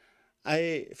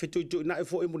 Ai whetui na e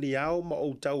fo e muni au ma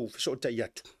o tau whisota i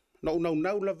atu. No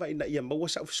unau lava ina ia maua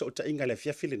sa whisota inga le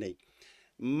fiafile nei.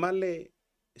 Ma le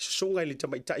sunga ili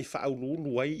tamaitai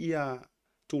whaaulu ai ia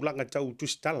tūlanga tau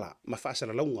tusitala ma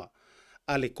whaasala launga.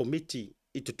 A le komiti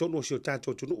I te tono si o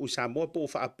tātou tunu u Samoa po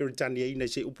wha Peritania ina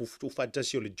se upu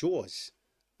whatasi o le Jaws.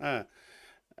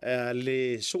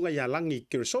 Le sunga ia langi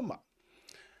Kirisoma.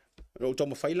 O tau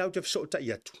mawhai lau te whasota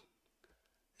I atu.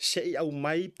 Se I au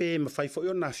mai pe mawhai fo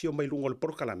o na fio mai lungo le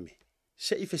porokalame.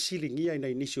 Se I whasilingia ina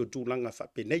inisi o tūlanga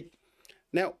whapenei.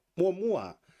 Now,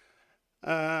 mua,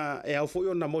 e au fo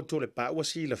o na moto le pā ua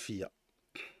si la fia.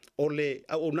 O le,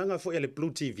 au nanga fo le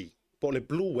Blue TV, po le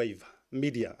Bluwave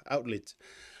media outlet.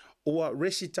 Ua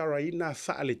resitara ina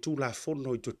wha le tū la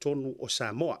fono I to tonu o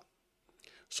Samoa.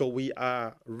 So we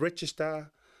are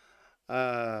register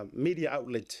media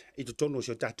outlet I to tono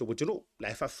so tato wotino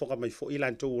la fa foka mai fo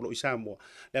ila to lo Samoa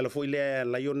la fo ile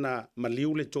la yona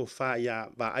maliule to fa ya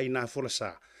va aina fo la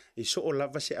sa I so o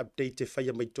lava se update fa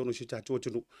ya mai tono so tato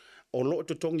wotino o lo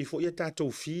to tongi fo ia tato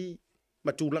fi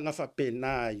matulanga fa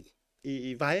pena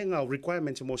I vaenga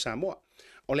requirements mo Samoa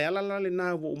o le ala le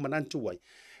na wo manantu wai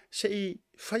se I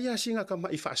fa ya singa kama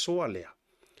I fa so alea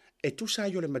e tu sa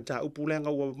yo le mata upulanga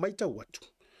wa mai ta watu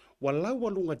walau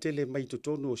walunga tele mai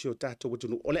totonu o sio tato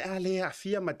watunu ole ale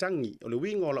afia matangi ole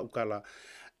winga ola ukala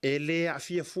ele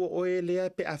afia fu o ele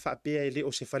pe afa pe ele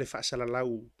o se fale fa sala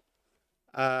lau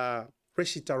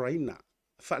resitaraina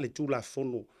fale tula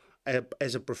fono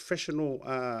as a professional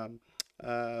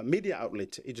media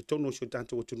outlet I totonu o sio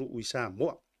tato watunu u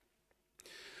Samoa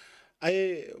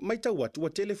ai mai ta watu wa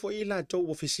telefo ila to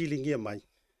o fesilingia mai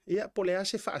ia pole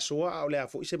ase fa soa ole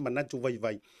afo ise manatu vai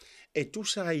vai e tu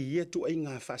sa ia tu ai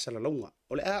ngā whaasalalonga.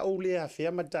 O le a o le a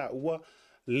whea mata ua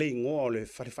le ingoa o le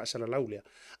whare whaasalalau lea.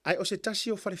 Ai o se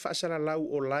tasi o whare whaasalalau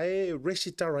o lae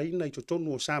resitaraina I to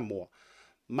tonu o Samoa.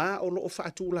 Ma o lo o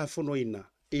whaatu la whonoina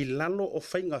I lalo o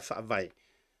whainga whaavai.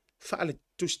 Whaale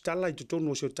tustala I to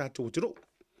tonu o seo tātou utiro.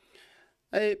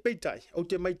 E peitai, o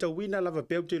te maita wina lava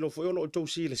peo te lo whaono o tau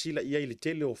sila sila ia I le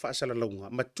tele o whaasalaunga.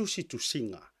 Ma tusi tu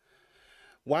singa.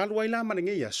 Walu ai la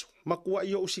manenge yaso makua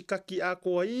yo usikaki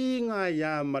ako inga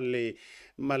ya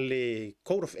male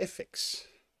code of ethics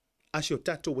asio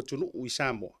tato watunu u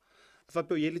Samoa fa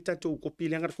pe yele tato ko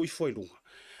pilenga ko ifoilunga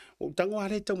o tango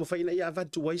ale tau mafaina ya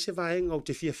vatu wai se vaenga o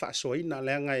te fia fa soina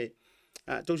le ngai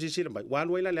to si sila mai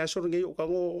walu ai la le aso ngai o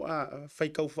kango fai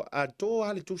kau fa to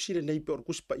ale tu sila nei pe o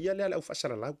kuspa ia le au fa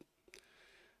sala la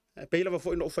pe la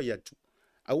fo no fa yatu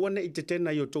awana I te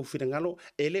tena yo tau whirangalo,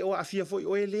 ele o afia foi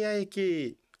o ele ai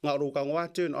ke ngā roka ngoa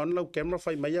turn on lau camera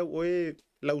fai mai au o e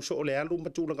lau so o le alu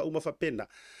matulanga uma whapena.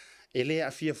 Ele a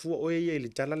afia fua o e le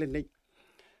tala le nei.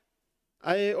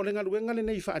 Ai o le ngaluenga le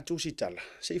nei wha atusi tala.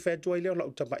 Se I wha atua I leo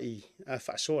lau tama I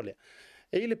wha sole.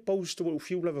 E le post o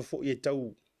fiu lava fo I e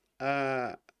tau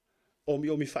omi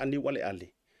wha aniu ale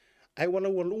ale. Ai wala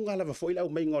walunga lava fo I lau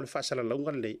mai ngā le wha sala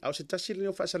launga le. Au se tasi le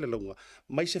wha sala launga.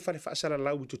 Mai se whare wha sala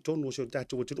lau I tu tonu o se o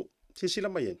tātu o tunu. Se sila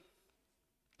mai e.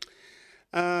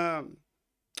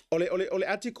 Ole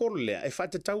article le e fa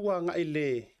te taua nga I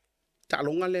le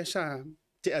talonga le sa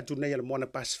te atu nei le moana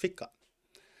Pacifica.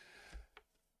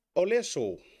 Ole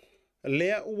so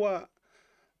le ua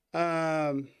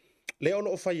le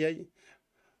ono fai ai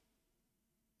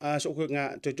so ko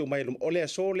nga te mai ole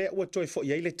so le ua toi fo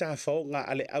ai le tafo nga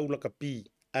ale aula kapi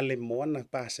ale moana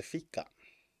Pacifica.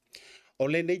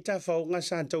 Ole nei tafo nga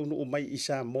sa tau no mai I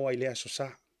Samoa I le aso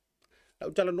sa.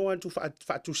 Lau tala no antu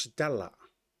fa tu sitala.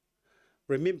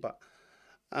 Remember,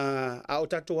 a o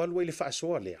tato alu le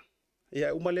whaasoa lea.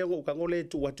 Ia umalea ngō ka ngole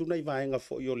tu watuna I vaenga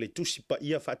fo I o le tusipa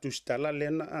ia whaatustala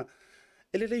lea na.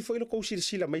 Ele rei fo ilo kou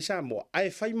sila mai Samoa. Ae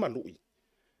whai malui.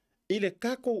 I le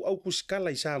kako au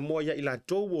kuskala I Samoa ia I la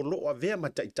tou o lo a vea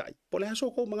mataitai. Po le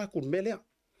aso kou mga kun melea.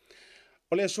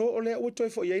 O le aso o le ua toi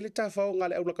fo ia I le tawhao ngā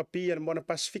le aula kapia na moana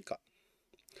Pacifica.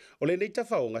 O le nei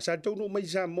tawhao ngā sa tau no mai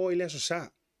Samoa I le aso sa.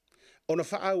 O na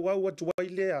wha au atuai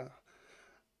lea.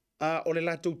 O le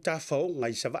latou tawhao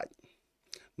ngai savai.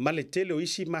 Ma le tele o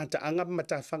isi mataanga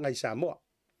matawhanga I Samoa.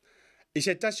 I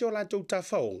se tasi o latou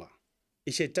tawhaonga.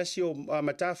 I se tasi o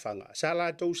matawhanga. Sa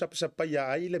latou sapasapa ia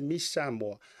ai le Miss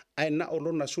Samoa. Ai na o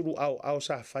lona suru au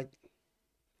sa whai.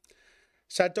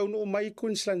 Sa tau no mai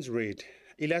Queensland's Red.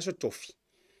 I le aso tofi.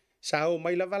 Sa o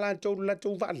mai lava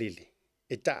latou vaalele.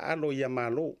 E ta alo ia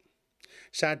malo.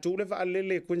 Sa tu le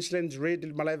vaalele Queensland's Red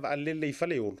il malai vaalele I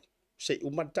fale olu. Se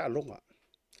umata alonga.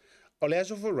 O le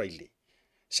aso for Riley.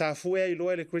 Sa fue I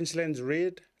loa le Queensland's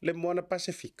Red le moana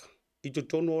Pacifica. I tu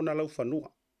tonu o na lau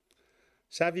whanua.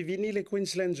 Sa vivini le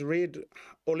Queensland's Red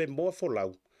o le moa fo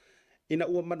lau. Ina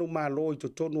ua manu malo I tu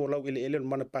tonu o lau ele le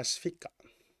moana Pacifica.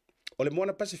 O le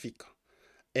moana Pacifica.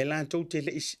 E la tau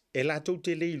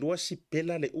tele I loa si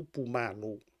pela le upu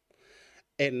malo.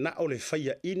 E na o le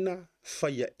faya ina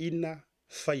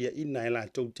e la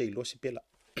tau te I loa si pela.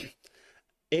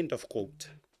 End of quote.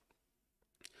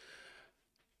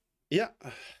 Ia.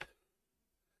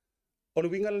 O le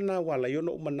winga na wala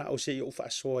yono umana o se yo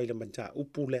whaasoa I le manta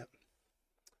upu lea.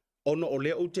 Ono o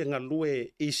lea o te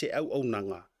ngalue I se au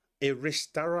nanga. E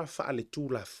restara whaale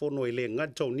tūla fono I le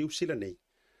ngatau New Zealand nei.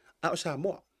 A o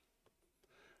Samoa.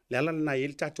 Le ala na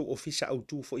il tatu ofisa au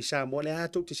tu fo I Samoa le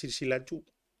ato te sirisila tu.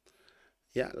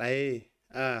 Ia la e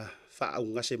wha au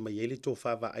ngase mai ele to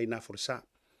whawa aina forsa.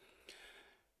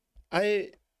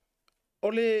 Ai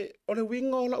ole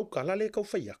winga o la ukala le kau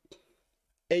whaiak.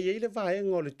 E le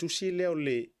vaenga o le tusi le o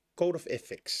le Code of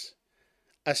Ethics.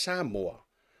 A Samoa.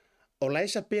 O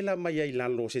laisa pela mai ai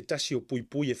lalo se tasi o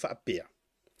pui e whaapea.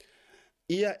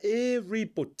 Ia e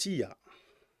ripotia.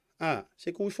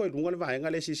 Se kui foi lunga le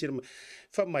vaenga le sisir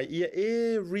fa mai ia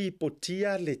e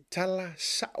ripotia le tala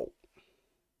sao.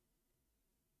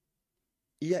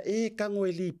 Ia e kango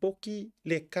e li poki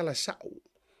le kala sao.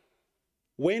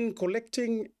 When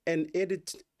collecting and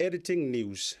editing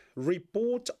news,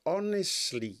 report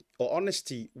honestly or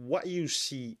honesty what you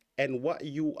see and what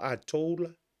you are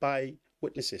told by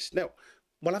witnesses. Now,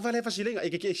 malava le fasilinga e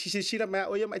ke sisira mai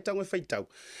o ia mai tango e faitau.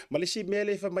 Malisi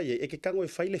mele fa mai e ke kango e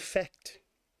faile fact.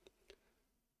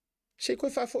 Se koe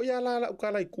whafo ia la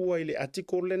ukala I kua I le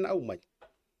article le na au mai.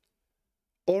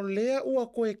 O lea ua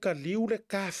koe ka liu le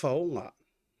ka whaonga.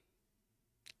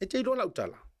 E te irola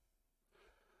utala.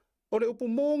 O le upu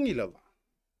mongi lava.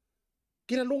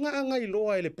 Kina lunga anga I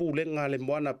loa e le pūlenga le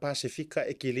moana Pasifika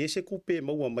e ke le se kupe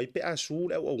maua mai pe asu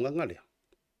le au nganga lea.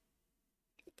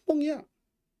 Mongi ia.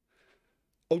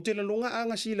 O te la lunga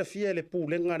anga si la fia le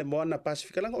pūlenga le moana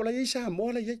Pasifika langa o la isa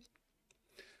moa la iei.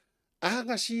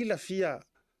 Anga si la fia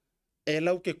e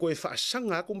lau ke koe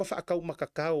whaasanga aku ma whaakau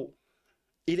makakau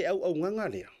I le au nganga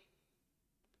lea.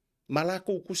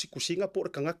 Malako kusinga po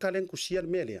ka ngaka len kusia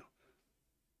mea lea.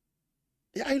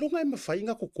 E ai longa e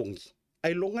mawhainga kukongi.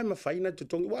 Ai longa e mawhaina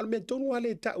tutongi. Wa me tonu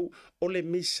wale tau o le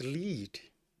mislead.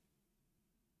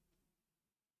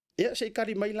 Ia se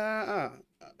kari mai la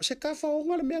se ka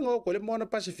whaonga le mea ngoko le moana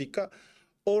Pasifika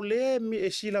o le mi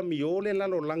e sila mi o le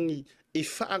lalo langi I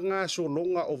whaanga so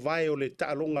longa o vai o le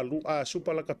ta longa lua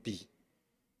supalakapi.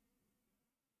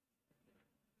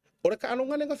 Ora ka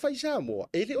alonga lenga fai Samoa.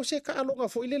 Ele o se ka alonga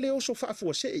fo ile leo so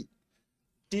whaafua sei.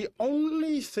 The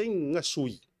only thing nga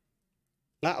sui.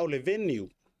 Nga o le venue.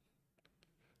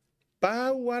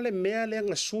 Pau wale mea lea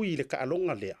nga sui le ka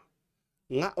alonga lea.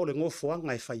 Nga o le ngofua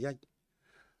nga e fai ai.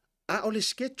 A o le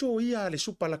sketo ia le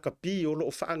supalakapi o lo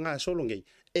o wha nga solongei.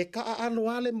 E ka alo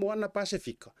ale moana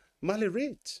Pasifika. Ma le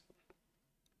rates.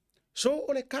 So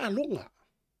o le ka alonga.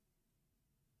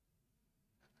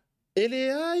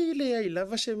 Ele ai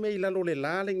lava se mei lalo le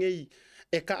lale ngei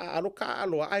e ka alo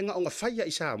ai nga o nga whaia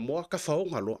I Samoa ka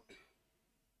whaonga loa.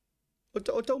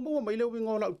 O tau mua mai leo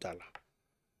wingo la utala.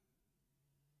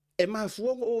 E maa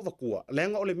fuonga o wakua,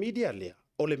 leanga o le media lea,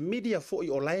 o le media fo I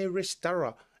o lai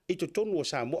restara I to tonu o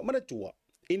Samoa manatua,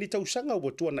 ini tau sanga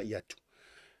ua tua na iatu.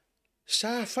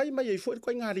 Sa whai mai e fo I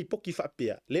koe ngāri poki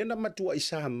whapea, lena matua I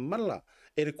sa mala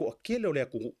e re ko akele o lea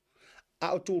kungu,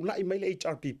 a o tu lai mai le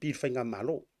HRPP whai ngā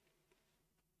malo.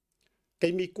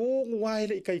 Kei mi ko ngua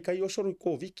ele I kai o soro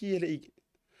ko viki ele I.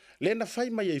 Lena whai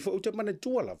mai e fo ute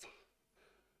manatua lava.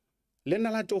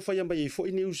 Lena la to whai mai e fo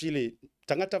I New Zealand,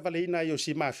 tangata valeina I o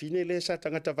si mafine le sa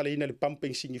tangata valeina le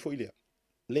pumping singi fo I lea.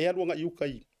 Le aluanga iuka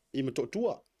I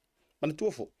matotua,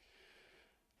 manatua fo.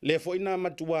 Le fo ina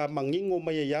matua mangingo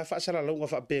mai e ia whaasala launga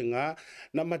whapenga,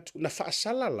 na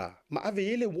whaasala la, ma ave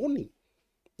ele warning.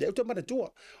 Le ute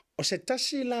manatua. O se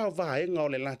tasi la vaenga o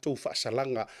le lato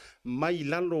whaasalanga mai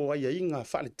lalo ai inga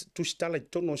whaale tusitala I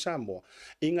tono Samoa.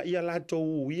 Inga ia lato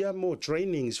uia mo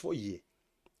trainings fo ie.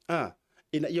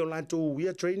 Ina ia lato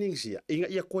uia trainings ia. Inga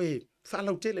ia koe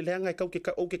whaalau tele leanga e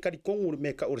kauke karikongu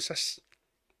me ka ore sasi.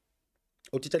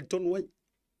 O te tali tonu ai.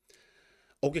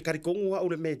 O ke karikongu a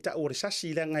ore me ta ore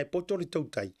sasi leanga e poto le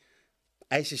Tautai.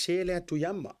 Ai se lea tu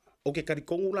yama. O ke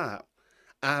karikongu la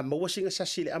a maua singa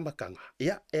sasi le amakanga.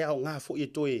 Ia, e au ngā fo I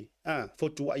toe,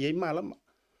 fotua I malama.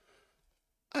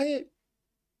 Ai,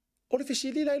 o le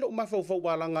fesili lai lo mawhau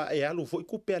walanga e alu fo I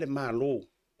kupea le malo.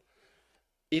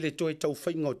 I le toe tau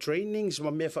whainga o trainings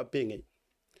ma mea whapenge.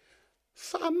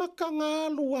 Whaamaka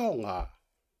lua o ngā.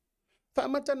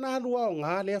 Whaamata ngā lua o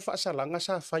ngā lea whaasalanga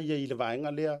sa whaia I le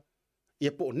vaenga lea.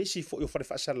 Ia po nisi fo I o whare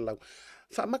whaasalau.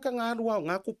 Whaamaka ngā lua o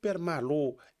ngā kupea le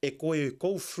malo e koe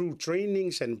go through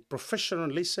trainings and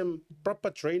professionalism, proper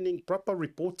training, proper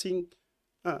reporting.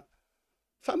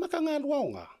 Whaamaka ngā lua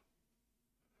o ngā.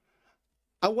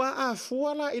 Awa a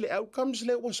fuala I le outcomes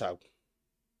le wasau.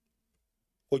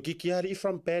 O kikiari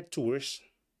from bad tourists.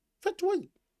 Fatuai.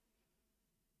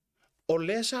 O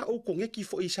lesa o kongeki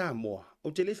fo I Samoa.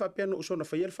 O te le whapea no usona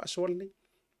whaiel whaasoalni.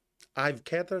 I've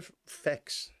gathered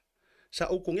facts. Sa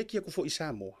o kongeki ako fo I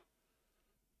Samoa.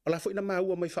 O la fo ina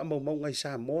maua mai whaamaumau ngai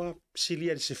Samoa.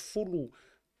 Silia se fulu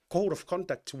code of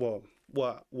conduct wa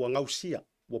ngausia.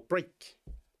 Wa break.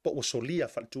 Po wa solia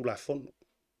whatu la fono.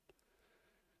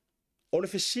 O le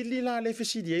fesili la le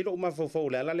fesili e lo mawhawhau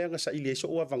le ala leanga sa ili e so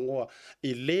ua vangoa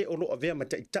I le o lo avea ma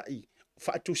taitai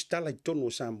whaatu stala I tonu o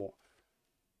Samoa.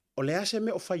 O le ase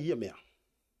me o whai ia mea.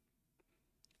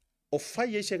 O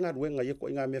whai e se ngā ruenga ia ko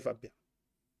I ngā mea whapea.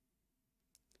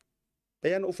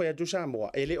 Pea no o whai atu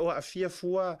Samoa. E le o a fia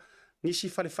fua ngisi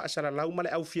fale faasalalau ma le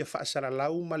au fia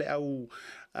faasalalau ma le au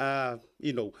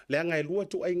le anga e lua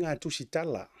tu ai ngā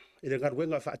tusitala i le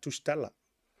garuega faatusitala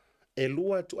e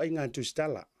lua tu ai ngā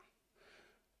tusitala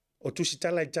o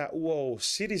tusitala e taʻua o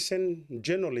citizen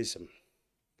journalism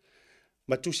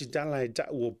ma tusitala e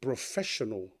taʻua o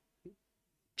professional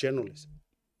journalism.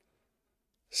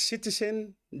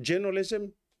 Citizen journalism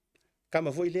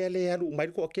kama foi le alu mai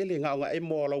ko akele nga e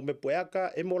mo la me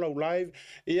poaka e mo la live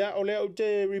ia o le o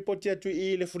te report ya tu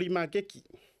I le free market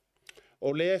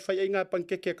o le fai nga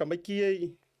pankeke kama ki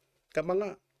e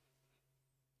kama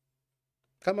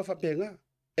fa penga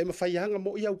e ma fai anga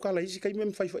mo ia ukala isi kai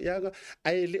me fai anga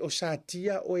ai le o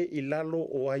satia o e ilalo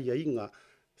o ai inga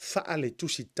fa ale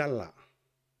tusitala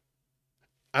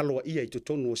alo ia I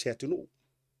tonu o se atunu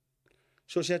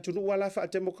so se atunu wala fa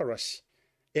democracy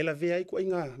ela vea I ko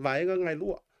inga vaenga ngai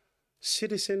lua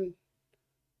citizen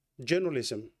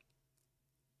journalism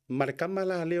markama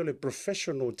la leo le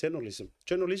professional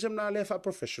journalism na le fa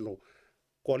professional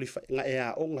qualify nga e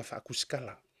a onga fa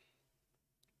kuskala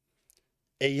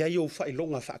e ia yo fa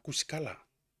ilonga fa kuskala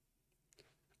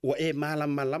wa e mala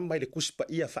mai le kuspa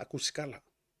ia fa kuskala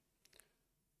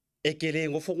e kele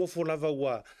ngofo lava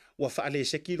wa fa ale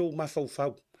se kilo ma fa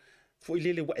fo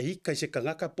ilele wa hika se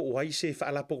kangaka po wai se fa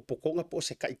ala po konga po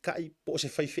se kai po se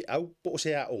fai au po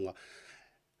se a onga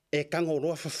e kango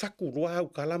roa fa faku roa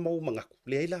kala mau mangaku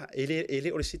leila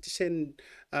ele o citizen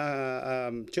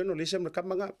journalism ka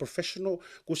manga professional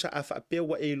kusa afa pe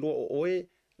wa e lo oe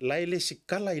laile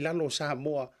sikala ilalo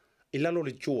Samoa ilalo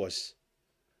le chores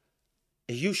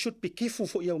you should be careful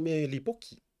for your me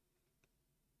lipoki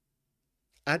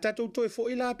ata to fo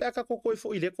ila pe aka ko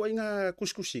fo ile ko inga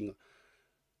kuskusinga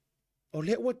o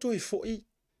le ua toi fo'i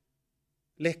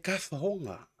le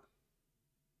kafaonga.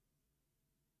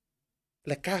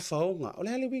 Le kafaonga. O le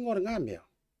hale wingo ngā mea.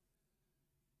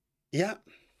 Ia,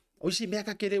 o isi mea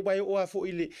ka kere wai oa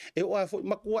fo'i le, e oa fo'i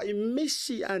makua I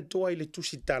misi antoa I le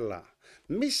tusitala.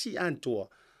 Misi antoa.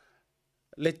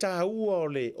 Le tāua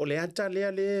o le anta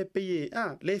lea le peye,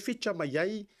 le ficha mai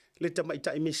ai, le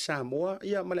tamaita I me Samoa,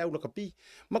 ia male au lakapi.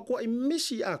 Makua I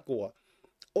misi a koa.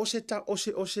 O se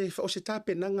ta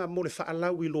penanga mo le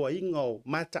faalau I loa inga o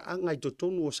mata anga I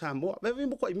totonu o Samoa. Wewe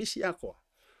mo ko I misi akoa.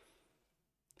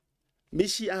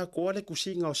 Misi akoa le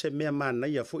kusinga o se mea mana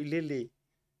ia fo ilele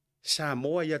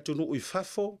Samoa ia tunu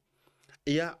uifafo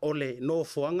ia ole no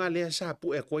foanga lea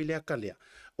sapu e koi lea kalea.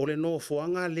 Ole no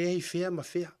foanga lea I fea ma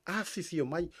fea. Afifio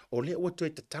mai ole ua tue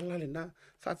tatala le na.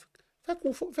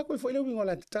 Fako fo ile wingo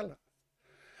la tatala.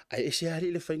 Ai ese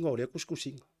hari le fainga o lea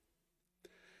kuskusinga.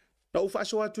 Na ufa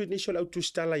so atu initial au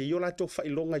tustala I la to fa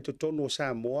ilonga I tonu o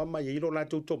Samoa ma I lo la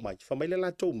to mai fa mai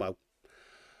la to mau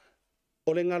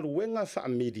o le ngaluenga fa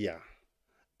media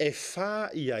e fa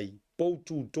I ai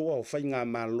poutu toa o fa nga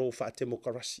malo fa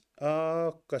democracy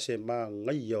ka se ma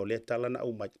ngai o le tala na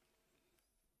au mai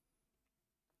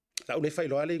la o le fa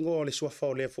ilo ale ngo le sofa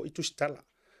o le fo I tustala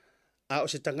a o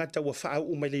se tangata wa fa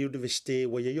au mai le university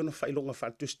wa ye no fa ilonga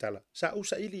fa tustala sa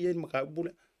usa ili yen maka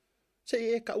bule se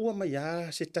e ka ua mai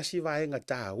a se tasi vaenga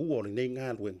tā ua o le nei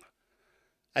ngā ruenga.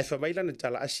 Ai whamaila na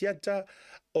tala asiata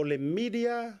o le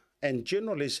media and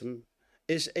journalism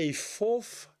is a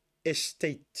fourth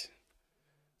estate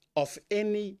of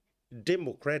any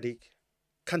democratic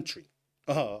country.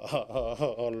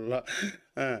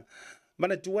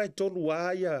 Mana tua e tolu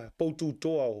a ia poutu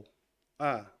toa o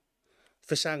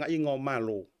whesanga inga o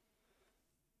malo.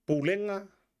 Pulenga,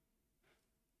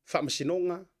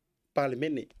 whamasinonga,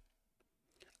 palemene.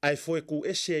 Ai foi ku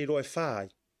ese I roe fai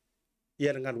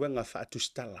ia nga ruenga fa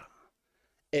tustala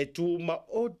e tu ma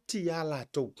oti ala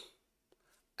to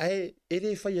ai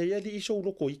ere fa ia li iso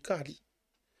loko ikari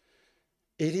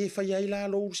ere fa ia la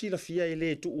lo si la fia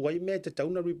ele tu wai me te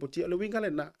tauna report le winga le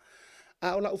na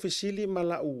a ola officially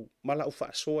mala u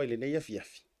fa so ele nei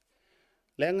afiafi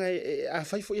le nga a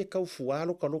fai foi e kau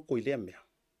fualo ka loko ile me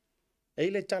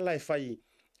ele tala e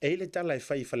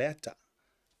fai faleata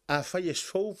a fai e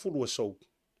so fulu so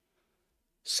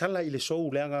sala ile so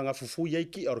leanga nga fufu ye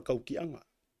ki or kaukianga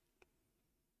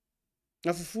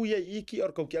nga fufu ye ki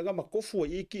or kaukianga makofu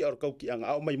ye ki or kaukianga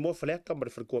au mai mo fleka mar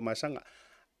friko masanga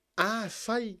a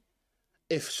fai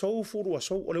e so furu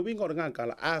so o le winga or nga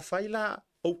kala a fai la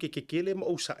o ke kele mo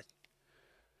usai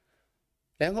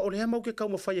leanga o le mo ke ka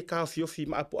mo fai ka fiofi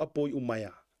ma apo I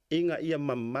umaya inga ia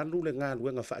mamalu le nga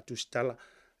luenga fa tustala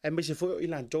e me se foi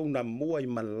ila tona mo I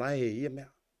malai ia me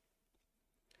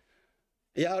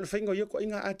ia o whaingo ia ko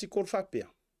inga article whapea.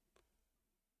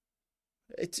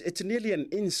 It's nearly an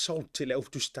insult to le au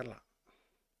tustala.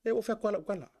 E o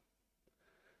whakuala.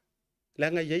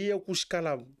 Langa ia o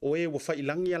kuskala o e o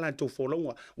whailangi ala tō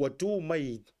wholonga wa tū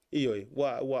mai Ioi,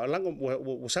 wa lango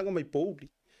wa sanga mai pouli.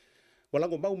 Wa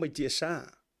lango mau mai tia sa.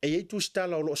 E tu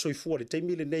stala o lo soifua le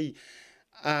taimile nei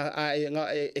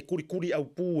e kuri au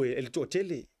pue e le to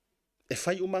tele. E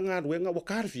fai umanga ruenga wa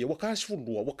karfia wa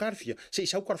se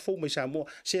sau karfo mai Samoa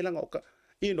se langa oka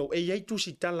e tu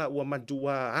stala wa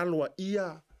madua alwa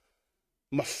ia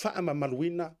mafaa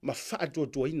maluina mafaa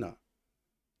tuaina.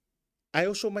 Ai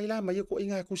oso mai la mai ko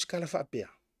inga kuskala fa pea.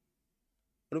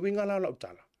 Lo winga la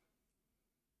utala.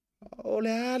 O le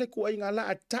ale ku inga la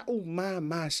atau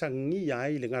ma sangi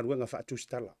ai le ngaruenga fa tu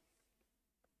stala.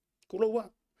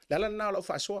 Kulowa la na lo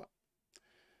fa soa.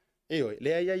 Eo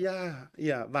le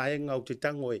ia vaenga o te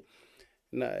tango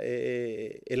na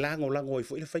e lango i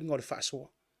fo ile fainga o le fa soa.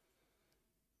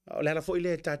 O le ala fo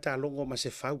ile tata longo ma se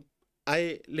fau.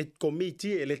 Ai le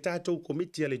committee le tatou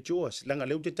committee le joas langa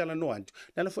le te tala no antu.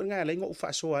 Lana fo nga le ngo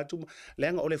fa soa atu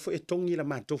le nga o le fo e tongi la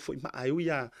mato fo ma ai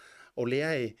ia o le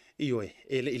ai io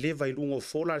le vai lungo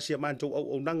fola sia manto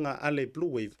o nanga ale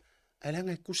Bluwave. Ai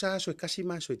langa kusa so e kasi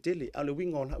maso e tele a le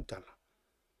winga o la utala.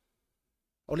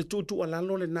 O le tutu ala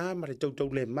no le na ma le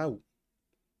tautou le mau.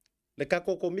 Le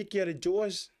kako komiki le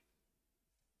joas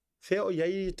feo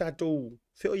iai tatou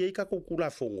feo iai kako kula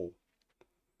fongo.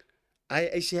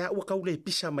 Ai se a kau le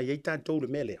pisa mai ai tatou le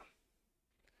mele.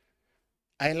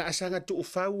 Ai la asanga tu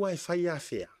ufau ai fai a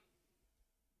fea.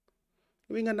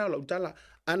 Winga na la utala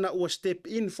ana ua step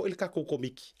in fo il kako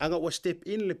komiki. Anga ua step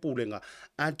in le pulenga.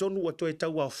 A tonu ua toe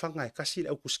tau au fanga e kasi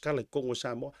au kuskala Kongo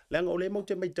Samoa. Langa o le mau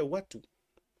te mai tau atu.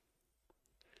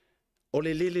 O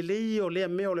le o le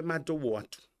mea o le matou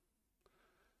atu.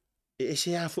 E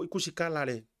se a fo ikusikala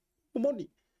le. Umoni.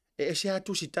 E se a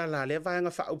tu sitala le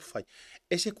vaanga fa au fai.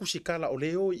 E se kusikala o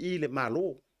leo I le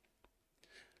malo.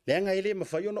 Le anga ele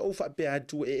mawhai ona o fa pe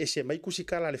atu e se mai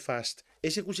kusikala le fast. E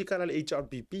se kusikala le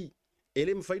HRBP.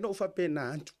 Ele mawhai no fa pe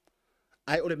na atu.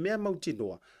 Ai o le mea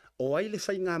mautinoa. O ai le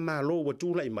fai ngā malo wa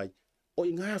tūla I mai. O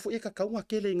I ngā fo e ka kaunga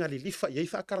kele ngā li lifa I ai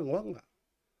wha karangoanga.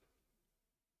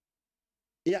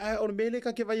 Ia ai o mele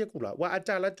ka ke vai kula wa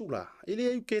atala tula ile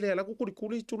ai kele ala ku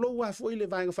kuri tu lo wa fo ile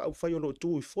vai fa fa yo no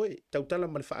tu fo tau tala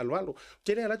mal fa alo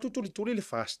tele ala tu le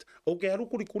fast o ke aru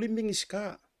kuri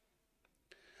mingiska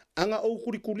anga o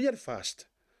kuri le fast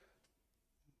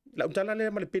la utala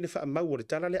le mal pene fa mau le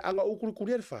tala le anga o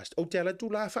kuri le fast o te ala tu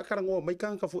la fa karango mai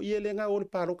kan ka fo ile nga o le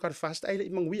paro kar fast ai le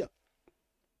manguia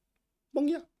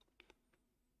mongia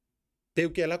te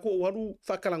ke ala ko waru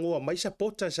fa karango mai sa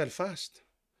pota sal fast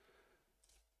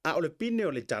a o le pine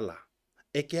o le tala.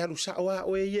 E ke alu saoa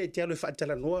o e te alu e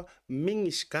whaatala noa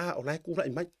mingi ska o lai kura I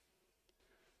mai.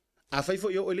 A whaifo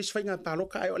I o e lisi whainga palo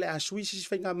ka o le a suisi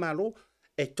whainga malo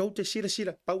e tau te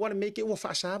sila. Pauana me ke ua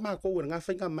whaasama kou e ngā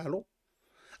whainga malo.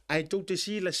 Ai tau te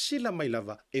sila mai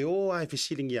lava e o ai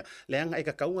whisiringia. Le anga e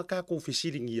ka kaunga ka kou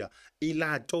whisiringia I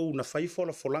la tau na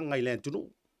whaifola folanga I le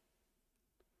antunu.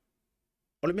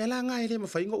 O le mea la ngā ele ma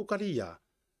whainga ukaria.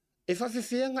 E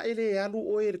whawhiwhianga ele alu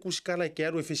o e kusikala e ke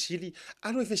alu e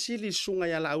whesili sunga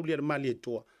I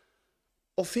Laaulialemalietoa.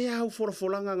 O whea au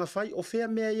folanga ngā whai, o whea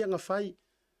mea ia ngā whai.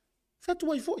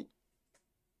 Whatua I foi.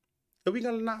 E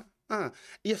winga lana,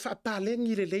 ia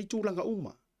whapalengi le leitu langa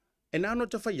uma. E nāno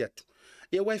te whai atu.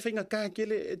 Ia wai whainga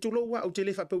kākele, tu loa au te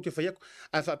le whapeu te whai aku.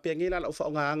 A whapeangela lau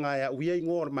whaonga anga e uia I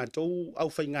ngōr mātou au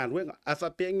whainga ruenga. A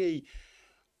whapeangei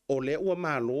o le ua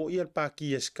mālo ia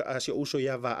pāki si uso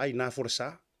ia wa ai nā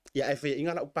forasa. Ia e whea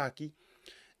inga lau pāki.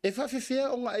 E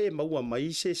whawhiwhea o ngā e maua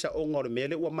mai se sa o ngā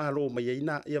mele ua mālo mai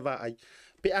eina ia wā ai.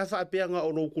 Pe a whapea ngā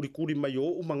o rou kuri mai o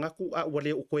umangaku a ua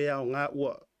leo koea o ngā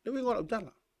ua. Le wingo lau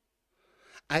tala.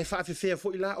 Ai whawhiwhea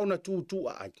fo ila o na tū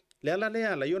a ai. Le ala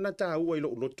lea la iona tā ua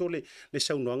ilo uloto le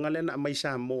saunoanga le na mai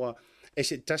Samoa e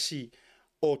se tasi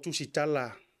o tusi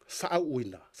tala whaau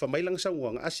uina. Whamailang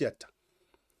saunoanga asiata.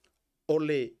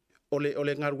 Ole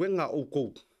ngaruenga o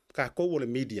kou. Ka kou o le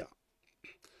media.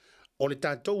 O le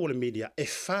tātou o le media e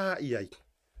whā iai.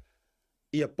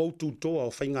 Ia poutu toa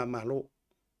o whainga malo.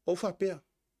 O whapea.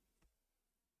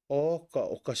 O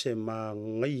ka se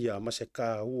mangaia ma se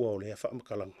kā ua o le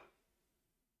whaamakalanga.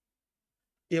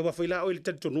 Ia wawhaila o ili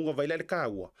tatununga vaila le kā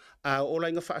ua. A o la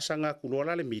inga whaasanga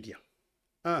kulola le media.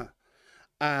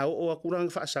 A o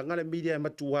akuranga whaasanga le media e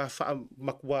matua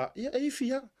whaamakua. Ia e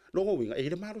fia. Longo winga e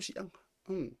le maro si anga.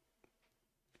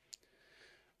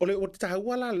 O le o te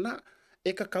tahua la na.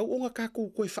 E ka kau o ngā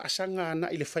kākou koe whaasanga ana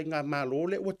I le whainga malo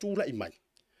le ua tūla I mai.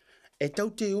 E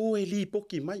tau te o e li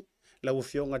poki mai. Lau a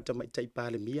whionga ta mai tai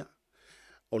pāle mia.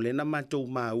 O le na mātou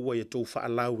māua I a tau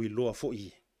whaalau I loa fo I.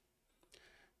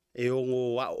 E o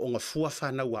ngā fua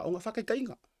whanau o ngā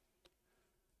whakaikainga.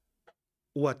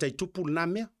 Ua tai tupu nā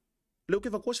mea. Leo ke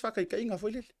wakos whakaikainga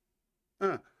fo I lele.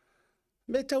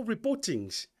 Me tau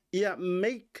reportings. ia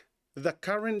make the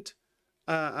current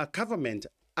government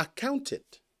accounted.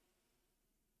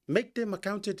 Make them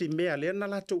accounted I mea lea na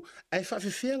lato ai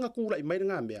whawhiwhianga kūra I maira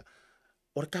ngā mea.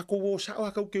 Ora kako wō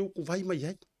sawa kau ke uku vai mai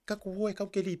ai. Kako wō e kau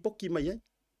ke li poki mai ai.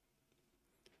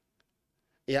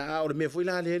 Ia ora mea fwoi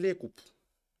la le kupu.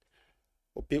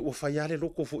 O pe ua whai ale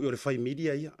loko fo I o le whai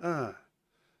media ia.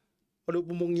 O le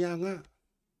upu mongianga.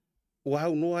 Ua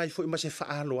au noa ai fwoi ma se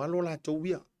whaalo alo la tau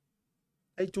ia.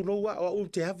 Ai tu loa o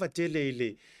te hava tele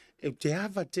ile. E te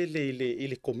hava tele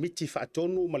ile committee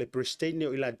whaatonu ma le prestene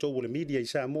o ila tau o le media I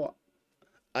Samoa.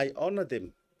 I honor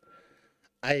them.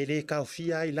 Ai le kau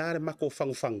fia ai la le mako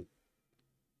fangu.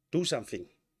 Do something.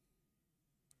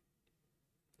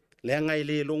 Le ngai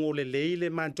le longo le leile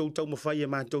mātou tau mawhai e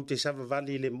mātou te sava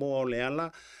vali le moa o le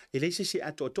ala. E le se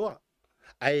ato atoa.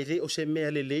 Ai le o se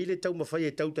mea le leile tau mawhai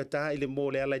e tau tata I le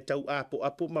moa le ala I tau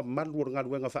apo ma malu o ngā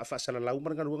ruenga whaasala lau ma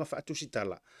ngā ruenga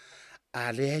whaatusitala.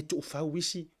 A le hai tu whau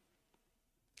isi.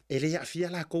 E le fia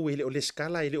la kou e le o le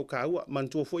skala e le o kaua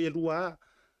mantua fo e lua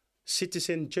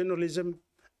citizen journalism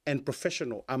and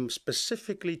professional. I'm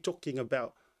specifically talking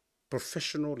about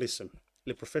professionalism.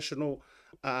 Le professional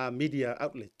media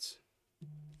outlets.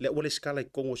 Le o le skala I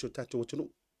kongo so tatu o tunu.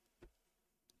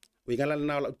 Wingala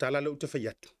na la utala le uta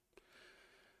fayatu.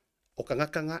 O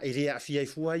kangakanga e le fia I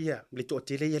fua ia. Le to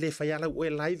tele ia le fayala o e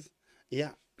live.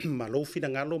 Ia. Malofi na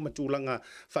ngalo matulanga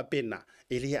whapena.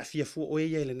 E le fia fua o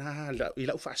ia le na I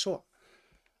lau whaasoa.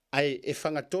 Ai e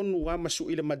whangatonu wa masu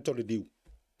I le matole diu.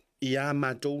 Ia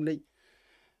mātou nei.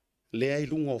 Le ai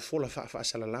lunga o fola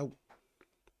whaasala lau.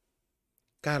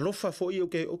 Ka lofa fo I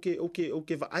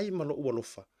oke va ai malo ua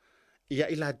lofa. Ia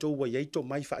I la tau wa iaito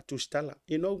mai whaatustala.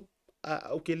 You know,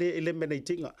 oke le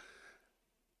eliminatinga.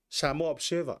 Samoa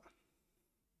Observer.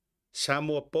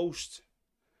 Samoa Post.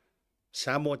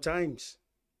 Samoa Times.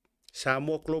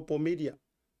 Samoa Global Media.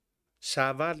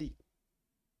 Savali.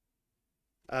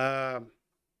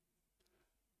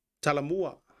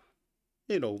 Talamua.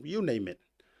 You know, you name it.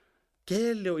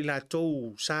 Ke leo I la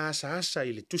tau sa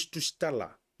I le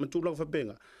tustala. Matulang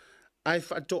whapenga. Ai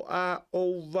whatoa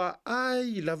ova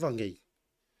ai lavangei.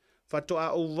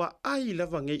 Whatoa ova ai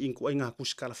lavangei inku ai ngā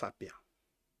kuskala whapea.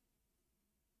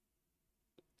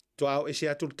 Toa au e se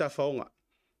atul ta whaonga.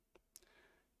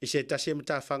 I se tasi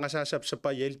mta whanga sa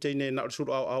sapai el teine na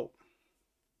suru au.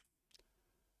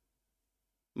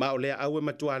 Ma o lea au e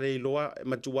matua rei loa,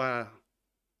 matua,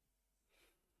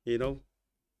 you know,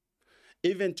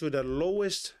 even to the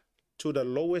lowest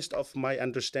of my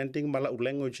understanding, mala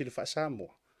language in Samoa.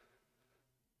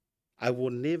 I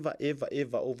will never,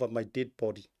 ever over my dead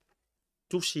body.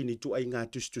 Tusini tu ai ngā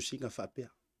tusinga whapea.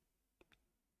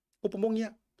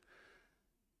 Upamongia.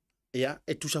 Ia,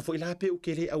 e tusa fo ila pe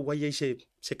ukele au wai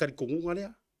se karikongunga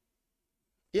lea.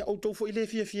 Ia, au tau fo ile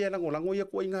fia lango ia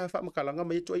kua inga whamakalanga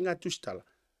mai tu ai ngā tustala.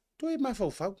 Tu e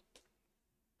mawhau.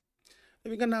 E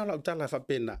winga nā lau tala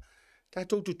whapena.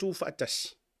 Tātou tutu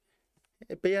whaatasi.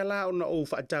 E pea la ona o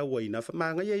whaatau waina.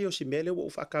 Whamanga ia yo si mele wa o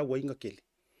whaakau wainga kele.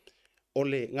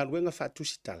 Ole ngā ruenga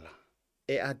whaatusitala.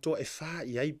 E atoa e wha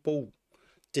I ai pou.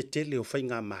 Te tele o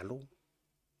whainga malo.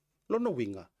 Lono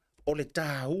winga. Ole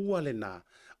tāhua le nā.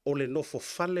 Ole nofo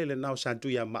fale le nao santu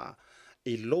ia maa.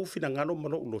 I lofi na ngalo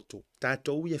malo ulotu.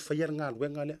 Tātou I e whaiar ngā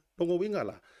ruenga lea. Longo winga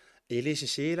la. E le se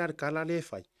seera kala le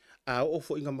whai. A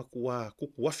ofo inga makua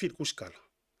kukuafi kuskala.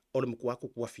 Ole makua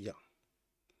kukuafi ia.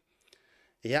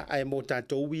 Ia ai mo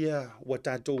tātou ia. Wa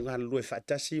tātou ngā lue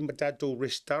whaatasi. Ma tātou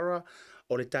restara.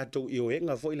 Ole tātou I o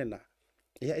enga vo ilena.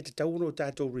 Ia e te tauno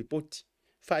tātou report.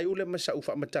 Whai ule masa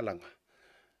ufa matalanga.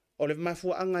 Ole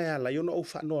mafua anga ia la. Yono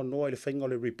ufa noa ile whainga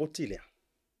ole reporti lea.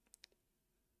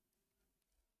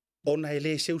 Ona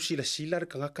ele seu sila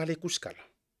kangakale kuskala.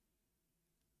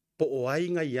 Po o ai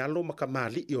ngai alo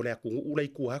makamali I ole akungu ulai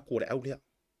kuhaku ole aulea.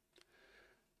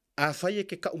 A whai e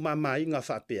ke ka umamai ngā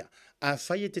whapea. A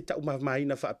whai e te ta umamai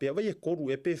na whapea. Vai e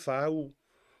koru e pe whau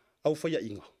au whai a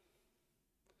inga.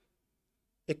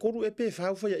 E koru e pe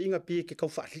whau whai a inga pe ke kau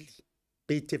whalili.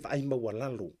 Pe te vai maua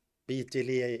lalo. Pe te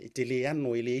le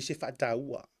ano e le ese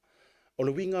whaataua. O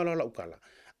le winga la ukala.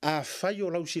 A whai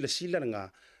o lau sila ngā.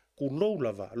 Ku lou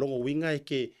lava, longo winga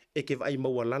e ke vai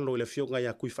maua lalo le fionga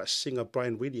ia kui singer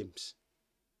Brian Williams.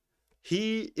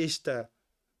 He is the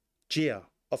chair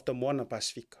of the Moana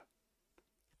Pacifica.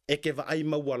 E ke vai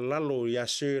maua lalo ia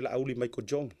Sir Laaulialemalietoa Michael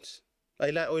Jones.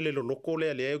 Ai la oile lo loko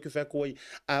le o ke whakua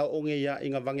a onge ia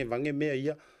inga vange mea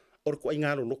ia, or ko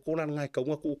inga lo loko la ngai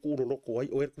kaunga ku lo loko ai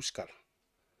o kuskala.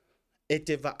 E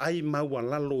te vai maua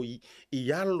lalo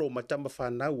I alo matama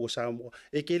whanau o Samoa.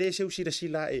 E ke le seu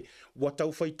sila e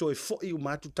watau whaito e foi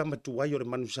umatu tamatu ai o le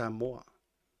manu Samoa.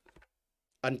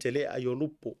 Antele ai o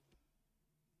lupo.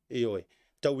 E oe.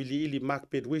 tauili ili Mark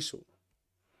Bedwiso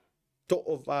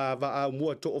to va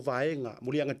mua to vaenga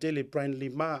mulianga tele Brian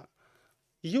Lima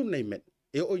you name it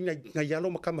e o nga yalo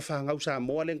makama fanga usa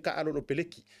mo len ka alo no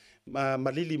peleki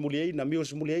malili muliaina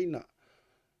mios muliaina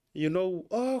you know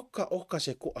oka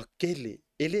se ko akele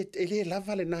ele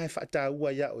lava le na fa ta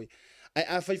ua ya oi ai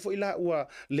a fai fo ila ua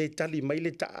le tali mai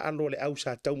le ta alo le au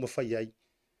sa tau mafai ai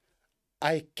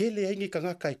ai kele aingi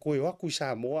kanga kai koe waku i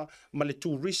Samoa ma le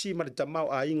turisi ma le tamau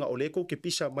a inga o leko ke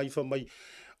pisa mai fa mai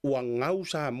ua ngau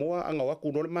Samoa anga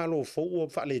waku no le malo fou o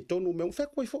fa le tonu me un fa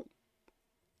koe fo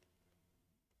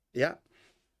ya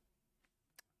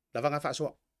lava nga fa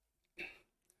so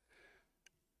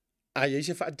ai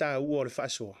se fa ta ua le fa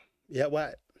so ya wa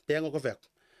pengo ko fa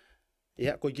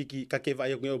ya ko kiki ka ke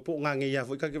vai ko po nga nge ya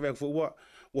fo ka ke vai fo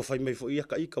wa fai mai fo ia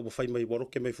ka ika wa fai mai woro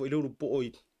ke mai fo ile po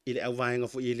oi ile au vai nga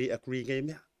fo ile agree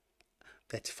game ya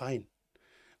that's fine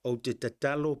o te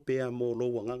tatalo pe mo lo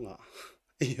wanga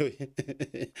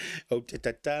o te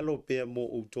tatalo pe mo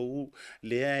o to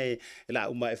le ai la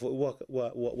u mai fo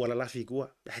wa la figua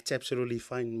that's absolutely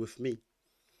fine with me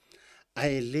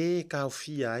ai le ka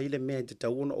fia ile me te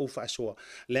tauona o fa so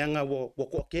le nga wo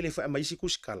ko kele fa mai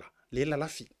sikuskala le la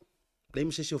lafi le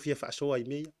mo se se ofia fa so ai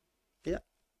me ya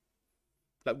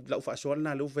la fa so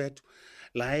na le vet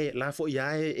la fo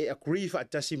ya e agree fa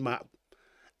Tasi Market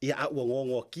ia a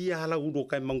ngo ki ala udo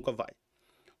kai mang ka vai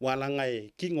wala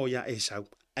ngai kingo ya e sau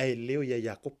ai leo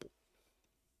ya kopo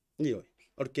ni oi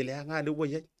or ke le nga le wo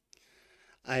ye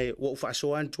ai wo fa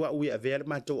so an tua ui a ver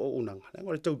ma to o unanga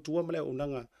ngol to tua ma le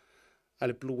unanga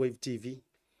ale Bluwave TV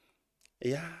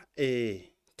ia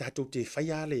tato te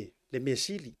fai le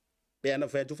mesili pe ana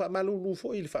fa tu fa malu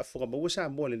fo il fa fo ma sa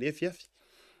mo le fiafi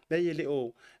me ele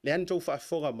o le an to fa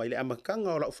fo ma le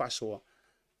amakanga o la fa so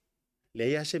le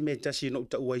ia se me Tasi no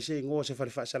ta ua se ngo se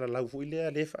fa sala lau fu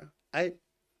ile le fa ai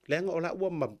le ngo la ua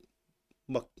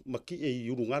ma ki e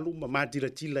yurungalu ma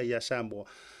tila ya Samoa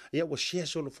ia wa share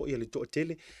solo fo ile to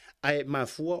tele ai ma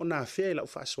fu ona fe la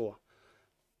fa so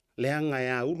le anga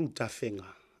ya ulu ta fenga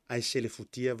ai se le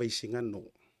futia vai singa no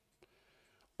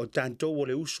o tanto o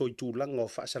le uso i tu langa o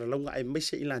fa sala lau ai me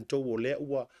se ilanto o le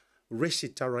ua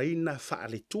resitaraina fa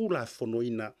le tula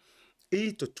fonoina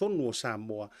i to tonu o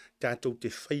Samoa tatou te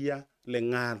faia le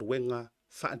ngā ruenga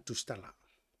whaantustala.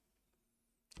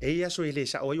 Ia so i le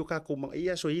sa o ka kumang,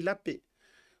 ia so i lape.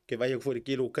 Ke vai o fwere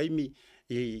kilo kaimi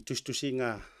i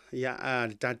tustusinga ia a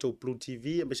tatou Blue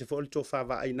TV, me se fwere to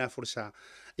whawa ai nā forsa.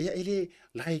 Ia ele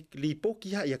li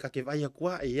poki ia ka ke vai a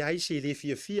kua, ia isi le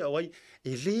fia o ai,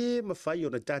 ele mawhai o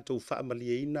na tatou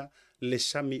whaamalia le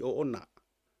sami o ona.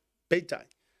 Peitai,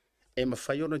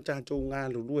 mawhai o na tatou ngā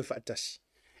lulue whaatasi.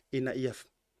 Ina ia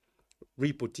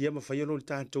reportia ma fai no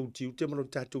tatou tiu te mo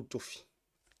tatou tofi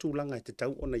tu langa te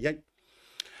tau ona yai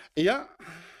ia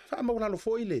fa mo la lo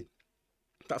foile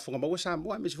ta fonga mo sa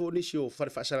mo me fo ni sio fa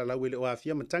fa sala la wele o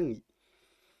afia matangi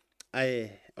ai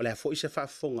ola fo se fa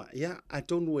fonga ia a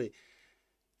tonu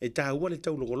e ta ua le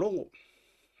tau longo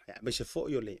ia me se fo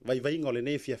yo le vai ngole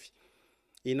ne fiafi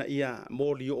ina ia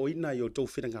mo li o ina yo to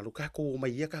fina ngalo ka ko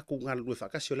mai ia ka ko ngalo fa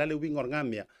ka sio la le wingor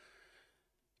ngamia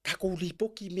ka ko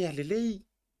lipoki mea lelei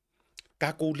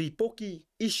ka ko lipoki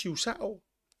issue sao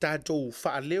tatou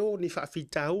whaaleo ni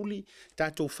whaafitauli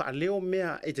tatou whaaleo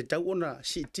mea e te tau ona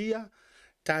sitia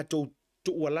tatou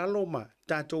tuualalo ma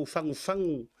tatou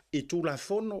fangu i tula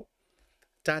fono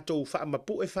tatou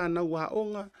whaamapu e whanau a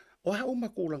onga o ha uma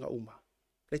kulanga uma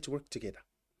let's work together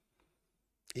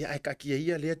ia ai ka kia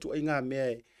ia lea tu ai ngā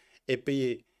mea e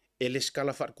pe e le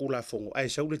skala fa kula fongo ai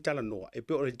sa ule tala noa e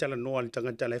pe o le tala noa le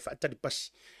tangata le fa tali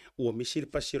pasi o misir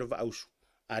pasi ro va ausu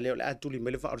ale o atuli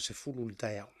mele fa or se fulu le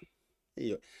taya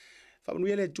io fa nu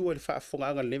ele tu le fa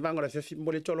fonga ngal le vanga le fi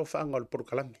mo le tolo fa ngal por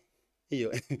kalame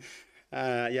io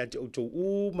ya tu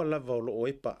malava lo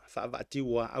epa fa va ti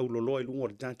wa au lo lo lu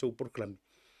ngor tanto por kalame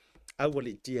au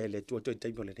le tia le tu to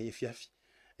tai mo le fiafi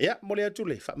ia mo le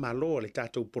atule fa malo le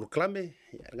tatou proclame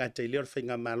nga te le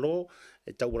finga malo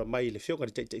e taura mai le fio nga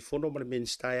te fono mo le men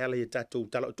style e tatou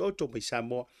talo to mai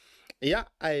Samoa ia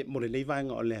ai mo le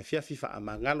leivanga o le fiafi fa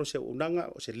amangalo se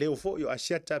unanga o se leo fo yo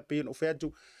asiata pe no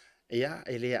featu ia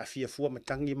ele afia fu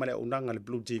matangi ma le unanga le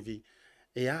Blue TV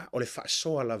ia o le fa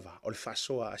so lava o le fa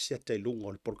so asiata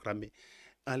lungo le proclame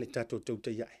ale tatou to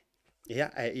ia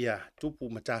ia tupu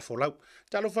matafo lau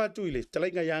talo fatu ile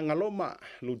talainga ya ngaloma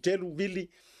lutelu vili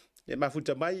le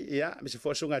mafuta mai ia me se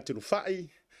fosunga tulu fai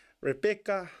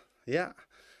Rebecca ia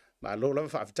ma lo la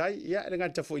faaftai ia le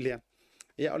ngata fo ile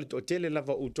ia ole to tele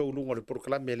lava u to lungo le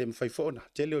proclame le mfai fona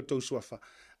tele o to suafa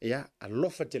ia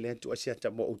alofa tele tu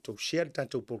asiata mo o to share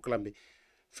tanto proclame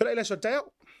fela ile so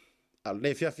tayo al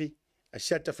ne fiafi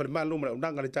Asiata whalemalo mana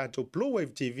unanga le tātou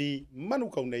Bluwave TV manu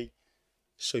kau nei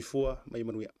soifua mai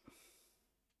manuia.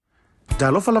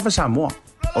 Talofa lava Samoa.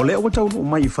 O leo tau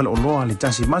mai fale o loa le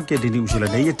Tasi Market ni usila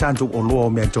nei e tātou o loa o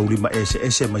mea tau lima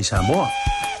ese mai Samoa.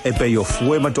 E pe o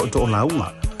fue ma to o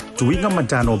launga. Tuinga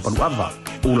matano Bluwave.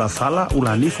 Ula fala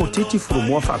ula nifo titi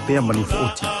furumua whaapea manifo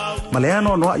oti.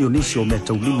 Maleano noa ionisi o mea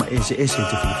tau lima ese te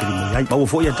whiwhiri mai ai. Mau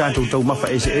fo ia tātou tau mafa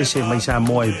ese mai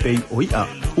Samoa e pei o ia.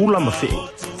 Ula mawhee.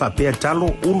 Whaapea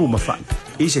talo ulu mawhai.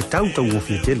 Ise tau o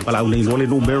fiatele. Palau nei nole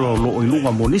numero lo o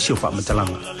ilunga monisi o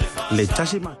whaamatalaga. Le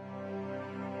Tasi Market.